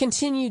 And with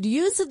continued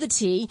use of the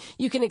tea,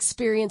 you can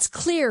experience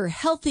clearer,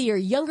 healthier,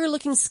 younger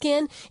looking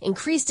skin,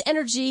 increased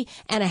energy,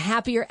 and a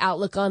happier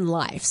outlook on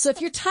life. So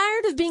if you're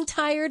tired of being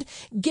tired,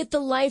 get the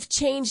Life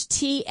Change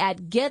Tea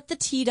at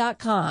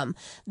getthetea.com.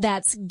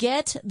 That's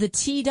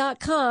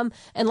getthetea.com.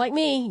 And like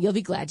me, you'll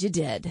be glad you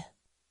did.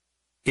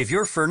 If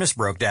your furnace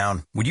broke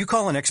down, would you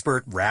call an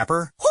expert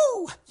rapper?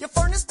 Whoo! Your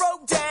furnace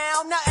broke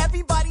down. Now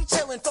everybody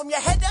chilling from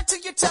your head up to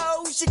your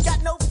toes. You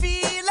got no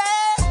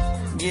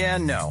feeling. Yeah,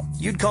 no.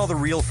 You'd call the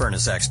real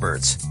furnace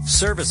experts.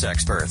 Service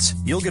experts.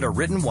 You'll get a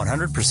written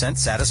 100%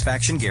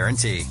 satisfaction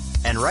guarantee.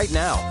 And right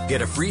now,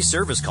 get a free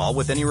service call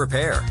with any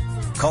repair.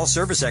 Call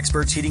Service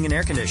Experts Heating and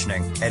Air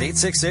Conditioning at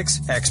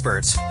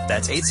 866-EXPERTS.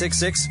 That's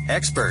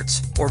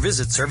 866-EXPERTS. Or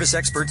visit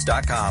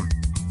serviceexperts.com.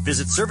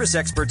 Visit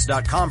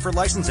serviceexperts.com for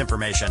license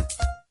information.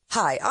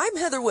 Hi, I'm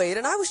Heather Wade,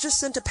 and I was just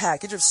sent a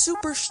package of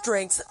Super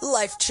Strength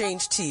Life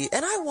Change Tea,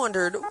 and I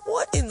wondered,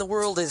 what in the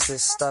world is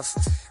this stuff,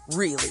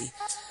 really?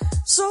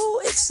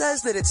 So it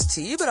says that it's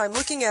tea, but I'm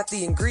looking at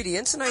the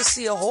ingredients, and I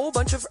see a whole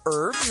bunch of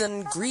herbs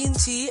and green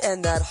tea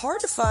and that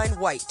hard-to-find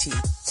white tea.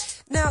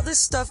 Now, this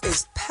stuff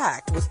is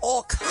packed with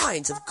all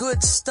kinds of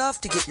good stuff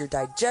to get your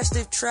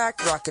digestive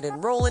tract rocking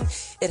and rolling.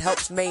 It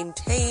helps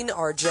maintain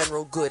our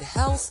general good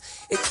health.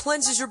 It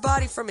cleanses your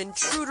body from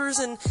intruders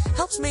and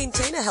helps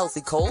maintain a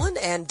healthy colon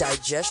and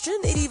digestion.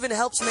 It even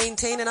helps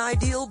maintain an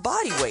ideal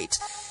body weight.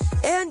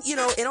 And, you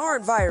know, in our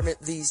environment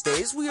these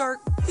days, we are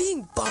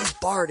being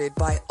bombarded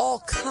by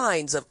all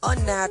kinds of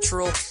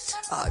unnatural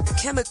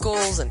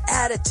chemicals and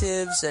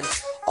additives and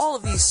all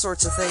of these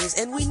sorts of things,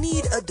 and we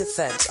need a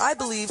defense. I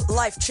believe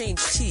Life Change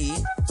Tea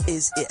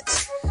is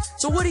it.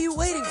 So what are you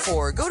waiting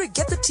for? Go to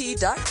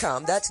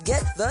getthetea.com, that's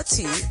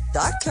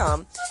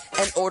getthetea.com,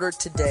 and order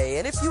today.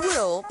 And if you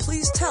will,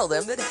 please tell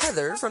them that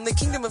Heather from the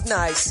Kingdom of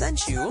Nye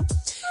sent you,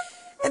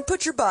 and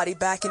put your body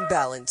back in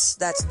balance.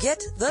 That's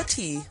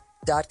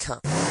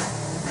getthetea.com.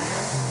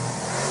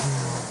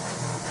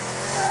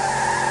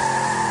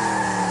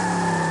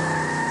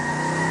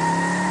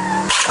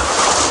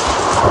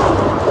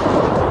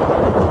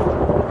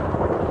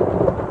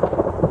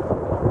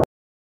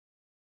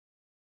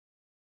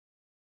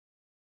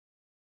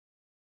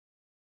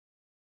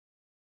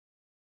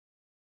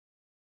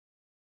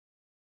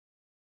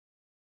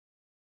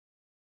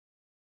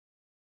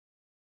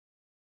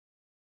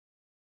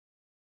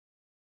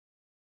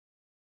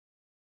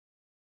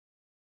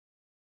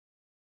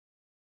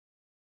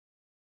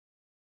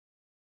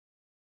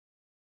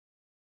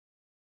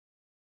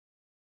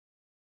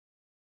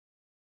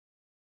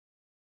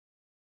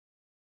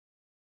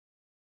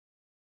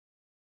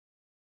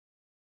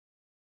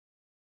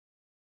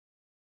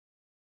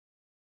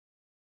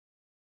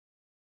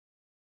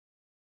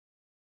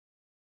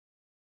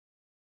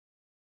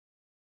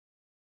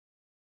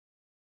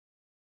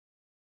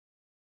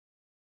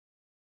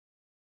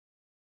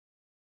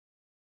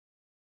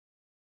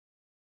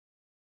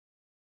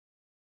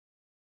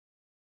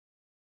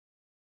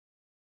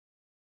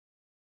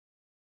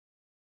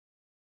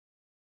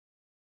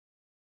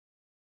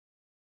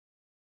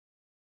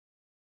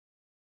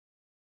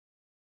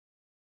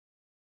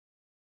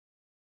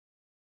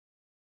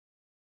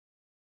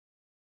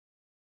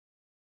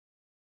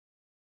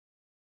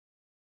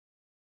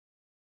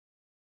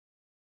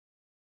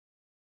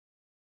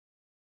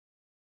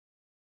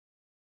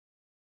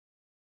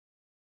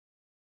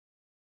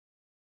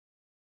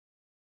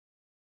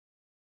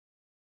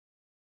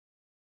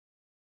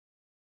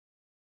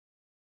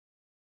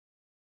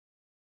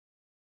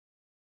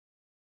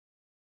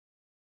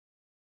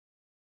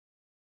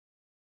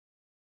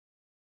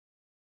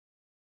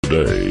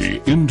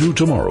 Today into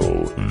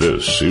tomorrow,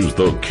 this is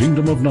the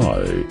Kingdom of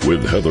Nye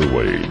with Heather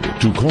Wade.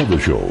 To call the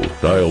show,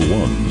 dial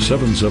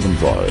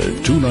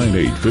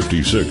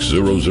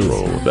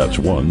 1-775-298-5600. That's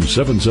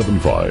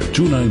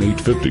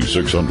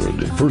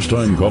 1-775-298-5600.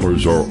 First-time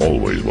callers are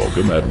always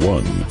welcome at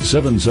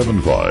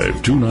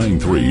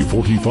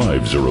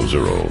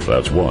 1-775-293-4500.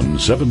 That's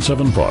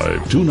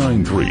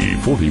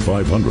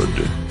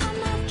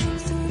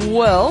 1-775-293-4500.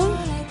 Well,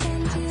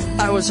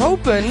 I was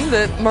hoping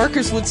that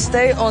Marcus would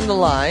stay on the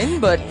line,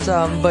 but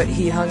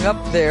he hung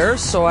up there,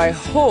 so I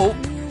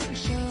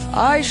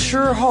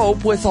sure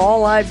hope with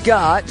all I've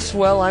got,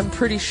 well, I'm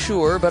pretty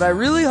sure, but I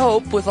really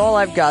hope with all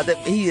I've got that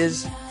he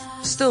is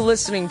still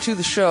listening to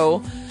the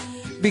show,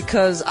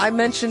 because I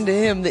mentioned to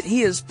him that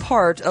he is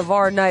part of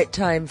our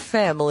nighttime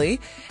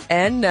family,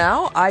 and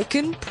now I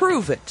can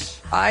prove it.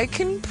 I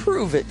can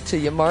prove it to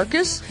you,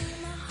 Marcus,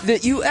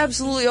 that you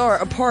absolutely are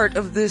a part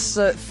of this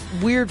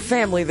weird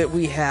family that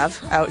we have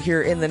out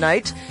here in the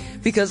night,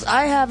 because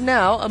I have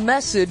now a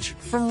message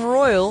from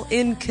Royal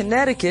in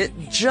Connecticut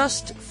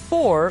just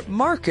for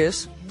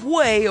Marcus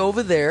way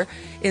over there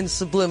in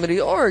Sublimity,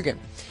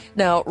 Oregon.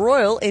 Now,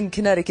 Royal in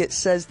Connecticut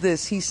says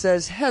this. He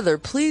says, Heather,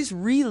 please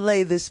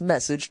relay this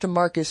message to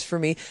Marcus for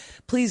me.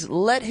 Please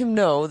let him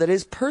know that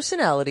his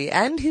personality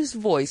and his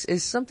voice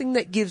is something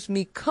that gives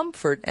me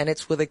comfort, and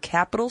it's with a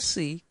capital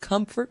C,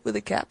 comfort with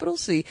a capital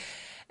C,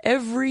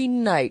 every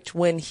night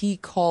when he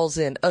calls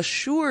in.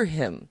 Assure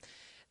him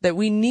that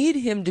we need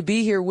him to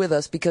be here with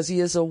us because he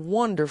is a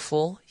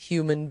wonderful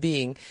human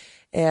being.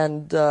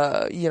 And,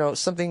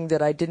 something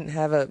that I didn't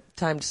have a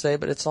time to say,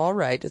 but it's all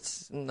right.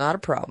 It's not a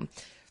problem.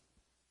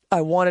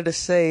 I wanted to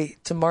say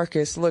to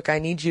Marcus, look, I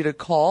need you to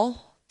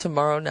call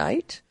tomorrow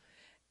night,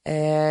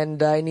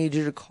 and I need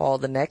you to call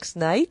the next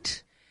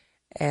night,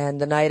 and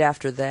the night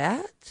after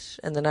that,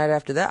 and the night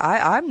after that.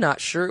 I'm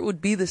not sure it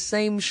would be the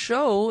same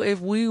show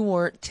if we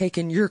weren't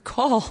taking your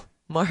call,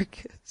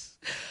 Marcus.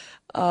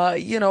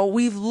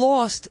 We've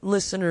lost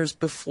listeners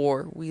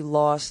before. We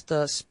lost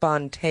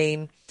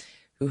Spontane,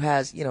 who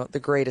has, the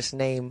greatest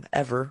name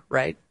ever,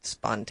 right?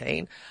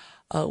 Spontane.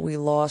 We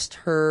lost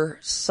her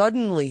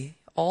suddenly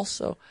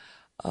also.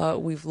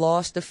 We've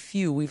lost a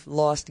few. We've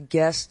lost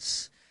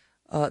guests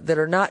that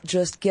are not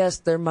just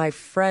guests. They're my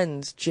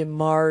friends. Jim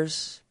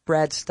Mars,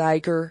 Brad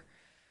Steiger,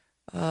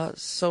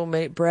 so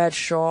many, Brad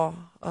Shaw,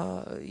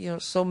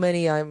 so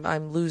many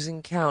I'm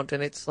losing count,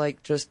 and it's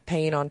like just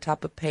pain on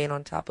top of pain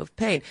on top of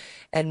pain.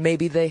 And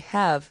maybe they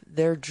have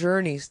their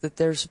journeys that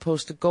they're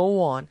supposed to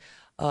go on.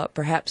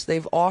 Perhaps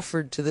they've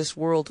offered to this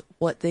world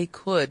what they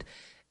could.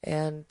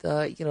 And,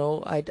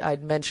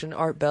 I'd mention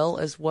Art Bell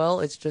as well.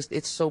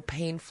 It's so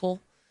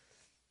painful.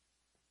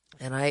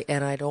 And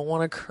I don't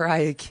want to cry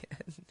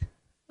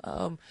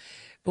again.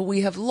 But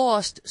we have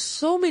lost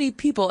so many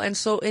people. And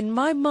so in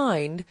my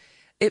mind,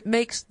 it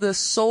makes the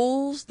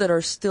souls that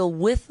are still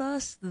with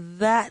us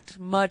that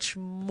much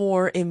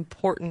more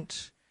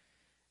important.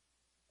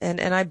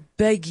 And I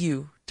beg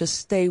you to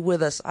stay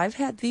with us. I've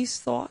had these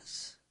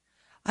thoughts.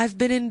 I've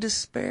been in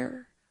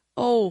despair.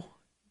 Oh,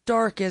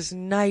 dark as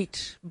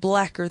night,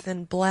 blacker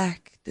than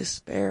black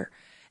despair.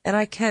 And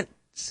I can't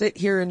sit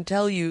here and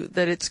tell you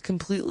that it's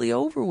completely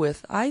over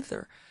with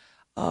either.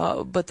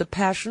 But the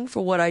passion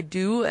for what I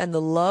do and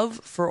the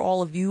love for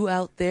all of you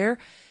out there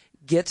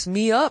gets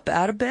me up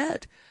out of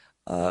bed.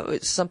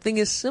 It's something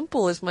as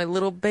simple as my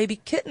little baby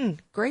kitten,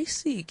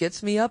 Gracie,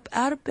 gets me up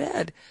out of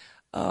bed.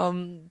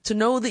 To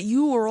know that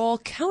you are all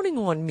counting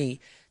on me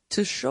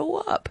to show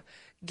up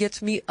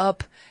gets me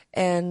up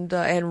and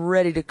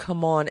ready to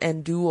come on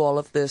and do all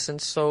of this.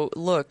 And so,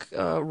 look,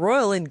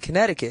 Royal in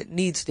Connecticut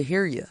needs to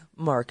hear you,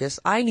 Marcus.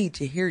 I need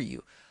to hear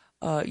you.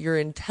 Your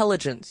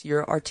intelligence,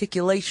 your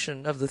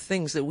articulation of the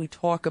things that we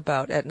talk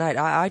about at night.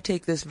 I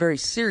take this very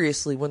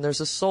seriously. When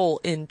there's a soul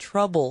in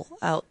trouble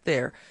out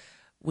there,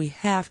 we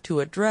have to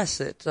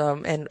address it.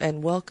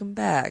 And welcome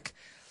back,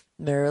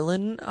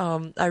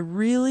 Marilynn. I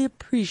really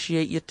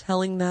appreciate you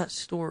telling that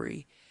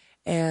story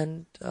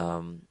and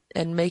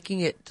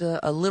making it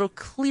a little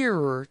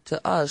clearer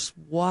to us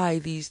why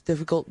these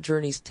difficult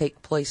journeys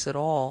take place at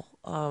all.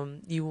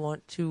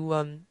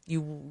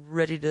 You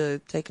ready to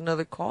take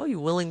another call? You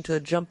willing to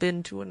jump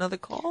into another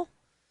call?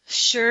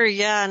 Sure,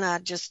 yeah, and I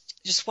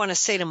just want to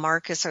say to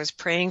Marcus, I was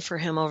praying for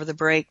him over the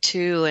break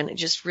too, and it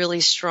just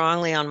really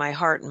strongly on my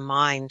heart and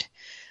mind.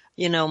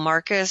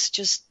 Marcus,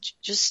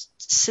 just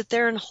sit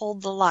there and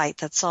hold the light.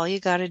 That's all you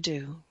got to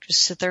do.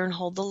 Just sit there and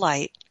hold the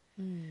light.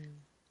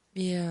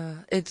 Yeah,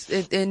 it's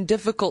in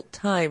difficult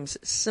times,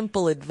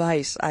 simple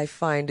advice I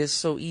find is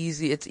so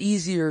easy. It's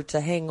easier to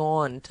hang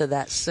on to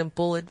that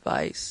simple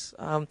advice.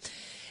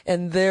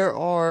 And there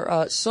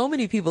are so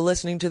many people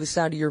listening to the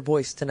sound of your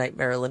voice tonight,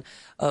 Marilynn,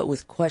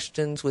 with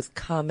questions, with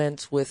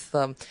comments, with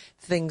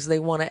things they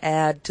want to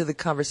add to the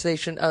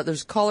conversation.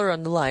 There's a caller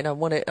on the line. I'm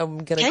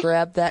going to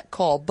grab that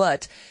call,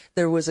 but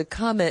there was a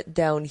comment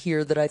down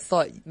here that I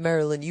thought,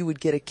 Marilynn, you would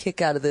get a kick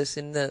out of this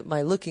in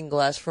my looking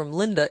glass from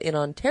Linda in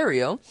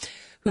Ontario,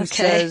 who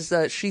says,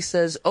 she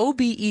says,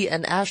 OBE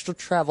and astral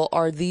travel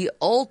are the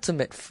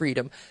ultimate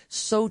freedom.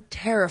 So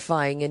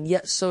terrifying and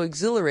yet so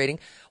exhilarating.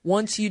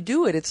 Once you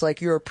do it, it's like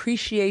your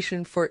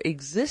appreciation for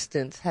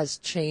existence has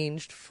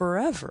changed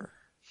forever.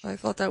 I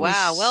thought that was...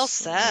 Wow, well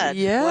said.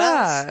 Yeah,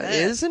 well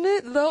said. Isn't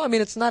it, though? I mean,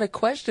 it's not a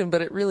question,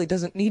 but it really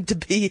doesn't need to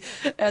be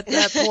at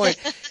that point.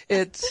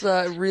 It's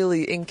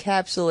really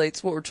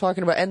encapsulates what we're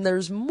talking about. And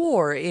there's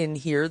more in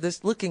here.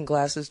 This looking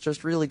glass is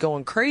just really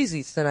going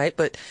crazy tonight,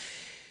 but...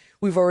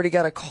 We've already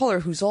got a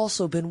caller who's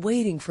also been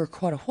waiting for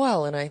quite a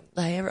while, and I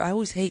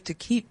always hate to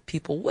keep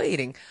people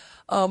waiting.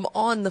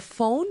 On the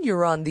phone,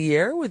 you're on the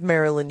air with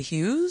Marilynn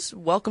Hughes.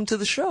 Welcome to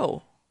the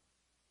show.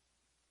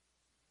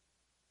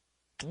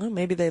 Well,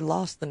 maybe they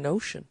lost the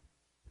notion.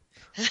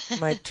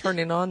 Am I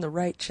turning on the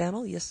right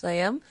channel? Yes, I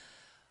am.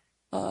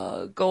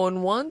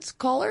 Going once,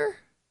 caller?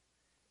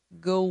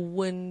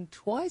 Going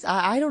twice?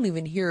 I don't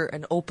even hear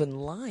an open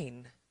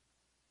line.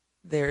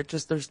 There's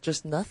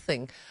just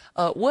nothing.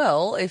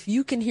 Well, if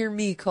you can hear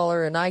me,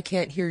 caller, and I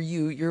can't hear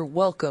you, you're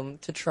welcome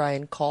to try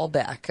and call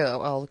back.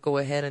 I'll go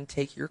ahead and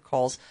take your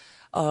calls.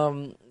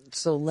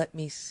 So let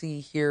me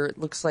see here. It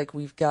looks like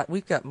we've got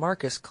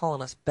Marcus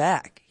calling us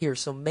back here.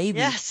 So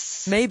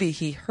maybe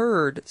he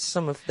heard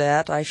some of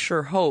that. I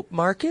sure hope.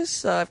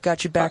 Marcus, I've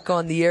got you back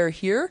on the air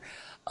here.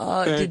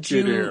 Did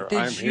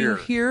you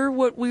hear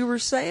what we were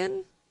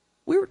saying?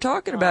 We were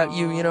talking about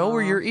you.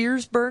 Were your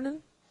ears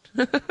burning?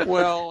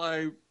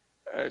 Well,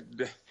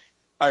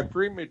 I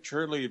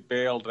prematurely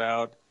bailed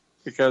out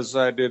because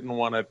I didn't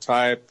want to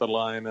tie up the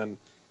line and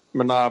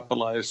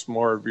monopolize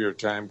more of your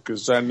time,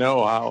 because I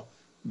know how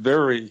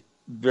very,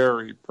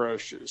 very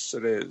precious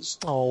it is.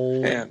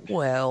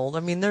 Well,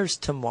 I mean, there's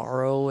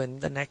tomorrow and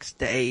the next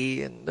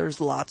day, and there's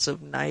lots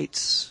of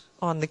nights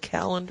on the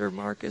calendar,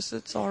 Marcus.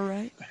 It's all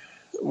right.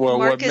 Well,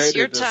 Marcus, what made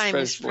your it time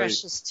is especially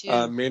precious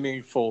too.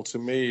 Meaningful to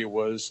me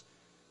was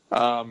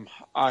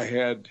I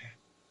had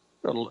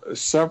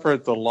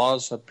suffered the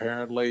loss,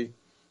 apparently,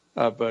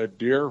 of a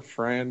dear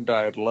friend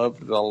I had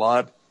loved a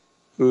lot,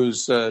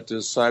 who's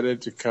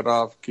decided to cut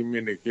off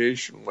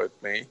communication with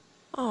me,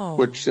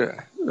 which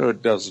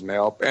doesn't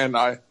help. And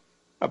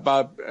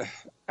about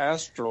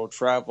astral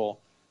travel,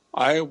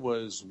 I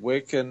was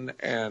Wiccan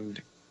and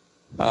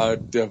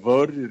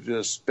devoted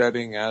to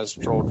studying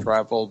astral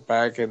travel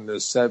back in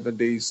the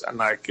 70s,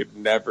 and I could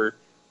never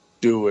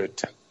do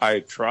it.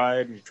 I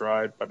tried and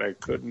tried, but I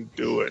couldn't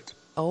do it.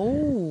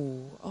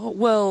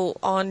 Well,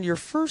 on your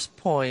first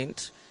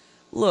point,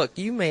 look,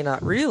 you may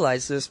not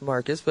realize this,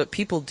 Marcus, but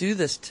people do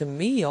this to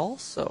me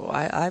also.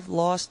 I've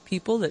lost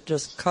people that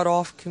just cut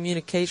off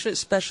communication,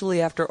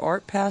 especially after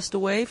Art passed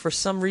away. For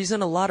some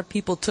reason, a lot of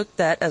people took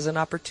that as an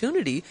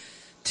opportunity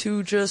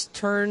to just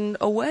turn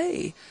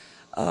away.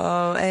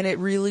 And it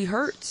really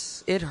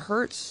hurts. It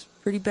hurts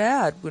pretty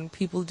bad when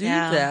people do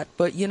that.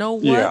 But you know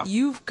what? Yeah.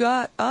 You've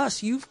got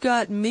us. You've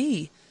got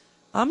me.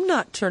 I'm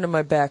not turning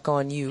my back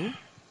on you.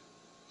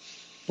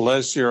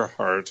 Bless your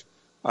heart.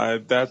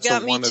 That's you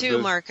got one me too, of the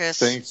Marcus.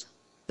 Things.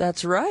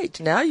 That's right.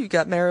 Now you've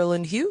got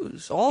Marilynn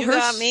Hughes. You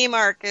got me,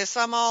 Marcus.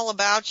 I'm all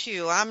about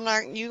you.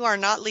 You are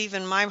not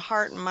leaving my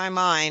heart and my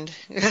mind.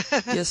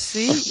 You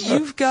see,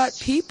 you've got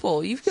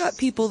people. You've got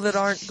people that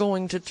aren't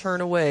going to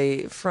turn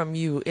away from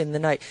you in the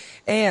night.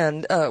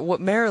 And what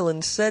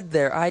Marilynn said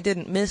there, I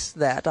didn't miss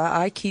that.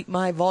 I keep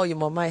my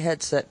volume on my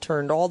headset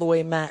turned all the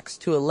way max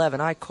to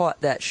 11. I caught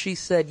that. She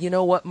said, "You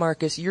know what,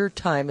 Marcus? Your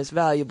time is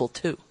valuable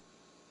too."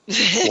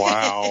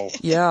 Wow.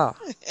 Yeah.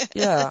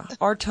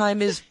 Our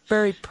time is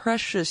very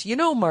precious. You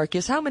know,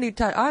 Marcus, how many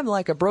times, I'm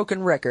like a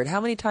broken record.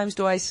 How many times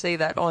do I say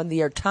that on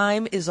the air?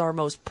 Time is our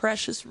most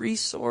precious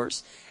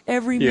resource.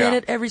 Every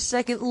minute, every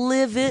second,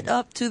 live it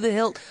up to the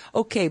hilt.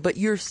 Okay, but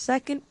your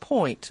second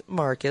point,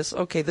 Marcus,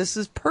 okay, this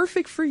is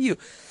perfect for you.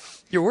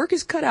 Your work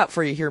is cut out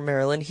for you here,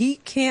 Marilynn. He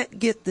can't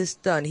get this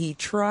done. He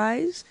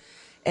tries,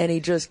 and he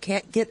just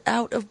can't get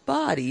out of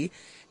body.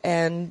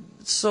 And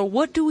so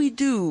what do we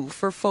do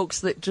for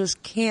folks that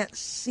just can't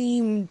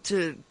seem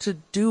to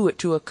do it,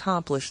 to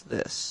accomplish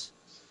this?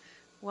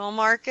 Well,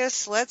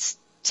 Marcus, let's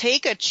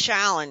take a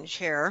challenge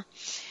here.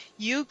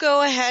 You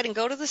go ahead and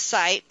go to the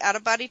site,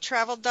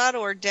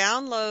 outofbodytravel.org,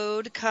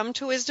 download Come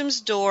to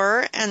Wisdom's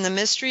Door and the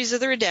Mysteries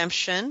of the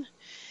Redemption,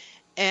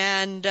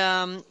 and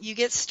you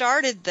get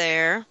started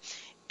there,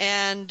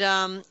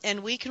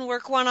 and we can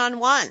work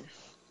one-on-one.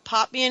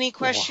 Pop me any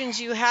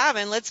questions you have,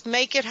 and let's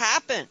make it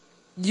happen.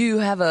 You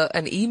have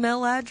an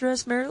email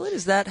address, Marilynn?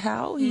 Is that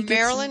how you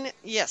get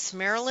Yes,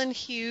 Marilynn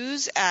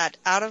Hughes at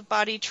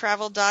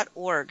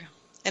outofbodytravel.org.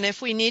 And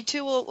if we need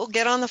to, we'll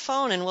get on the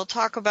phone and we'll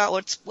talk about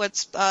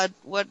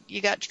what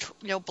you got,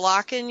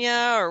 blocking you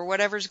or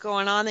whatever's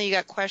going on that you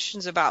got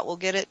questions about. We'll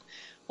get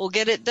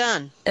it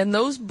done. And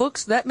those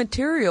books, that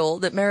material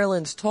that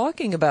Marilynn's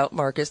talking about,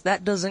 Marcus,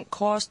 that doesn't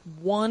cost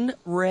 1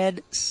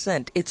 red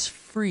cent. It's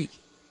free.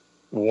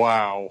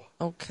 Wow.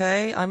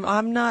 Okay,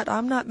 I'm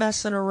not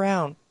messing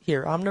around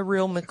here. I'm the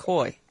real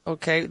McCoy.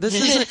 Okay, this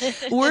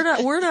isn't.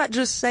 We're not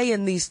just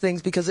saying these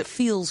things because it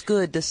feels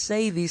good to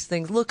say these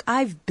things. Look,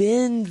 I've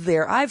been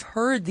there. I've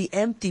heard the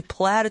empty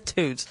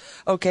platitudes.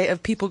 Okay,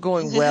 of people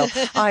going, "Well,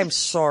 I'm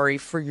sorry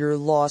for your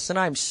loss, and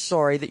I'm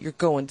sorry that you're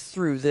going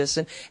through this.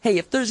 And hey,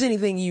 if there's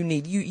anything you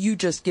need, you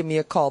just give me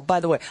a call. By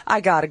the way,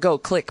 I gotta go.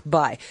 Click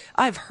bye."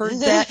 I've heard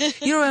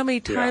that. You know how many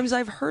times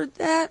I've heard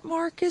that,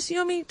 Marcus? You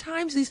know how many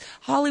times these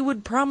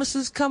Hollywood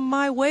promises come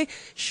my way?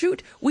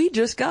 Shoot, we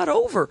just got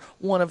over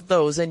one of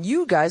those, and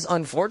you guys,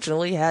 unfortunately,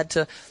 had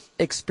to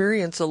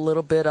experience a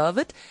little bit of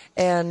it,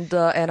 and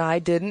I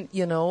didn't.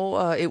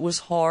 It was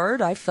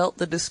hard. I felt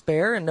the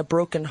despair and the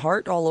broken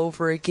heart all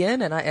over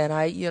again, and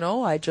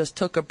I just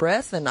took a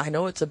breath, and I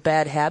know it's a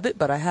bad habit,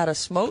 but I had a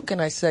smoke, and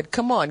I said,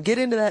 "Come on, get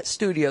into that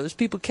studio. There's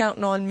people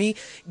counting on me.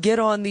 Get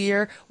on the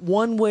air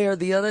one way or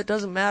the other. It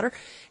doesn't matter."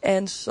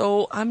 And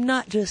so I'm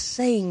not just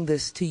saying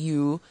this to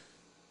you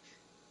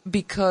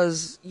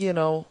because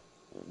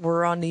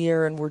we're on the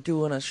air and we're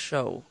doing a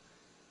show.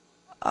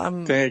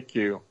 Thank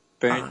you.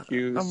 Thank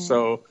you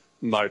so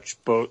much,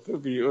 both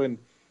of you, and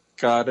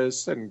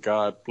Goddess, and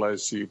God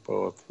bless you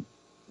both.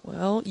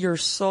 Well, you're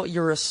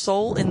a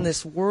soul in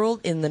this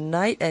world in the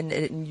night,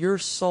 and your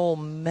soul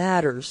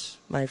matters,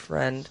 my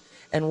friend.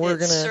 And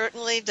It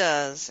certainly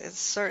does. It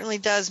certainly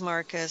does,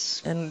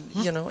 Marcus. And,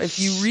 if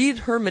you read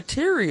her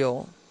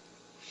material,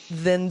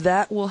 then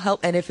that will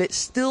help. And if it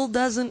still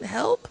doesn't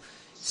help,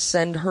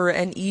 send her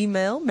an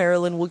email.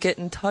 Marilynn will get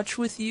in touch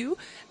with you,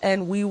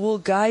 and we will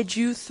guide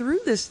you through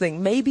this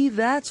thing. Maybe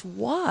that's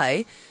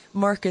why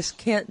Marcus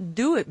can't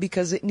do it,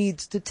 because it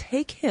needs to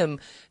take him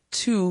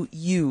to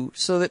you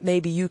so that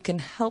maybe you can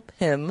help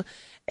him.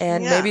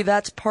 And maybe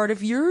that's part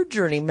of your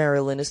journey,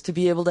 Marilynn, is to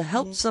be able to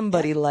help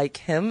somebody like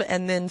him.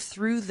 And then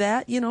through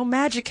that,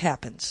 magic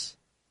happens.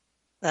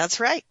 That's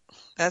right.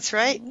 That's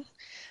right.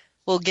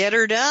 We'll get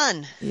her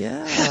done.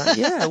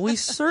 Yeah, we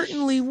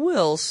certainly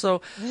will.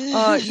 So,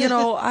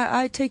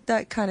 I take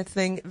that kind of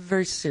thing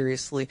very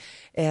seriously,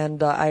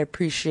 and I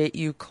appreciate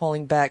you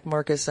calling back,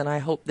 Marcus, and I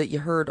hope that you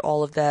heard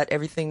all of that,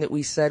 everything that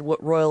we said,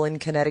 what Royal in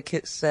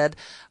Connecticut said.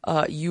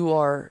 You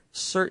are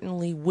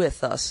certainly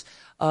with us.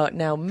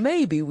 Now,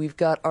 maybe we've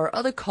got our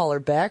other caller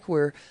back.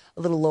 We're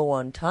a little low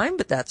on time,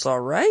 but that's all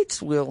right.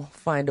 We'll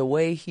find a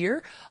way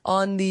here.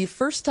 On the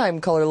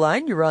first-time caller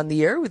line, you're on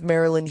the air with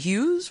Marilynn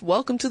Hughes.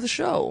 Welcome to the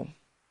show.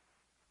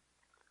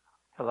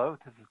 Hello,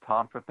 this is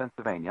Tom from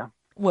Pennsylvania.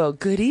 Well,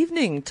 good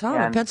evening,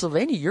 Tom. In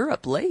Pennsylvania, you're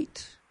up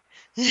late.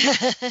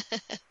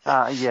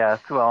 Yes,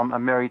 well,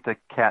 I'm married to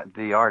Kat,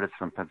 the artist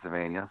from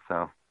Pennsylvania,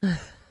 so.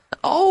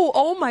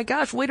 Oh my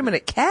gosh, wait a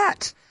minute,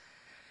 Kat.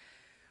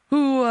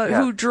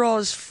 Who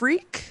draws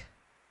Freak?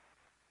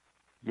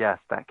 Yes,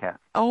 that Kat.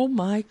 Oh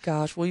my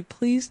gosh, will you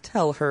please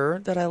tell her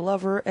that I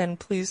love her and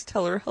please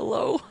tell her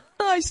hello?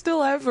 I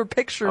still have her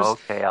pictures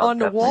on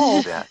the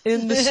wall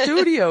in the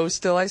studio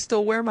still. I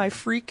still wear my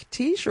Freak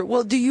t-shirt.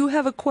 Well, do you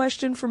have a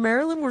question for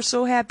Marilynn? We're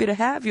so happy to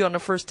have you on the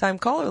first time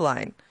caller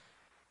line.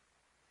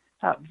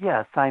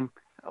 Yes, I'm,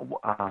 when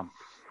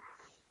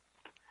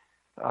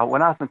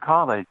I was in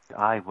college,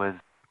 I was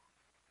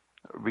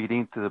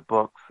reading through the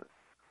books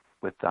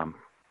with,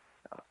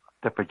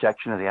 The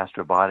Projection of the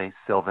Astral Body,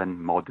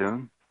 Sylvan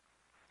Muldoon,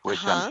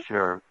 which I'm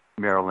sure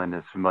Marilynn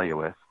is familiar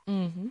with.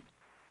 Mm-hmm.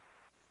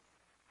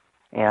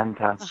 And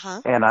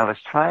I was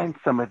trying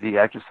some of the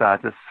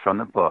exercises from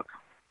the book,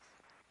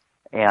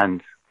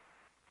 and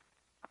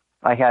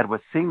I had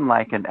what seemed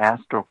like an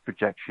astral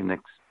projection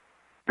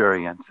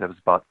experience. It was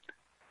about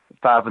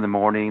 5 in the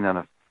morning,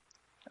 and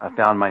I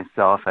found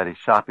myself at a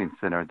shopping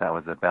center that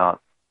was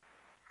about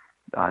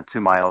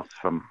 2 miles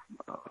from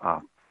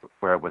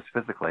where I was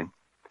physically.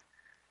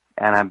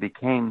 And I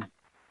became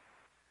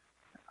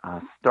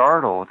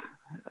startled.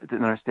 I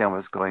didn't understand what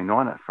was going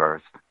on at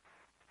first.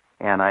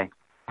 And I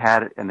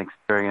had an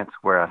experience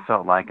where I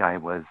felt like I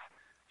was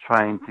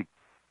trying to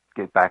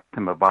get back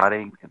to my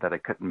body, that I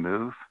couldn't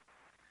move.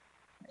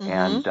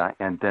 Mm-hmm.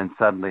 And then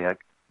suddenly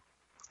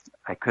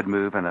I could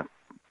move, and I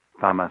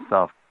found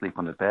myself asleep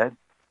on the bed.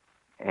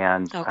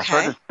 And I've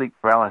heard of sleep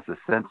paralysis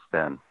since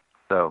then.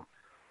 So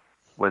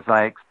was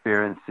I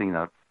experiencing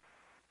a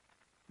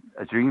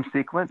dream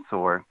sequence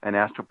or an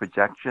astral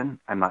projection?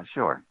 I'm not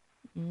sure.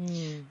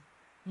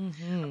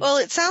 Mm-hmm. Well,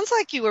 it sounds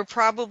like you were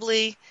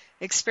probably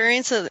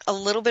experiencing a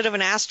little bit of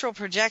an astral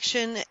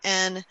projection,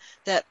 and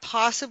that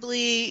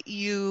possibly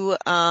you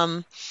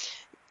got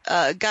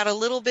a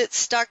little bit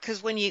stuck,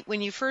 because when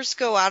you first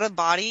go out of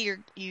body,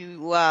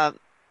 you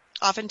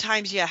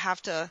oftentimes you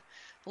have to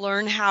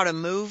learn how to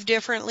move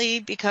differently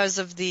because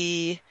of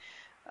the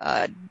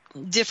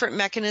different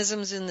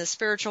mechanisms in the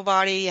spiritual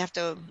body.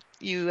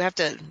 You have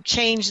to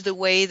change the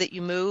way that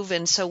you move,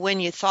 and so when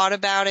you thought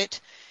about it,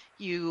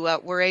 you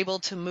were able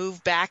to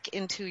move back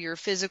into your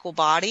physical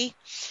body.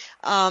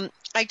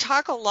 I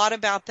talk a lot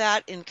about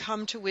that in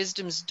Come to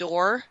Wisdom's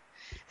Door,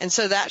 and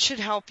so that should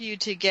help you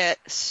to get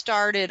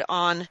started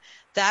on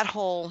that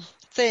whole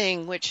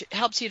thing, which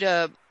helps you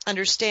to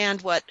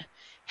understand what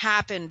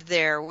happened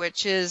there,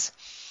 which is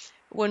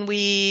when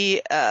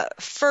we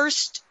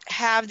first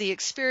have the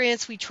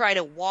experience, we try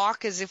to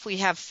walk as if we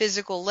have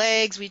physical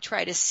legs. We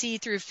try to see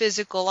through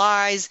physical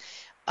eyes.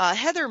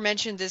 Heather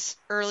mentioned this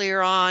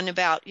earlier on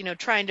about,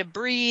 trying to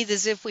breathe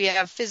as if we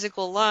have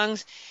physical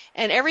lungs,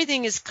 and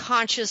everything is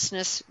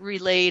consciousness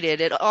related.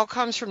 It all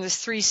comes from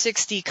this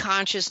 360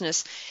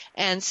 consciousness.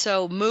 And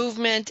so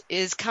movement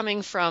is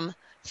coming from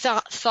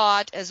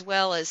thought as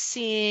well as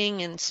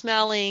seeing and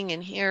smelling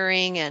and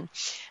hearing.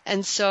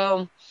 And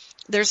so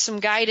there's some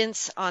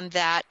guidance on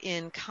that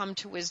in Come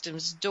to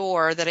Wisdom's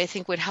Door that I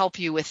think would help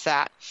you with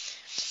that.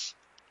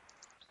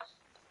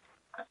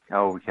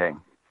 Okay.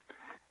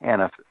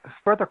 And a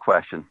further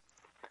question.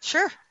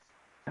 Sure.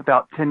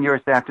 About 10 years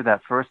after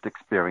that first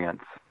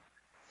experience,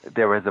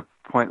 there was a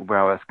point where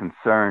I was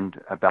concerned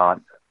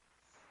about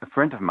a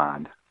friend of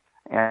mine,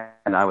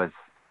 and I was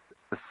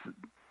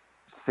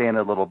saying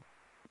a little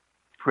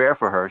prayer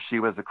for her. She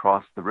was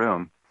across the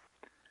room.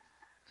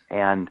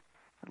 And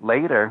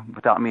later,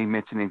 without me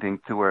mentioning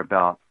anything to her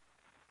about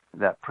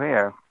that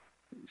prayer,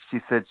 she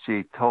said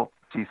she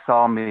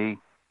saw me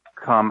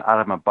come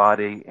out of my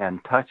body and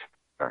touch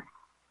her.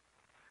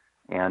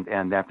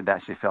 And after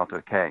that, she felt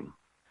okay.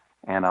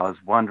 And I was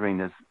wondering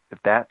if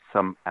that's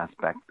some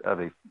aspect of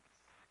a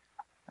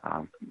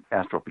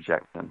astral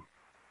projection.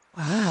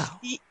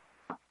 Wow.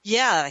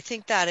 Yeah, I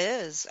think that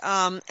is.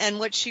 And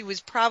what she was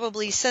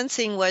probably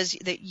sensing was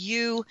that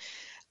you,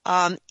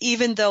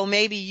 even though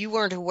maybe you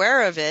weren't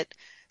aware of it,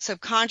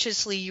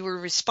 subconsciously you were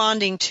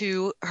responding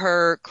to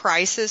her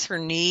crisis, her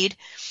need.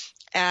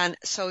 And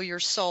so your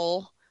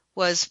soul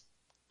was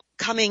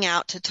coming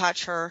out to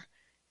touch her,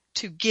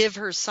 to give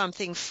her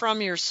something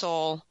from your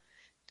soul,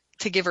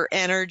 to give her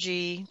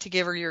energy, to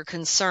give her your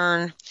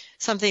concern,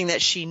 something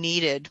that she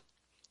needed.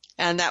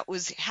 And that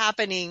was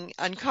happening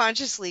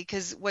unconsciously,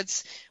 because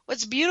what's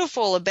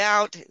beautiful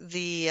about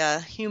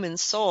the human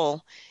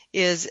soul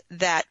is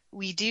that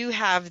we do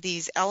have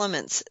these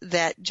elements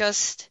that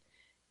just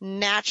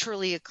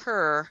naturally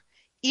occur,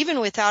 even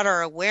without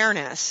our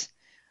awareness,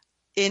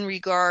 in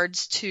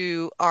regards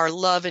to our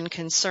love and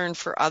concern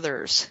for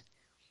others.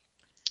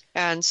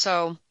 And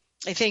so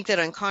I think that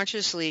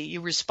unconsciously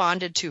you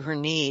responded to her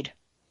need.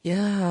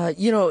 Yeah,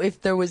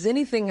 if there was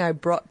anything I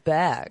brought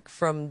back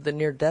from the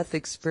near-death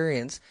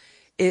experience,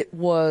 it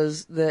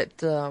was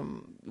that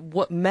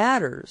what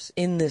matters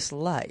in this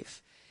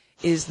life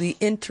is the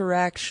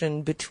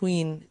interaction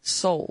between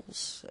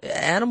souls,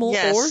 animal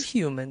or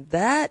human.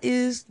 That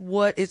is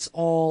what it's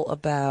all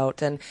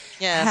about. And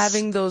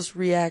having those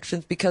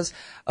reactions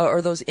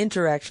or those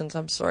interactions,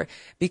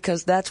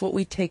 because that's what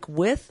we take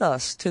with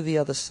us to the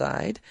other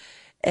side.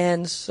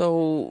 And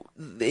so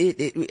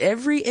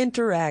every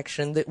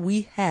interaction that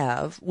we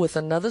have with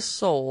another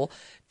soul,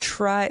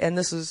 and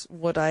this is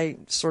what I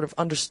sort of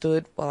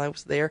understood while I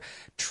was there,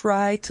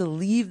 try to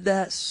leave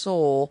that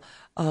soul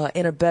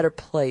in a better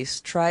place.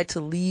 Try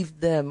to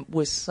leave them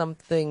with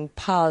something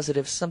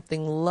positive,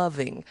 something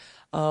loving,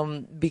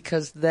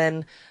 because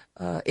then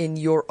in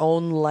your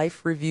own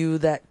life review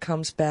that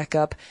comes back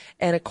up.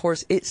 And of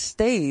course, it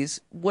stays,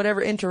 whatever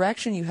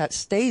interaction you have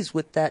stays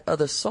with that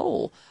other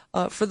soul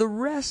for the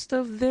rest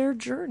of their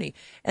journey.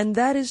 And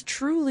that is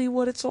truly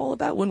what it's all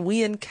about. When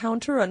we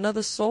encounter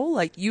another soul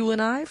like you and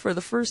I for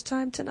the first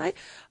time tonight,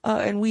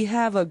 and we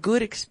have a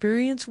good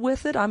experience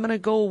with it, I'm going to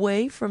go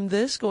away from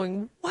this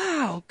going,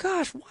 wow,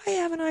 gosh, why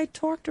haven't I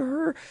talked to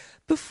her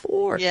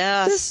before?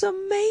 Yes. This is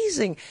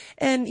amazing.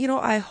 And,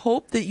 I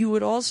hope that you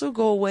would also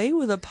go away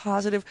with a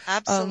positive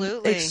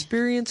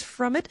experience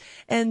from it.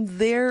 And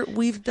there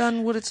we've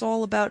done what it's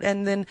all about.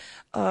 And then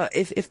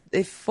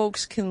if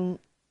folks can,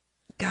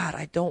 God,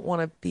 I don't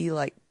want to be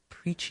like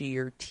preachy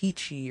or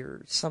teachy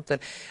or something,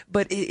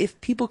 but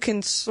if people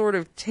can sort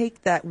of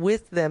take that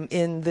with them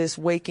in this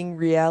waking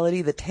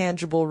reality, the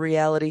tangible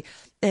reality,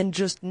 and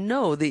just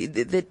know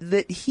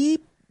that he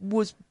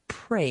was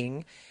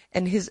praying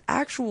and his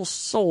actual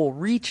soul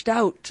reached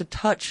out to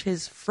touch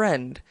his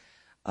friend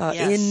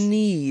in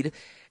need,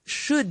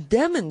 should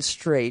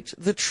demonstrate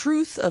the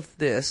truth of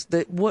this,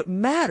 that what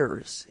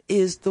matters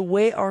is the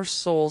way our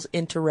souls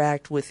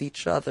interact with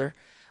each other.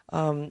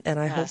 And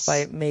I hope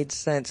I made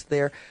sense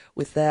there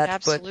with that.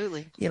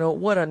 Absolutely. But,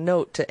 what a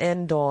note to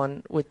end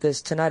on with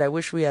this tonight. I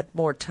wish we had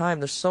more time.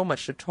 There's so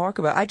much to talk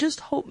about. I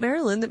just hope,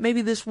 Marilynn, that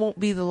maybe this won't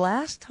be the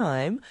last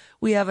time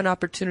we have an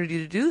opportunity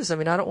to do this. I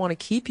mean, I don't want to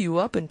keep you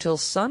up until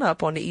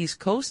sunup on the East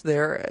Coast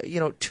there,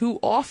 too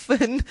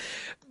often.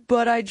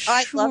 But I'd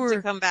love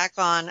to come back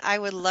on. I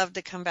would love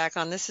to come back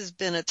on. This has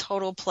been a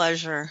total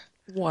pleasure.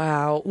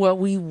 Wow. Well,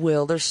 we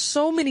will. There's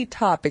so many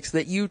topics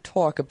that you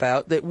talk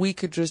about that we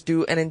could just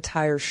do an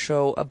entire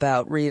show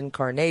about: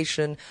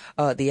 reincarnation,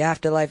 the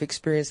afterlife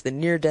experience, the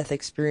near-death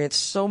experience,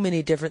 so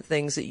many different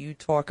things that you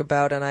talk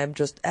about. And I'm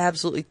just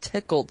absolutely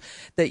tickled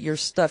that your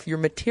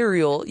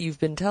material you've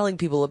been telling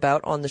people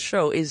about on the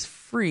show is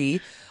free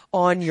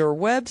on your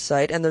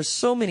website. And there's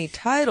so many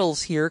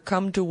titles here: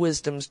 Come to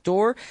Wisdom's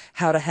Door,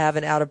 How to Have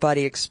an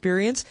Out-of-Body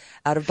Experience,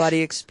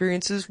 Out-of-Body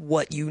Experiences,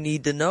 What You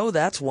Need to Know.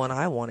 That's one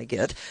I want to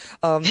get.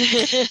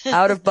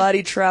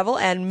 Out-of-Body Travel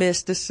and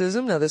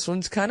Mysticism. Now this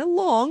one's kind of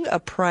long. A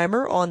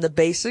primer on the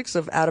basics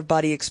of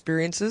out-of-body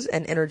experiences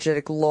and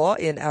energetic law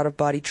in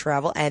out-of-body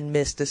travel and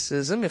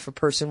mysticism, if a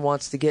person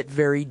wants to get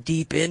very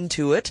deep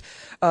into it.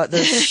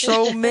 There's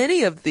so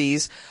many of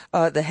these.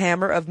 The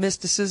Hammer of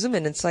Mysticism,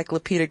 an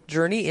encyclopedic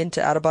journey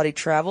into out-of-body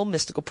travel,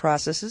 mystical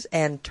processes,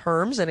 and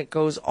terms, and it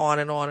goes on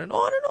and on and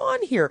on and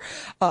on here.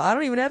 I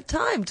don't even have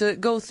time to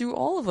go through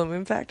all of them.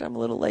 In fact, I'm a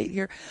little late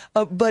here.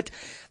 But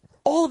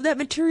all of that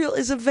material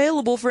is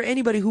available for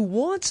anybody who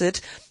wants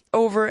it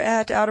over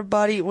at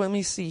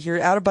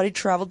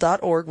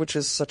outofbodytravel.org, which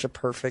is such a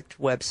perfect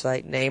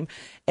website name.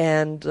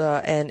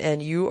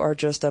 And you are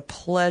just a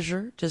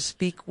pleasure to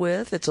speak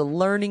with. It's a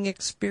learning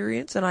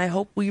experience, and I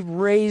hope we've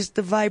raised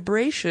the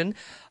vibration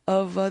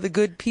of the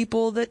good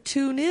people that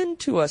tune in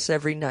to us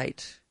every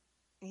night.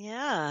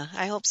 Yeah,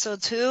 I hope so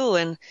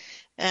too.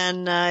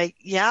 And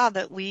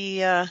that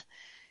we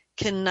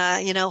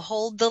can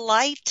hold the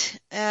light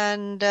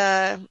and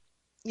feel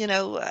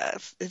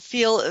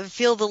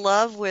the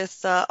love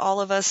with all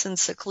of us in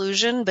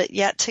seclusion, but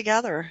yet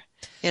together,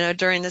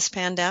 during this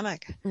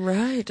pandemic.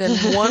 Right.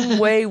 And one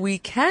way we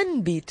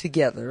can be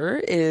together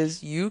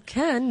is you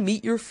can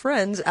meet your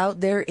friends out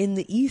there in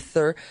the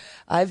ether.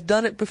 I've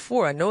done it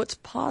before. I know it's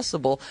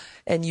possible.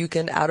 And you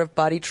can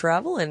out-of-body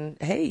travel, and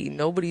hey,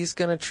 nobody's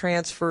going to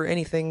transfer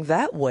anything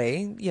that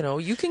way.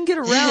 You can get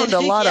around a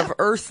lot of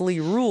earthly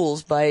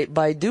rules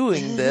by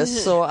doing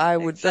this. So I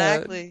would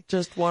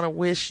just want to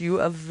wish you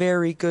a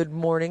very good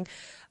morning.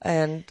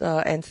 And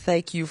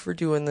thank you for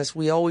doing this.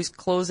 We always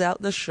close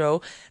out the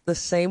show the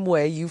same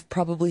way. You've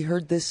probably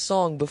heard this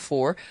song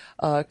before.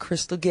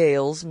 Crystal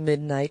Gale's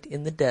Midnight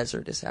in the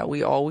Desert is how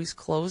we always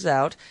close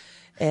out.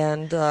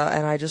 And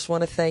I just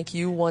want to thank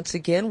you once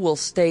again. We'll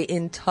stay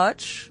in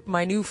touch,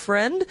 my new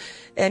friend,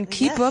 and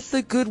keep up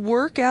the good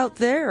work out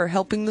there,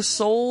 helping the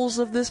souls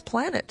of this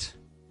planet.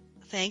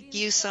 Thank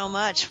you so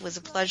much. It was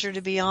a pleasure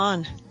to be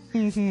on.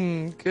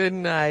 Good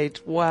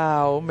night.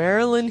 Wow.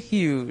 Marilynn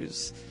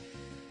Hughes.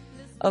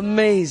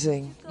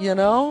 Amazing.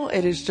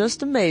 It is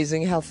just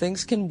amazing how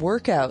things can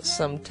work out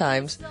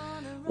sometimes.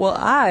 Well,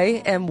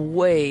 I am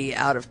way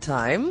out of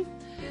time.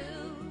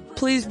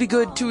 Please be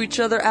good to each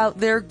other out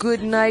there.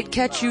 Good night.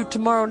 Catch you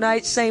tomorrow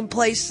night, same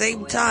place,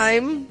 same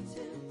time.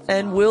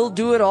 And we'll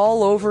do it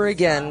all over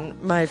again,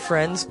 my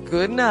friends.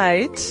 Good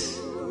night.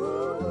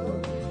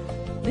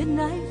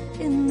 Midnight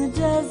in the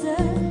desert,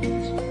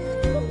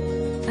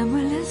 and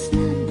we're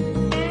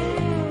listening.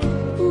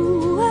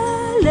 Ooh,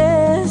 we're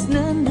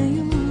listening to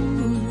you.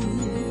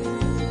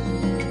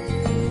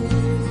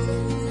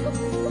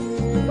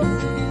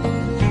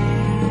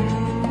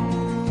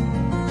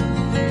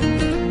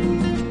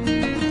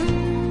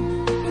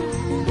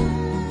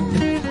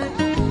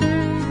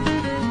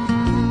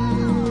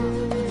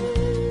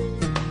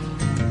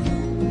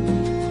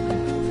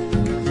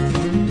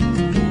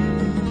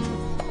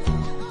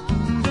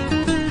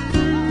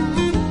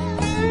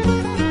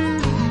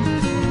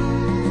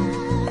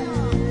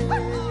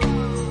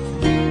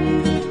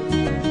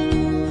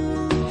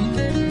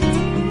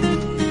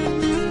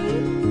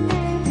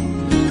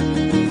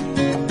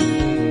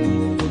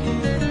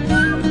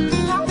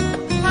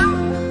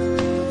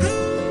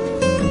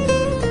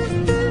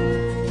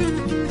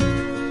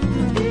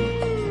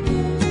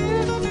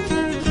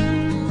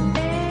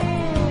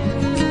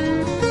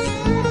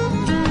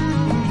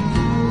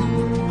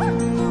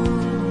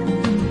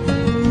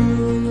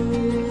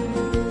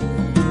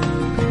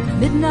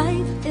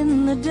 Midnight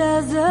in the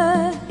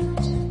desert,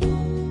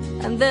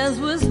 and there's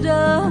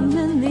wisdom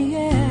in the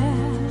air.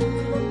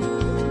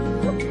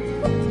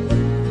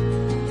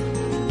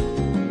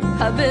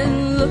 I've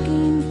been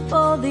looking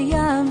for the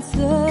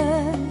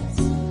answers.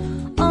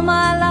 All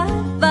my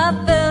life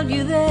I felt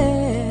you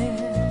there.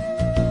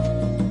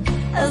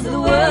 As the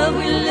world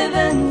we live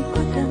in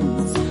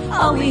quickens,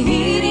 are we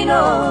heeding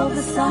all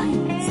the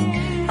signs?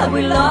 Have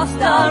we lost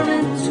our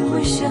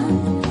intuition?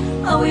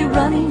 Are we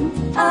running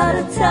out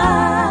of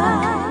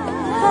time?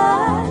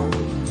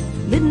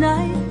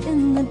 Midnight